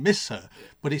yes, you do miss her,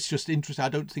 but it's just interesting. I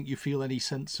don't think you feel any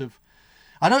sense of.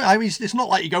 I mean, it's not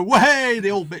like you go, "Well, hey,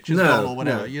 the old bitch is gone," or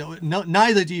whatever. No. You know,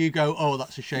 neither do you go, "Oh,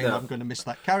 that's a shame. No. I'm going to miss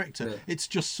that character." No. It's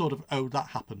just sort of, "Oh, that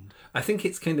happened." I think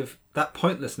it's kind of that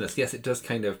pointlessness. Yes, it does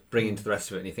kind of bring into the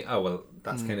rest of it, and you think, "Oh, well,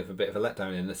 that's kind of a bit of a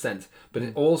letdown in a sense." But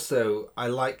it also, I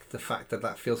like the fact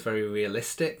that feels very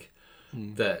realistic.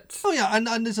 That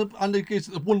and there's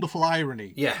a wonderful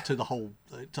irony to the whole.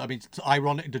 I mean, it's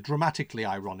ironic, dramatically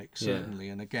ironic, certainly.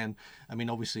 And again, I mean,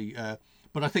 obviously,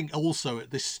 but I think also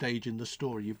at this stage in the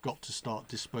story, you've got to start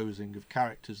disposing of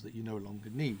characters that you no longer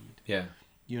need. Yeah.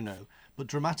 You know, but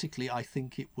dramatically, I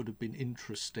think it would have been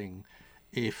interesting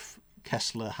if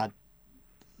Kessler had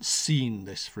seen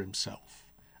this for himself.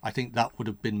 I think that would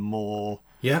have been more.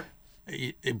 Yeah.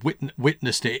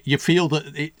 Witnessed it. You feel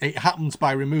that it happens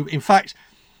by removing. In fact,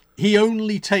 he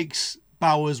only takes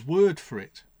Bauer's word for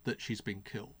it that she's been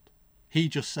killed. He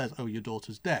just says, "Oh, your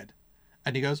daughter's dead,"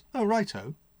 and he goes, "Oh,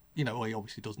 righto." You know, well, he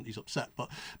obviously doesn't. He's upset, but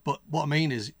what I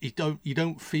mean is, you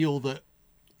don't feel that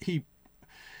he.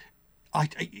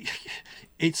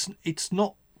 It's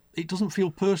not. It doesn't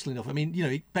feel personal enough. I mean, you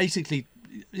know, basically,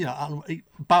 you know,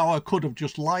 Bauer could have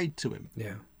just lied to him.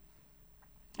 Yeah.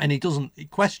 And he doesn't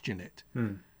question it.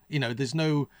 You know, there's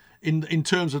no in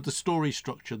terms of the story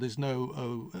structure. There's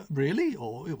no really,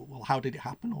 or well, how did it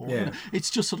happen? Or you know,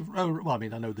 it's just sort of well, I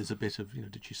mean, I know there's a bit of, you know,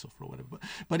 did she suffer or whatever,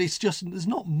 but it's just there's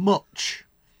not much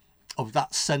of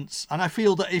that sense. And I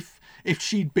feel that if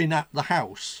she'd been at the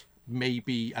house,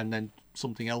 maybe, and then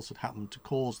something else had happened to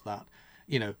cause that,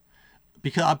 you know.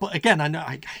 Because, but again, I know,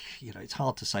 you know, it's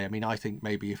hard to say. I mean, I think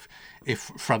maybe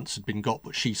if Franz had been got,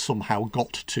 but she somehow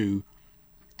got to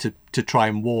try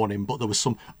and warn him, but there was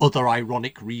some other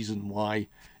ironic reason why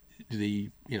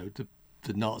the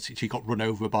Nazi, she got run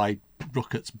over by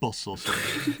Ruckert's bus or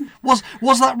something. was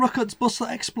that Ruckert's bus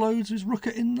that explodes? Was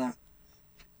Ruckert in that?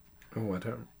 Oh, I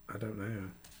don't know.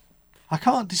 I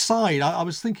can't decide. I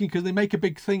was thinking, because they make a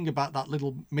big thing about that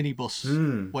little minibus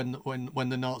when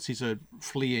the Nazis are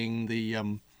fleeing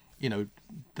the you know,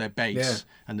 their base,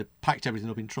 and they packed everything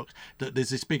up in trucks. There's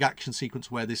this big action sequence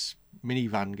where this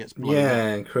minivan gets blown up.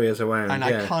 and careers around. And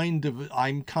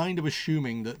I'm kind of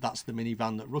assuming that that's the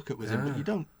minivan that Ruckert was in, but you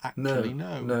don't actually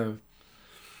know.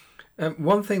 No.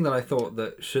 One thing that I thought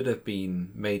that should have been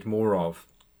made more of,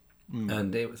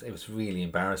 and it was really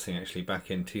embarrassing actually, back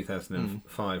in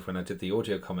 2005 when I did the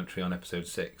audio commentary on episode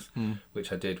 6,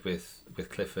 which I did with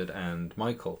Clifford and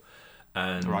Michael,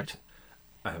 and right.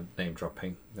 Name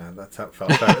dropping. No, that felt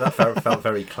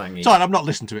very clangy. Sorry, I'm not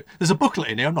listening to it. There's a booklet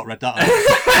in here. I've not read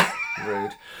that.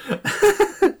 Rude.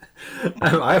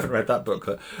 I haven't read that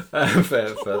booklet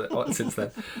since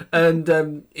then.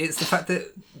 And it's the fact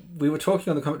that we were talking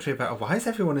on the commentary about why is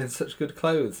everyone in such good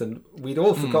clothes, and we'd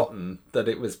all forgotten that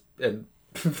it was that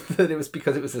it was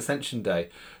because it was Ascension Day.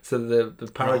 So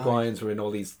the Paraguayans were in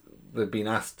all these. They'd been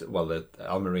asked, well, the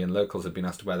Almerian locals had been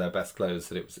asked to wear their best clothes,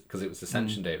 that it was because it was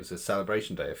Ascension Day, it was a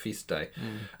celebration day, a feast day.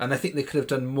 And I think they could have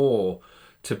done more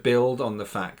to build on the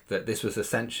fact that this was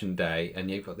Ascension Day, and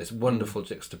you've got this wonderful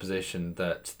juxtaposition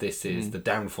that this is the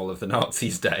downfall of the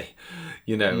Nazis' day,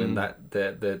 you know, and that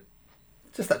the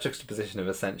just that juxtaposition of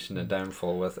Ascension and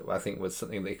downfall was, I think, was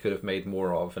something they could have made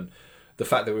more of. And the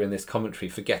fact that we're in this commentary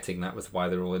forgetting that was why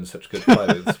they're all in such good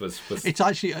clothes was... It's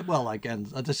actually, well, again,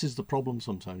 this is the problem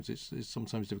sometimes. It's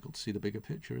sometimes difficult to see the bigger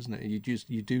picture, isn't it?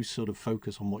 You do sort of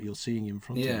focus on what you're seeing in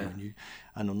front of you,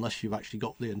 and unless you've actually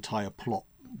got the entire plot,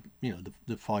 you know,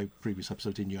 the 5 previous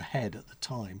episodes in your head at the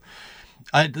time.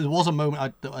 There was a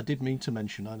moment I did mean to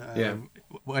mention.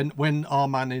 When our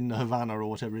man in Havana, or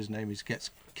whatever his name is, gets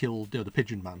killed, you know, the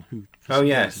pigeon man who... Oh,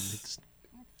 yes.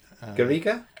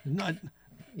 Garriga?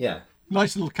 Yeah.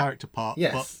 Nice little character part.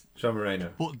 Yes, John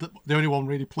Moreno. But the only one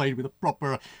really played with a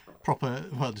proper,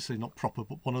 well, to say not proper,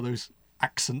 but one of those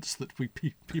accents that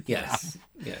people have.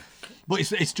 Yeah. But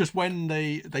it's just when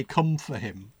they come for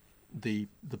him, the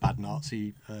bad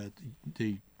Nazi,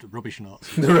 the rubbish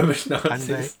Nazis. The rubbish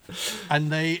Nazis. And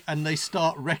they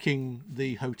start wrecking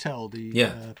the hotel, the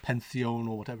Pentheon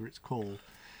or whatever it's called.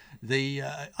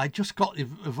 I just got a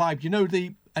vibe, you know,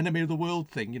 the enemy of the world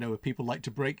thing, you know, where people like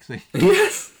to break things.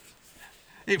 Yes.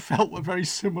 It felt a very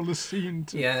similar scene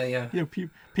to, you know,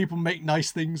 people make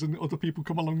nice things and other people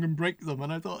come along and break them,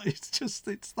 and I thought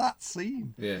it's that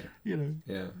scene. You know,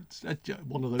 it's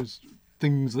one of those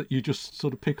things that you just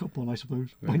sort of pick up on, I suppose,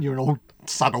 when you're an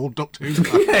sad old Doctor Who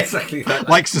fan. Exactly.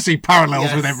 Likes to see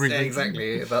parallels with everything.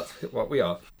 Exactly, that's what we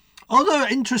are. Although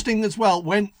interesting as well,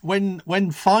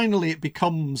 when finally it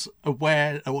becomes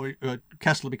aware, or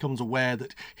Kessler becomes aware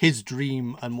that his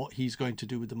dream and what he's going to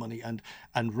do with the money, and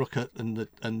Ruckert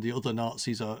and the other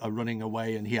Nazis are running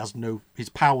away, and he has his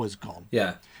power's gone.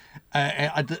 Yeah.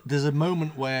 There's a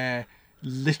moment where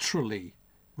literally,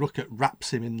 Ruckert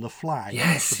wraps him in the flag.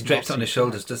 Yes, he drapes it on his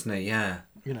shoulders, doesn't he? Yeah.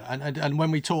 You know, and when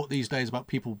we talk these days about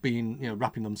people being,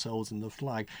 wrapping themselves in the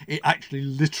flag, it actually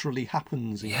literally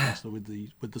happens in Kessler with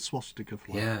the swastika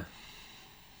flag. Yeah.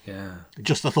 Yeah.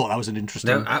 I thought that was an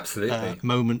interesting absolutely.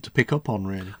 Moment to pick up on,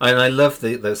 really. And I love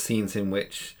those scenes in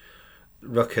which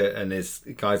Ruckert and his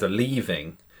guys are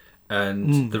leaving,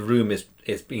 and the room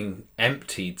is being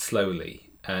emptied slowly.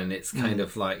 And it's kind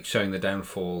of like showing the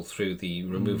downfall through the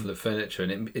removal of furniture.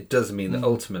 And it does mean that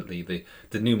ultimately the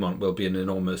Newmont will be in an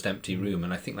almost empty room.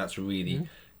 And I think that's really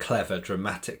clever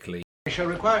dramatically. I shall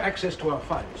require access to our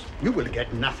files. You will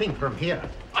get nothing from here.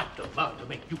 I demand to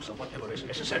make use of whatever is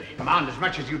necessary. Demand as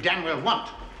much as you damn well want.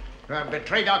 You have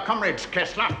betrayed our comrades,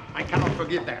 Kessler. I cannot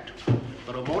forgive that.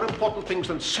 There are more important things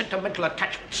than sentimental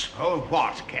attachments. Oh,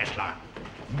 what, Kessler?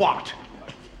 What?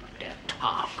 Their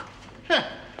Tag.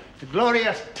 The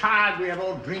glorious Tag we have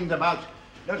all dreamed about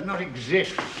does not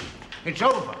exist. It's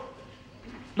over.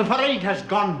 The parade has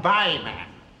gone by, man.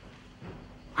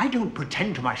 I don't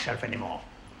pretend to myself anymore.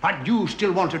 But you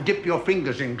still want to dip your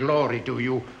fingers in glory, do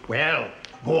you? Well,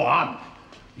 go on.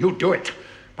 You do it.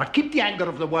 But keep the anger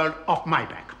of the world off my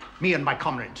back. Me and my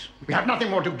comrades. We have nothing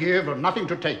more to give or nothing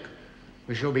to take.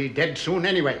 We shall be dead soon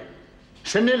anyway.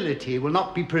 Senility will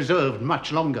not be preserved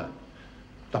much longer.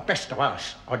 The best of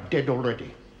us are dead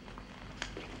already.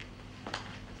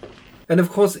 And of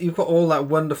course, you've got all that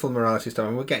wonderful morality stuff,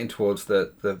 and we're getting towards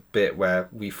the bit where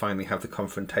we finally have the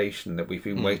confrontation that we've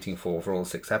been waiting for all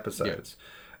 6 episodes. Yeah.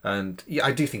 And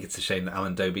I do think it's a shame that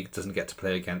Alan Dobie doesn't get to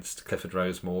play against Clifford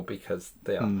Rose more, because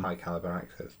they are high caliber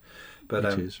actors. But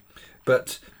it is.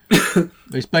 But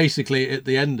it's basically at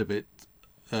the end of it,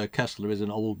 Kessler is an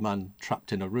old man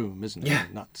trapped in a room, isn't he? Yeah.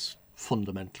 And that's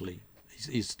fundamentally,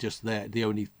 he's just there. The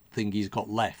only thing he's got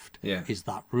left is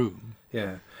that room.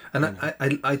 Yeah. And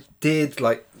I did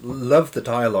love the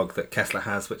dialogue that Kessler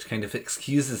has, which kind of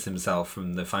excuses himself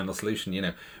from the final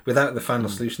solution. Without the final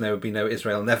solution, there would be no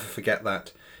Israel. Never forget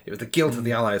that. It was the guilt of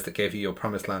the Allies that gave you your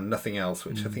promised land, nothing else,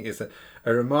 which I think is a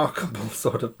remarkable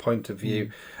sort of point of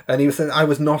view. And he was saying, I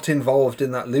was not involved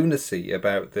in that lunacy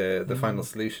about the final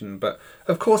solution, but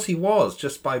of course he was,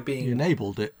 just by being... He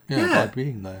enabled it, by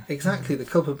being there. Exactly, the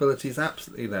culpability is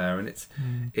absolutely there, and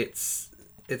it's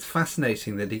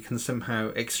fascinating that he can somehow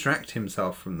extract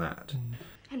himself from that.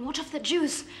 And what of the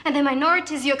Jews and the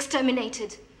minorities you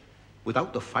exterminated?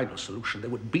 Without the final solution,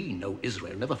 there would be no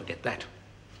Israel. Never forget that.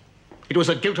 It was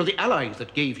the guilt of the Allies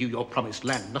that gave you your promised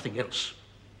land, nothing else.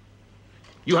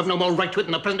 You have no more right to it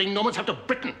than the present-day Normans have to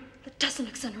Britain. That doesn't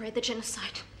exonerate the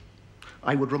genocide.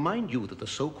 I would remind you that the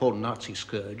so-called Nazi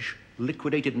scourge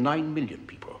liquidated 9 million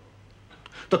people.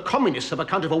 The communists have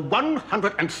accounted for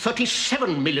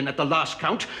 137 million at the last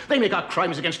count. They make our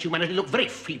crimes against humanity look very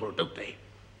feeble, don't they?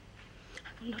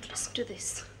 I will not listen to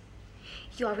this.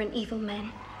 You are an evil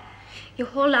man. Your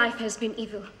whole life has been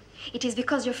evil. It is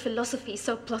because your philosophy is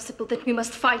so plausible that we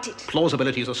must fight it.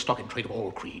 Plausibility is a stock in trade of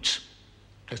all creeds.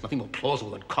 There's nothing more plausible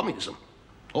than communism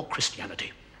or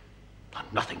Christianity. And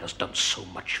nothing has done so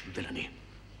much villainy.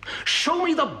 Show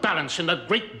me the balance in the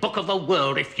great book of the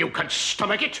world if you can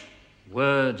stomach it.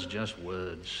 Words, just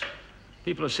words.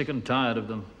 People are sick and tired of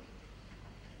them.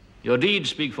 Your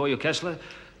deeds speak for you, Kessler.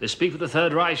 They speak for the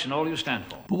Third Reich and all you stand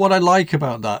for. But what I like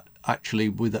about that, actually,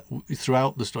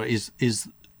 throughout the story, is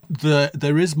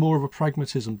there is more of a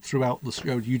pragmatism throughout the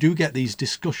show. You do get these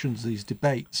discussions, these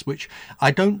debates, which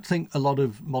I don't think a lot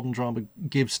of modern drama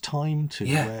gives time to,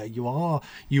 where you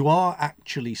are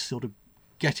actually sort of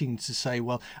getting to say,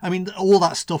 well, I mean, all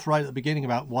that stuff right at the beginning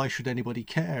about why should anybody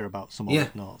care about some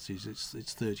old Nazis?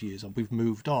 It's 30 years on, we've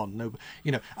moved on. No,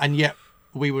 and yet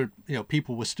we were,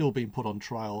 people were still being put on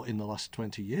trial in the last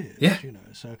 20 years.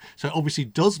 So it obviously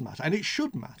does matter, and it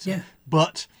should matter. Yeah.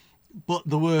 But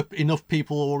there were enough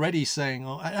people already saying,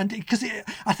 and because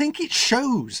I think it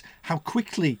shows how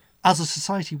quickly, as a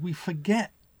society, we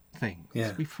forget things.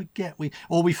 Yeah. We forget, we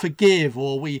forgive,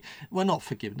 or we're not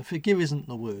forgiven. Forgive isn't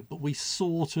the word, but we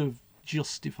sort of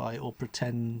justify or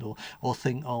pretend or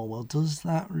think, oh well, does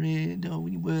that really, are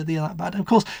we worthy of that bad? And of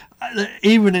course,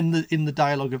 even in the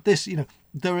dialogue of this,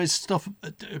 there is stuff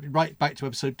right back to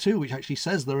episode 2 which actually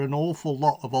says there are an awful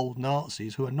lot of old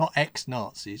Nazis who are not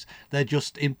ex-Nazis, they're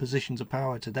just in positions of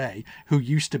power today who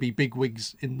used to be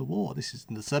bigwigs in the war. This is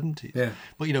in the 70s.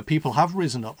 But people have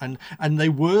risen up and they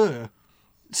were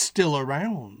still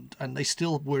around and they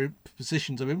still were in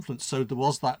positions of influence. So there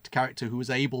was that character who was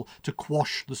able to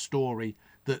quash the story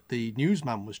that the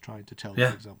newsman was trying to tell, for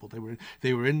example.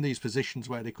 They were in these positions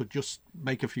where they could just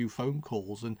make a few phone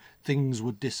calls and things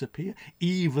would disappear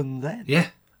even then. Yeah,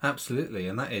 absolutely.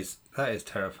 And that is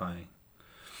terrifying.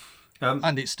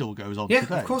 And it still goes on yeah,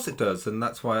 today. of course it does, and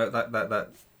that's why the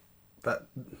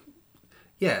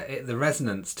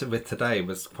resonance with today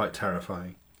was quite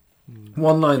terrifying.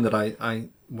 One line that I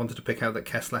wanted to pick out that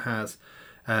Kessler has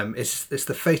is it's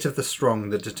the fate of the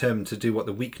strong, the determined to do what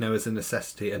the weak know is a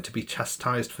necessity and to be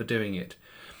chastised for doing it.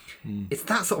 It's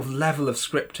that sort of level of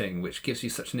scripting which gives you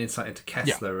such an insight into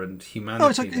Kessler and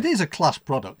humanity. It is a class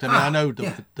product. I mean, I know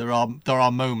that there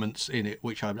are moments in it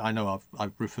which I know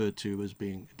I've referred to as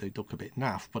being they look a bit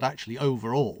naff, but actually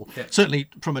overall, certainly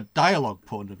from a dialogue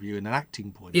point of view and an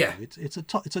acting point of view,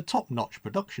 it's a top-notch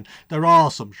production. There are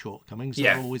some shortcomings.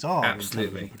 There always are in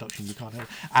television production. You can't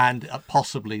have, and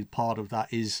possibly part of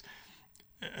that is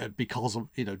because of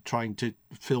trying to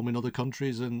film in other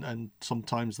countries and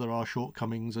sometimes there are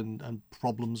shortcomings and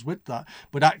problems with that,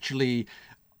 but actually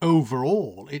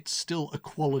overall it's still a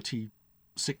quality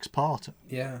six-parter.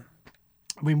 I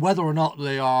mean, whether or not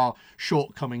there are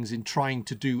shortcomings in trying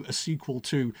to do a sequel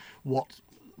to what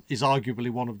is arguably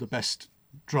one of the best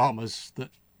dramas that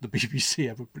the BBC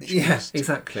ever produced,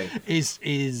 exactly,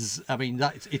 is I mean,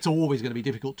 it's always going to be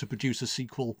difficult to produce a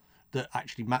sequel that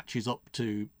actually matches up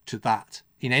to that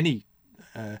in any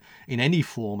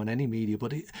form and any media,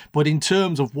 but in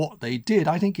terms of what they did,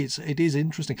 I think it is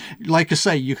interesting. Like I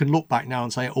say, you can look back now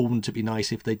and say, oh, wouldn't it be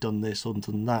nice if they'd done this or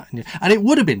done that, and it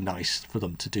would have been nice for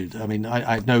them to do that. I mean,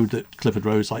 I know that Clifford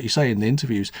Rose, like you say in the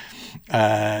interviews,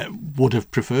 would have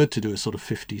preferred to do a sort of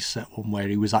 50s set one where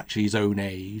he was actually his own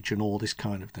age and all this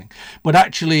kind of thing, but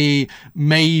actually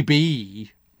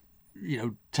maybe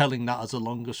telling that as a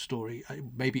longer story,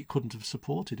 maybe it couldn't have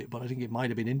supported it, but I think it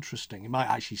might have been interesting. It might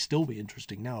actually still be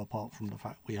interesting now, apart from the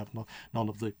fact we have none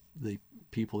of the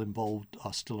people involved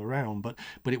are still around, but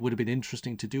it would have been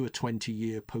interesting to do a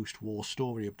 20-year post-war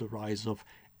story of the rise of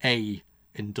a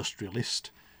industrialist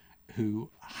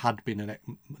who had been a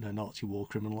Nazi war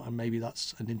criminal, and maybe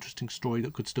that's an interesting story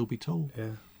that could still be told.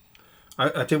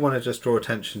 I did want to just draw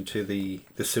attention to the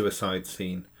suicide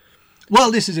scene.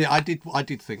 Well, this is it. I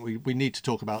did think we need to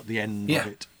talk about the end of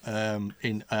it.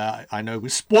 I know,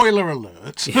 spoiler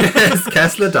alert. Yes,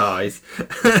 Kessler dies,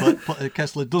 but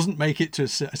Kessler doesn't make it to a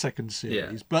second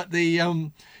series. But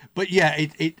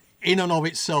it in and of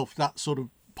itself, that sort of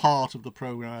part of the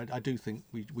program, I do think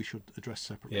we should address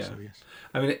separately. So yes,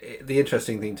 I mean the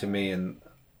interesting thing to me, and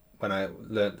when I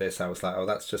learnt this, I was like, oh,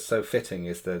 that's just so fitting.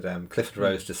 Is that Clifford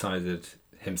Rose decided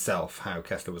himself how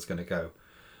Kessler was going to go,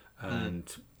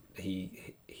 and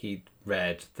he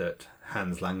read that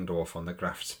Hans Langdorf on the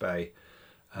Graf Spee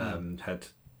had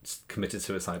committed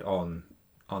suicide on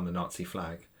the Nazi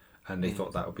flag, and he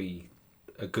thought that would be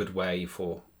a good way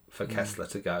for Kessler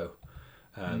to go,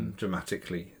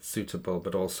 dramatically suitable,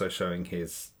 but also showing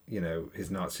his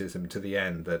Nazism to the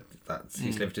end, that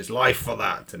he's lived his life for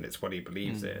that, and it's what he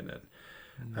believes in,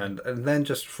 and then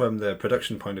just from the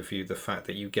production point of view, the fact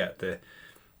that you get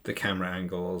the camera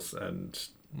angles and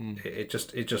it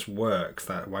just works,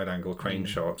 that wide angle crane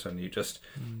shot, and you just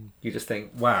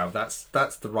think, wow, that's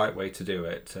the right way to do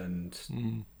it. And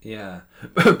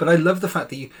but I love the fact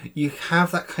that you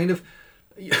have that kind of,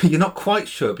 you're not quite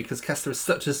sure, because Kessler is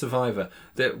such a survivor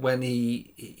that when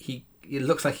he it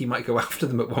looks like he might go after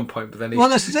them at one point, but then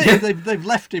that's it. They've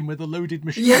left him with a loaded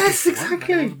machine gun. Yes,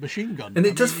 exactly. Machine gun, and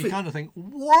you kind of think,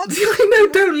 what? I know,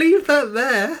 don't leave that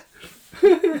there.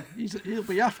 He'll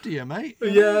be after you, mate.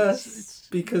 Yes,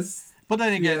 because. But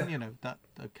then again,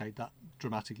 that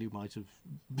dramatically might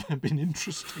have been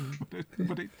interesting,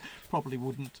 but it probably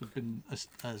wouldn't have been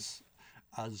as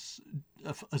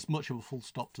much of a full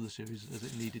stop to the series as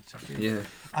it needed to be. Yeah,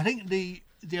 I think the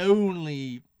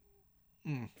only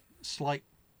slight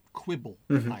quibble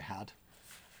I had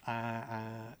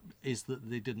is that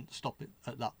they didn't stop it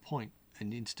at that point,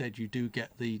 and instead you do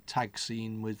get the tag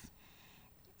scene with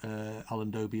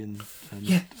Alan Dobie and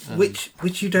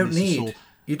which you don't Nitza need. Saul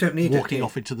You don't need walking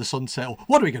off into the sunset. Or,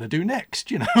 what are we going to do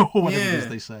next? Or whatever it is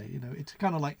they say. It's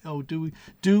kind of like, oh, do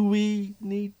we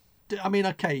need? I mean,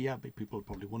 okay, people are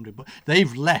probably wondering, but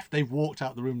they've left. They've walked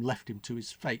out the room, left him to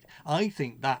his fate. I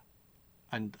think that,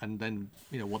 and then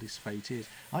what his fate is.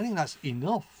 I think that's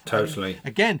enough. Totally. I mean,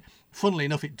 again, funnily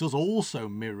enough, it does also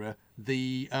mirror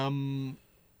the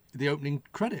opening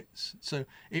credits. So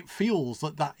it feels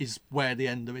that is where the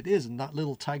end of it is, and that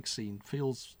little tag scene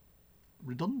feels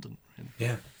redundant.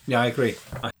 Really. Yeah, I agree.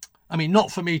 I mean,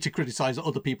 not for me to criticise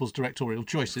other people's directorial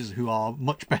choices, who are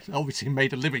much better, obviously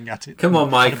made a living at it. Come on,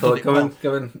 Michael,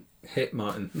 go and hit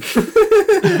Martin.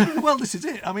 Well, this is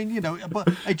it. I mean,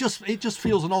 but it just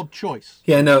feels an odd choice.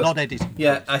 Yeah, no, not editing.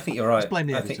 Yeah, I think you're right. Blame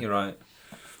the I editor. think you're right.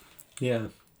 Yeah.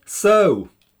 So,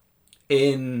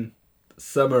 in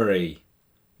summary,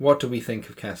 what do we think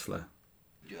of Kessler?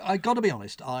 I got to be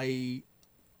honest. I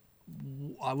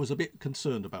was a bit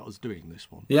concerned about us doing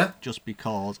this one. Yeah. Just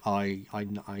because I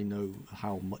know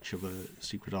how much of a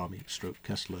Secret Army stroke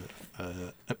Kessler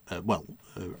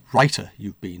writer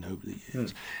you've been over the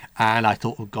years, and I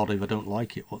thought, oh God, if I don't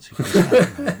like it, what's he going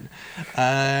to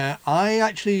say?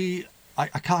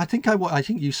 I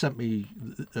think you sent me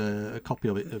a copy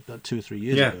of it about 2 or 3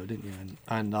 years ago, didn't you?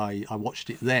 And I watched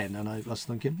it then, and I was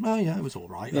thinking, oh yeah, it was all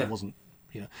right. I wasn't.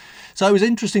 So it was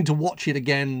interesting to watch it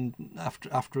again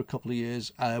after a couple of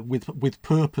years with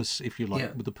purpose, if you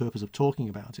like, with the purpose of talking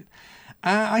about it.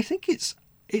 I think it's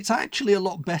actually a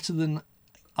lot better than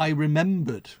I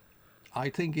remembered. I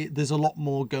think there's a lot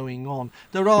more going on.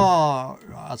 There are,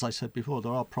 as I said before,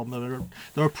 there are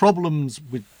problems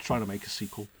with trying to make a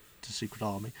sequel to Secret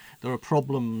Army. There are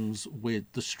problems with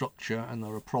the structure, and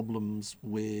there are problems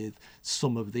with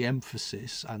some of the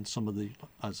emphasis and some of the,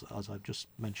 as I've just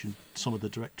mentioned, some of the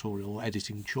directorial or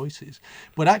editing choices.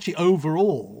 But actually,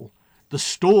 overall, the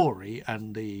story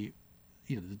and the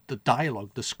dialogue,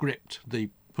 the script, the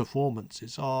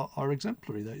performances are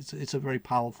exemplary. It's a very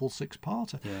powerful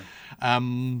 6-parter.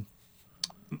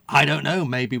 I don't know,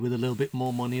 maybe with a little bit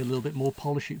more money, a little bit more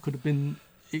polish, it could have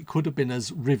been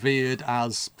as revered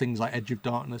as things like Edge of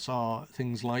Darkness are,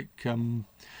 things like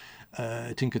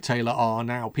Tinker Tailor are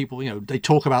now. People, they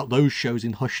talk about those shows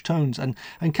in hushed tones, and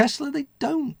Kessler, they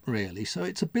don't really. So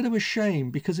it's a bit of a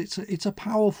shame, because it's a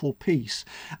powerful piece.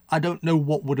 I don't know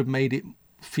what would have made it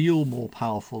feel more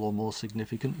powerful or more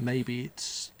significant. Maybe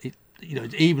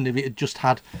even if it had just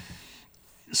had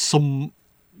some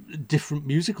different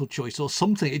musical choice or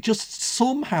something, it just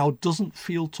somehow doesn't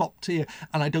feel top tier,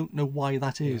 and I don't know why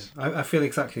that is. I feel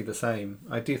exactly the same.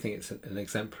 I do think it's an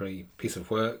exemplary piece of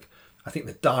work. I think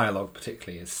the dialogue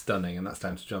particularly is stunning, and that's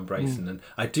down to John Brason. And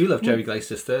I do love Jerry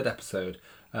Glaister's 3rd episode.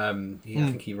 I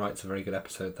think he writes a very good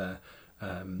episode there.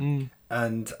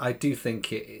 And I do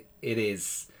think it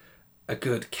is a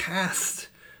good cast.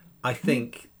 I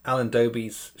think Alan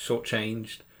Dobie's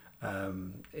shortchanged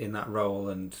in that role,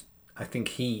 and I think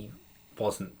he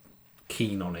wasn't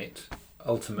keen on it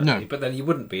ultimately, but then he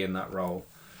wouldn't be in that role.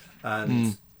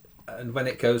 And when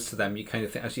it goes to them, you kind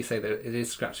of think, as you say, that it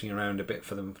is scratching around a bit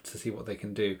for them to see what they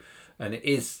can do, and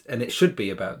it should be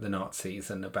about the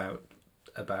Nazis and about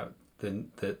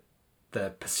the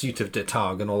pursuit of de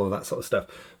Targ and all of that sort of stuff.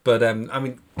 But I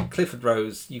mean, Clifford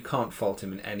Rose, you can't fault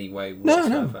him in any way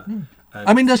whatsoever. No.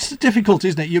 I mean, that's difficult,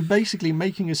 isn't it? You're basically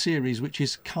making a series which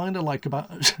is kind of like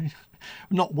about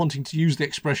not wanting to use the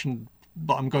expression,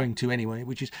 but I'm going to anyway,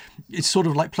 which is, it's sort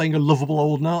of like playing a lovable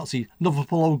old Nazi,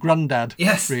 lovable old granddad.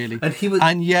 Yes, really.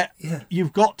 And yet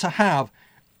you've got to have.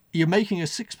 You're making a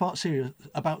 6-part series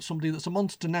about somebody that's a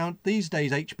monster. Now, these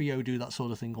days, HBO do that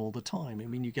sort of thing all the time. I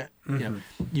mean, you get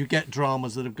you get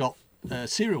dramas that have got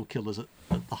serial killers at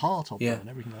the heart of them and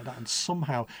everything like that, and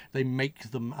somehow they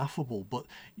make them affable. But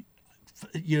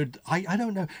I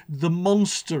don't know. The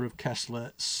monster of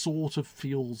Kessler sort of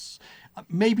feels.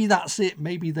 Maybe that's it.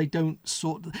 Maybe they don't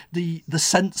the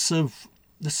sense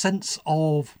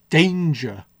of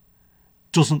danger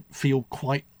doesn't feel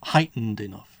quite heightened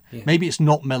enough. Yeah. Maybe it's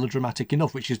not melodramatic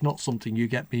enough, which is not something you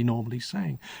get me normally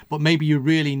saying. But maybe you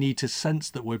really need to sense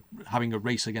that we're having a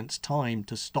race against time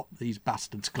to stop these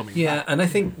bastards coming back. Yeah, and I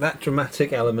think that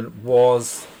dramatic element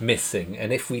was missing.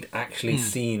 And if we'd actually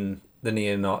seen the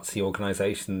neo-Nazi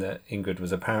organisation that Ingrid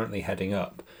was apparently heading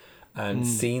up, and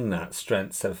seen that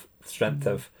strength of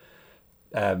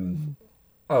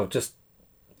just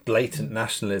blatant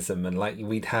nationalism, and like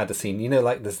we'd had a scene,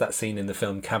 like there's that scene in the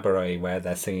film Cabaret where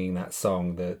they're singing that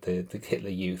song, the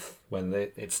Hitler Youth, when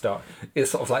it's sort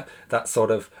of like that sort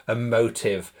of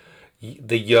emotive,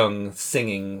 the young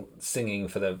singing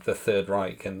for the Third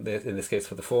Reich, and in this case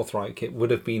for the Fourth Reich. It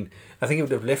would have been, I think it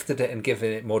would have lifted it and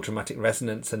given it more dramatic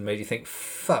resonance and made you think,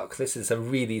 fuck, this is a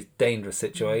really dangerous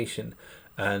situation,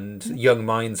 and young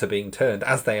minds are being turned,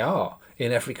 as they are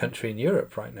in every country in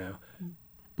Europe right now.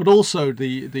 But also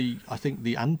I think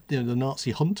the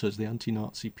Nazi hunters, the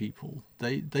anti-Nazi people,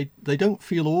 they don't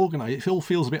feel organised. It all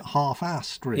feels a bit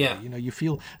half-assed, really. Yeah. You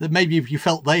feel that maybe if you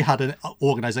felt they had an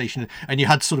organisation and you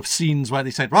had sort of scenes where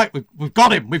they said, right, we've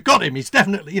got him, he's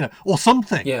definitely, or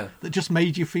something that just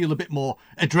made you feel a bit more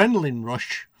adrenaline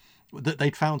rush, that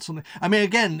they'd found something. I mean,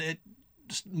 again,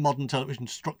 modern television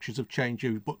structures have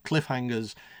changed, but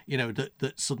cliffhangers,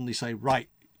 that suddenly say, right,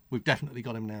 we've definitely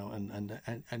got him now,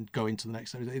 and go into the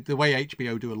next series. The way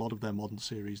HBO do a lot of their modern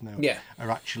series now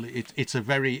are actually, it's a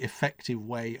very effective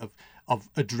way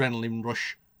of adrenaline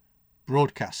rush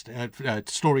broadcasting,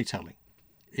 storytelling,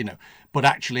 But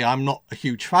actually, I'm not a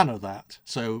huge fan of that.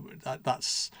 So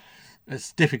that's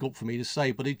It's difficult for me to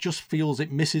say, but it just feels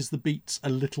it misses the beats a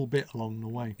little bit along the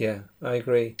way. Yeah, I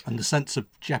agree. And the sense of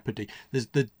jeopardy. There's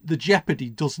the jeopardy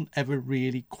doesn't ever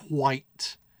really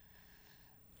quite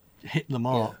hit the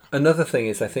mark. Yeah. Another thing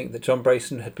is I think that John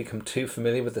Brason had become too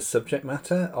familiar with the subject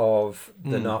matter of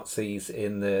the Nazis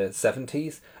in the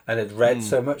 70s and had read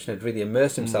so much and had really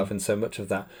immersed himself in so much of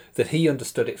that he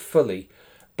understood it fully.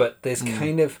 But there's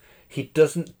kind of, he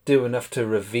doesn't do enough to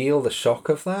reveal the shock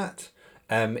of that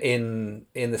in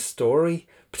the story.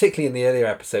 Particularly in the earlier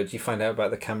episodes, you find out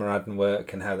about the Kameraden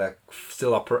work and how they're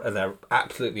still they're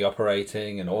absolutely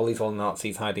operating and all these old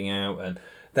Nazis hiding out, and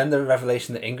then the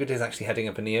revelation that Ingrid is actually heading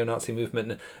up a neo-Nazi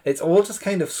movement. It's all just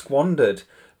kind of squandered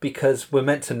because we're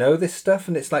meant to know this stuff,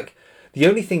 and it's like the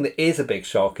only thing that is a big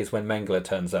shock is when Mengele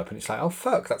turns up, and it's like, oh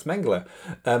fuck, that's Mengele.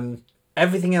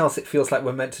 Everything else, it feels like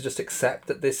we're meant to just accept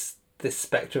that this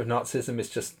spectre of Nazism is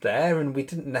just there, and we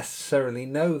didn't necessarily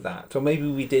know that, or maybe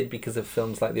we did because of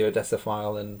films like The Odessa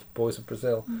File and Boys of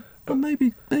Brazil. But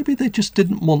maybe they just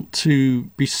didn't want to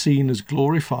be seen as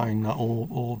glorifying that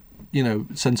or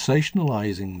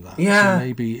sensationalising that. Yeah. So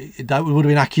maybe that would have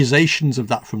been accusations of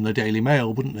that from the Daily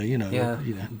Mail, wouldn't they?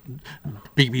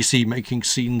 BBC making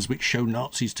scenes which show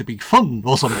Nazis to be fun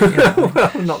or something.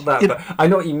 Well, not that, but I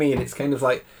know what you mean. It's kind of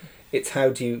like, it's how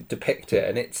do you depict it,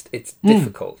 and it's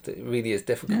difficult. It really is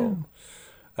difficult.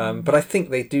 But I think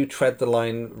they do tread the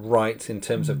line right in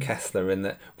terms of Kessler, in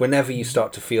that whenever you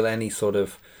start to feel any sort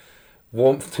of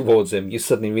warmth towards him, you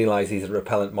suddenly realise he's a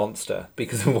repellent monster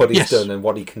because of what he's done and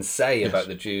what he can say about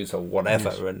the Jews or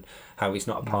whatever, and how he's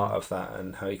not a part of that,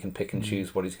 and how he can pick and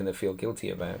choose what he's going to feel guilty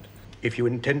about. If you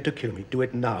intend to kill me, do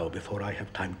it now before I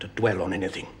have time to dwell on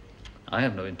anything. I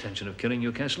have no intention of killing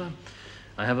you, Kessler.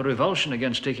 I have a revulsion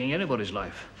against taking anybody's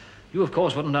life. You, of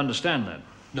course, wouldn't understand that.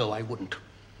 No, I wouldn't.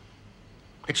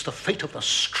 It's the fate of the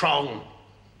strong,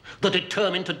 the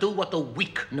determined to do what the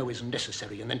weak know is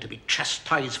necessary, and then to be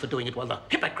chastised for doing it while the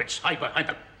hypocrites hide behind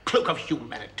the cloak of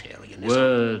humanitarianism.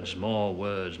 Words, more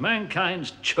words.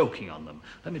 Mankind's choking on them.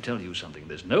 Let me tell you something.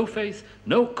 There's no faith,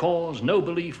 no cause, no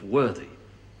belief worthy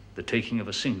the taking of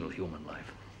a single human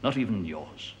life. Not even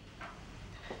yours.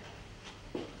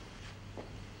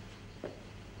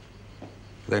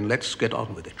 Then let's get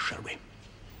on with it, shall we?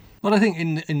 But I think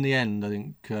in the end, I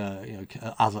think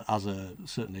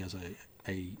certainly as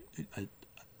a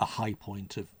high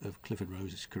point of Clifford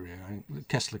Rose's career, I think the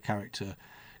Kessler character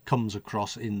comes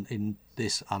across in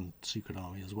this and Secret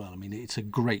Army as well. I mean, it's a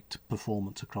great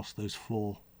performance across those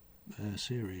four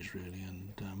series, really,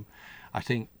 and I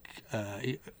think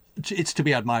it's to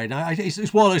be admired.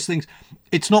 It's one of those things.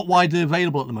 It's not widely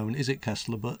available at the moment, is it,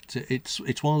 Kessler? But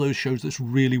it's one of those shows that's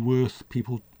really worth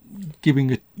people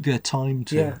giving their time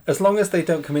to. Yeah, as long as they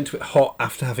don't come into it hot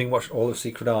after having watched all of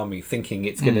Secret Army, thinking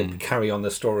it's going to carry on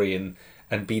the story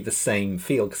and be the same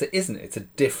feel, because it isn't. It's a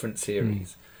different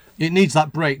series. It needs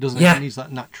that break, doesn't it? Yeah. It needs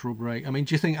that natural break. I mean,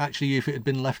 do you think actually if it had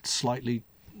been left slightly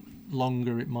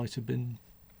longer, it might have been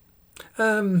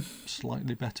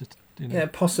slightly better? Yeah,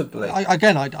 possibly. I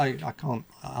can't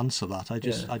answer that. I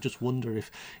just wonder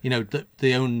if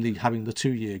the only having the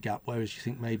 2-year gap, whereas you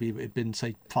think maybe it had been,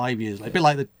 say, 5 years. Like, a bit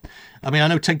like I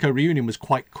know Tenko Reunion was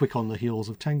quite quick on the heels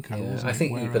of Tenko. Yeah, I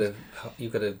think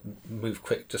you've got to move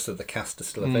quick just so the cast is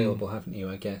still available, haven't you?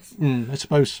 I guess. I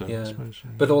suppose so. Yeah. I suppose so.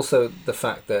 But also the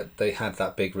fact that they had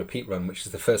that big repeat run, which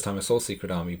is the first time I saw Secret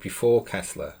Army before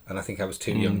Kessler, and I think I was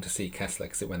too young to see Kessler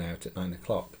because it went out at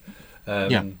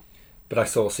 9:00. But I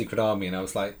saw Secret Army and I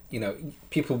was like,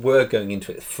 people were going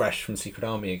into it fresh from Secret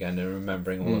Army again and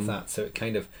remembering all of that. So it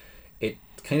kind of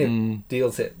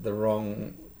deals it the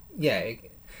wrong. Yeah,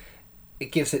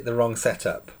 it gives it the wrong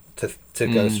setup to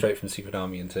go straight from Secret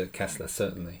Army into Kessler.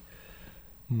 Certainly.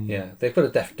 Yeah, they've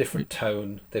got a different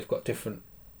tone. They've got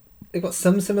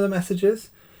some similar messages,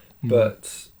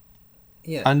 but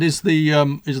yeah. And is the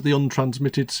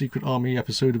untransmitted Secret Army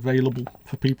episode available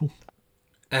for people?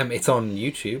 It's on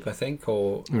YouTube, I think,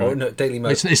 or no, Daily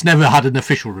Motion. It's never had an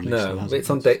official release. No, it's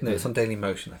on it's on Daily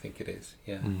Motion, I think it is.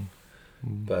 Yeah,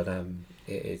 but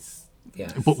it's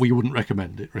But we wouldn't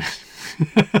recommend it, really.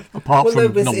 Apart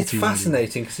from it's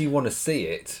fascinating because you want to see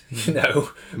it,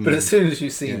 But as soon as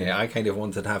you've seen it, I kind of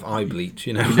wanted to have eye bleach,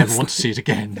 You never want to see it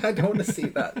again. I don't want to see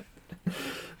that.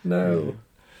 No.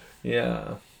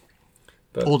 Yeah.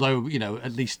 But, although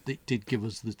at least it did give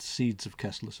us the seeds of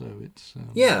Kessler, so it's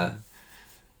Yeah.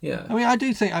 I mean, I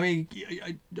do think. I mean,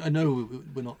 I know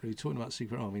we're not really talking about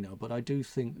Secret Army now, but I do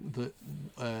think that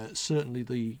certainly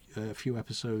the few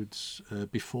episodes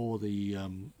before he's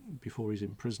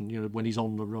in prison, when he's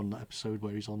on the run, that episode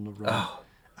where he's on the run,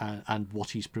 and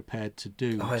what he's prepared to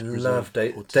do. I love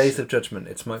Days of Judgment.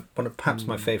 It's perhaps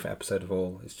my favourite episode of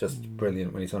all. It's just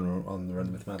brilliant when he's on the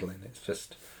run with Madeleine. It's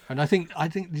just... And I think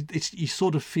it's, you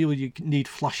sort of feel you need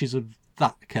flashes of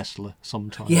that Kessler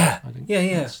sometimes. Yeah, I think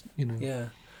yeah.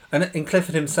 And in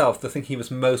Clifford himself, the thing he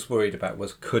was most worried about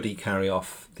was, could he carry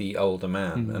off the older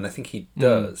man? And I think he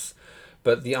does.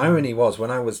 But the irony was,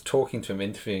 when I was talking to him,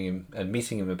 interviewing him and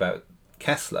meeting him about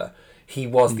Kessler, he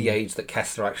was the age that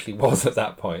Kessler actually was at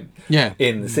that point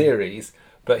in the series.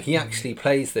 But he actually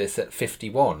plays this at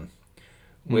 51,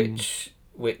 which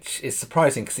is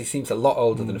surprising because he seems a lot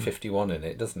older than a 51 in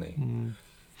it, doesn't he?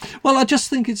 Well, I just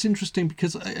think it's interesting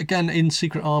because, again, in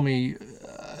Secret Army,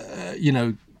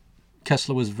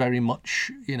 Kessler was very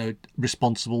much,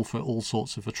 responsible for all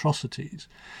sorts of atrocities,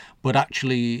 but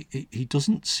actually he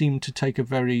doesn't seem to take a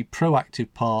very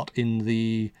proactive part in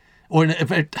the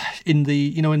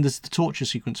torture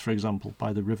sequence, for example,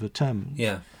 by the River Thames.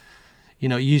 Yeah.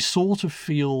 You sort of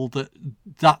feel that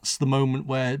that's the moment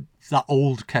where that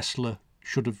old Kessler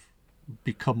should have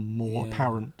become more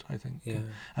apparent, I think. Yeah.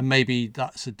 And maybe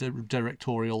that's a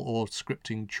directorial or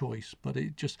scripting choice, but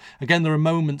it just, again, there are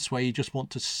moments where you just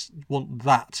want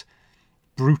that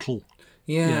brutal.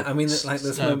 Yeah, I mean, like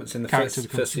there's moments in the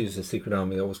first series of Secret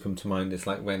Army that always come to mind. Is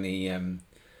like when he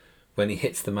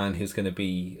hits the man who's going to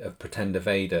be a pretender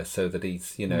Vader, so that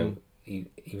he's he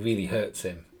really hurts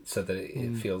him, so that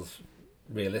it feels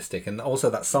realistic. And also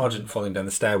that sergeant falling down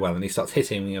the stairwell and he starts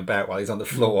hitting him about while he's on the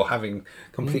floor, having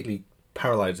completely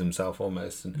paralysed himself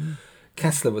almost. And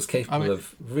Kessler was capable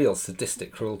of real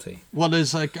sadistic cruelty. Well,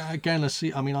 there's again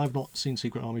I've not seen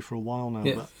Secret Army for a while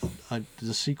now, but there's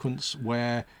a sequence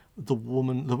where the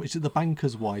woman, the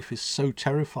banker's wife, is so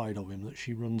terrified of him that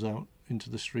she runs out into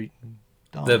the street and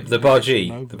dies. The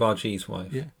bargee's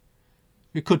wife. Yeah.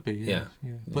 It could be, yeah.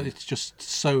 But it's just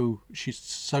she's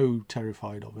so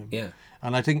terrified of him. Yeah.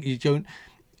 And I think you don't,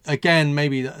 again,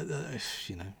 maybe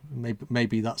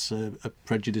maybe that's a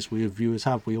prejudice we as viewers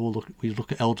have. We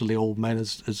look at elderly old men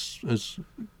as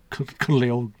cuddly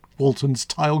old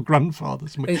Walton-style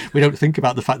grandfathers. We don't think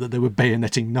about the fact that they were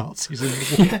bayoneting Nazis in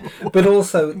the war. But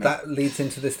also that leads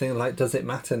into this thing like, does it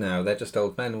matter now? They're just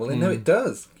old men. Well, no, it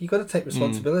does. You've got to take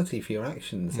responsibility for your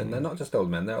actions, and they're not just old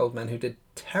men. They're old men who did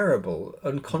terrible,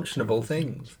 unconscionable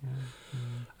things.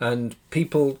 And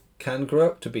people can grow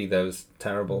up to be those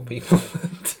terrible people.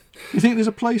 You think there's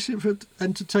a place for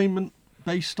entertainment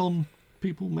based on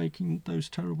people making those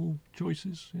terrible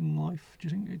choices in life? Do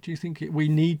you think we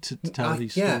need to tell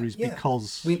these stories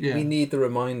because we need the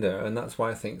reminder, and that's why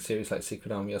I think series like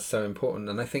Secret Army are so important.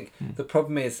 And I think the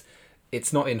problem is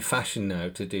it's not in fashion now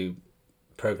to do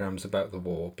programs about the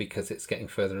war because it's getting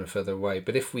further and further away.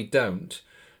 But if we don't,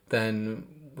 then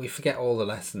we forget all the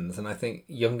lessons. And I think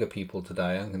younger people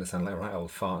today, I'm going to sound like a right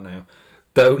old fart now,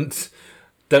 don't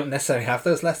necessarily have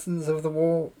those lessons of the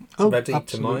war ready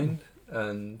to mind.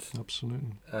 And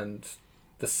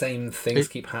the same things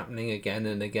keep happening again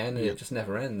and again, and it just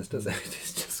never ends, does it?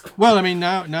 It's just well, I mean,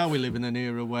 now we live in an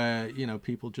era where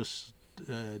people just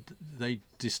they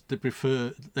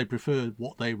prefer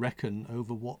what they reckon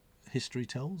over what history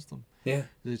tells them. Yeah,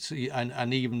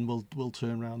 and even will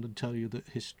turn around and tell you that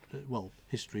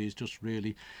history is just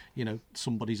really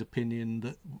somebody's opinion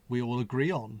that we all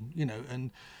agree on.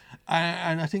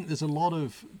 And I think there's a lot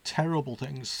of terrible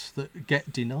things that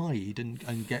get denied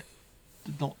and get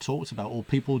not talked about, or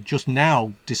people just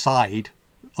now decide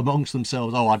amongst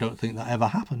themselves, I don't think that ever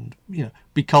happened.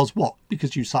 Because what?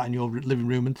 Because you sat in your living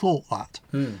room and thought that.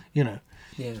 Yeah.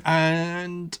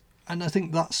 And I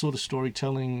think that sort of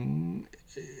storytelling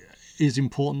is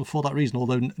important for that reason,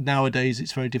 although nowadays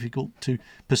it's very difficult to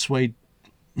persuade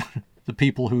the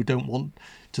people who don't want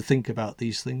to think about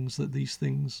these things that these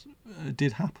things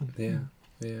did happen.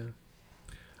 Yeah.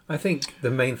 I think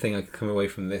the main thing I come away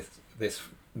from this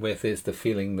with is the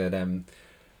feeling that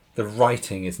the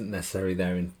writing isn't necessarily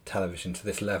there in television to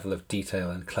this level of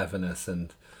detail and cleverness,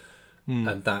 and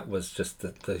that was just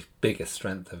the biggest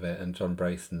strength of it. And John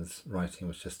Brason's writing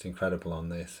was just incredible on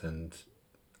this, and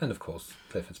of course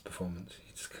Clifford's performance.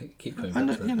 You just keep going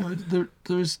back to it.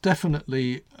 There is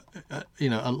definitely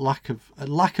a lack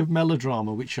of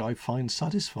melodrama, which I find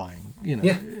satisfying.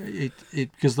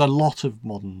 Because a lot of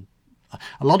modern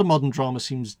drama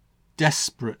seems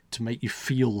desperate to make you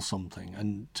feel something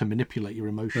and to manipulate your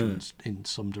emotions in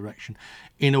some direction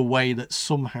in a way that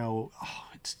somehow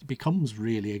it becomes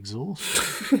really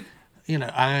exhausting.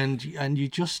 And you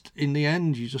just, in the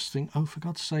end, you just think, oh, for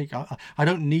God's sake, I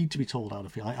don't need to be told how to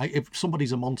feel. If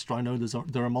somebody's a monster, I know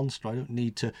they're a monster. I don't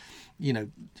need to,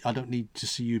 I don't need to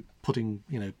see you putting,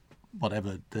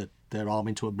 whatever, their arm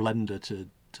into a blender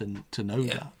to know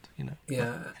that. you know.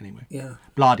 Yeah. But anyway. Yeah.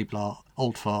 Blah-de-blah.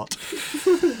 Old fart.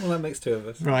 Well, that makes two of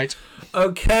us. Right.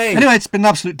 Okay. Anyway, it's been an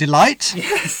absolute delight.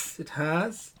 Yes, it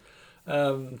has.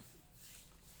 I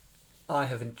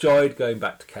have enjoyed going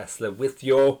back to Kessler with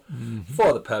you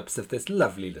for the purpose of this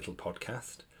lovely little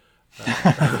podcast.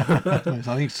 I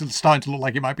think it's starting to look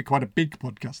like it might be quite a big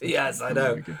podcast. Yes, I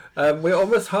know. We're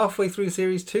almost halfway through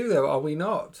series 2, though, are we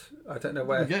not? I don't know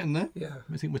where. We're getting there. Yeah.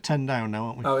 I think we're 10 down now,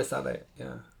 aren't we? Oh, is that it?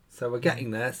 Yeah. So we're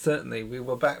getting there, certainly. We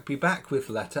will be back with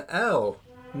letter L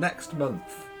next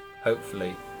month,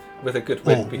 hopefully, with a good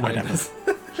wind behind us.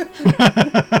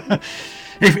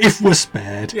 if we're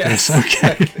spared. Yes,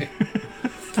 okay. Exactly.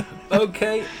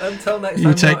 Okay, until next time.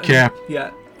 You take Martin. care.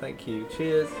 Yeah, thank you.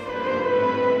 Cheers.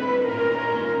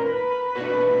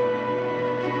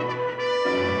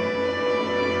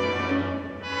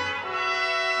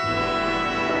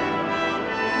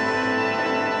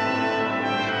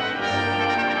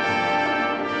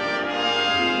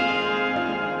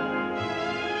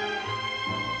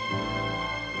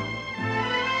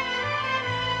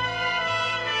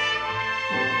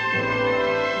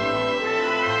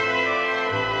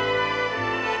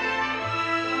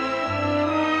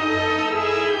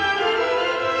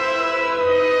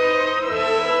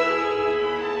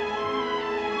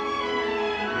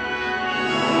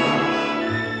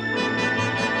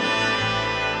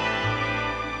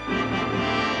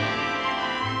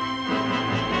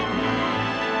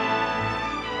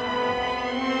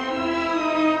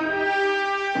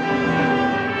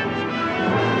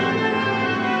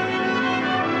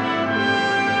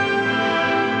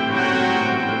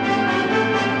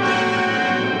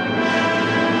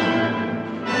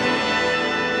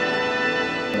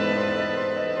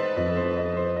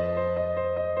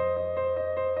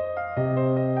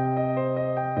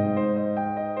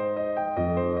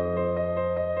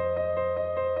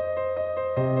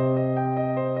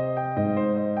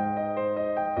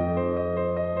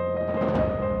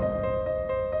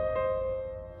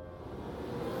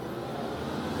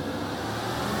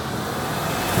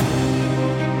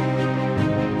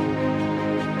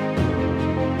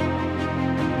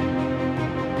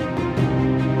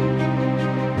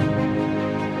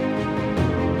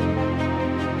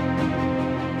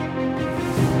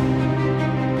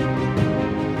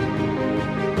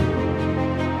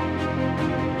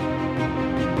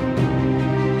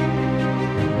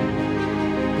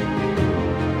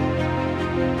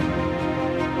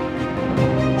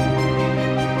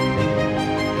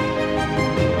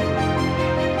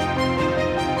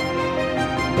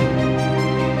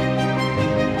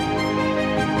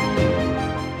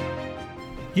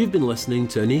 You've been listening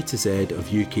to an A to Z of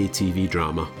UK TV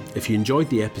drama. If you enjoyed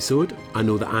the episode, I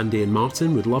know that Andy and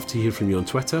Martin would love to hear from you on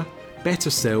Twitter. Better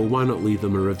still, why not leave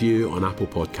them a review on Apple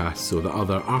Podcasts so that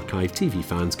other archive TV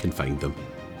fans can find them.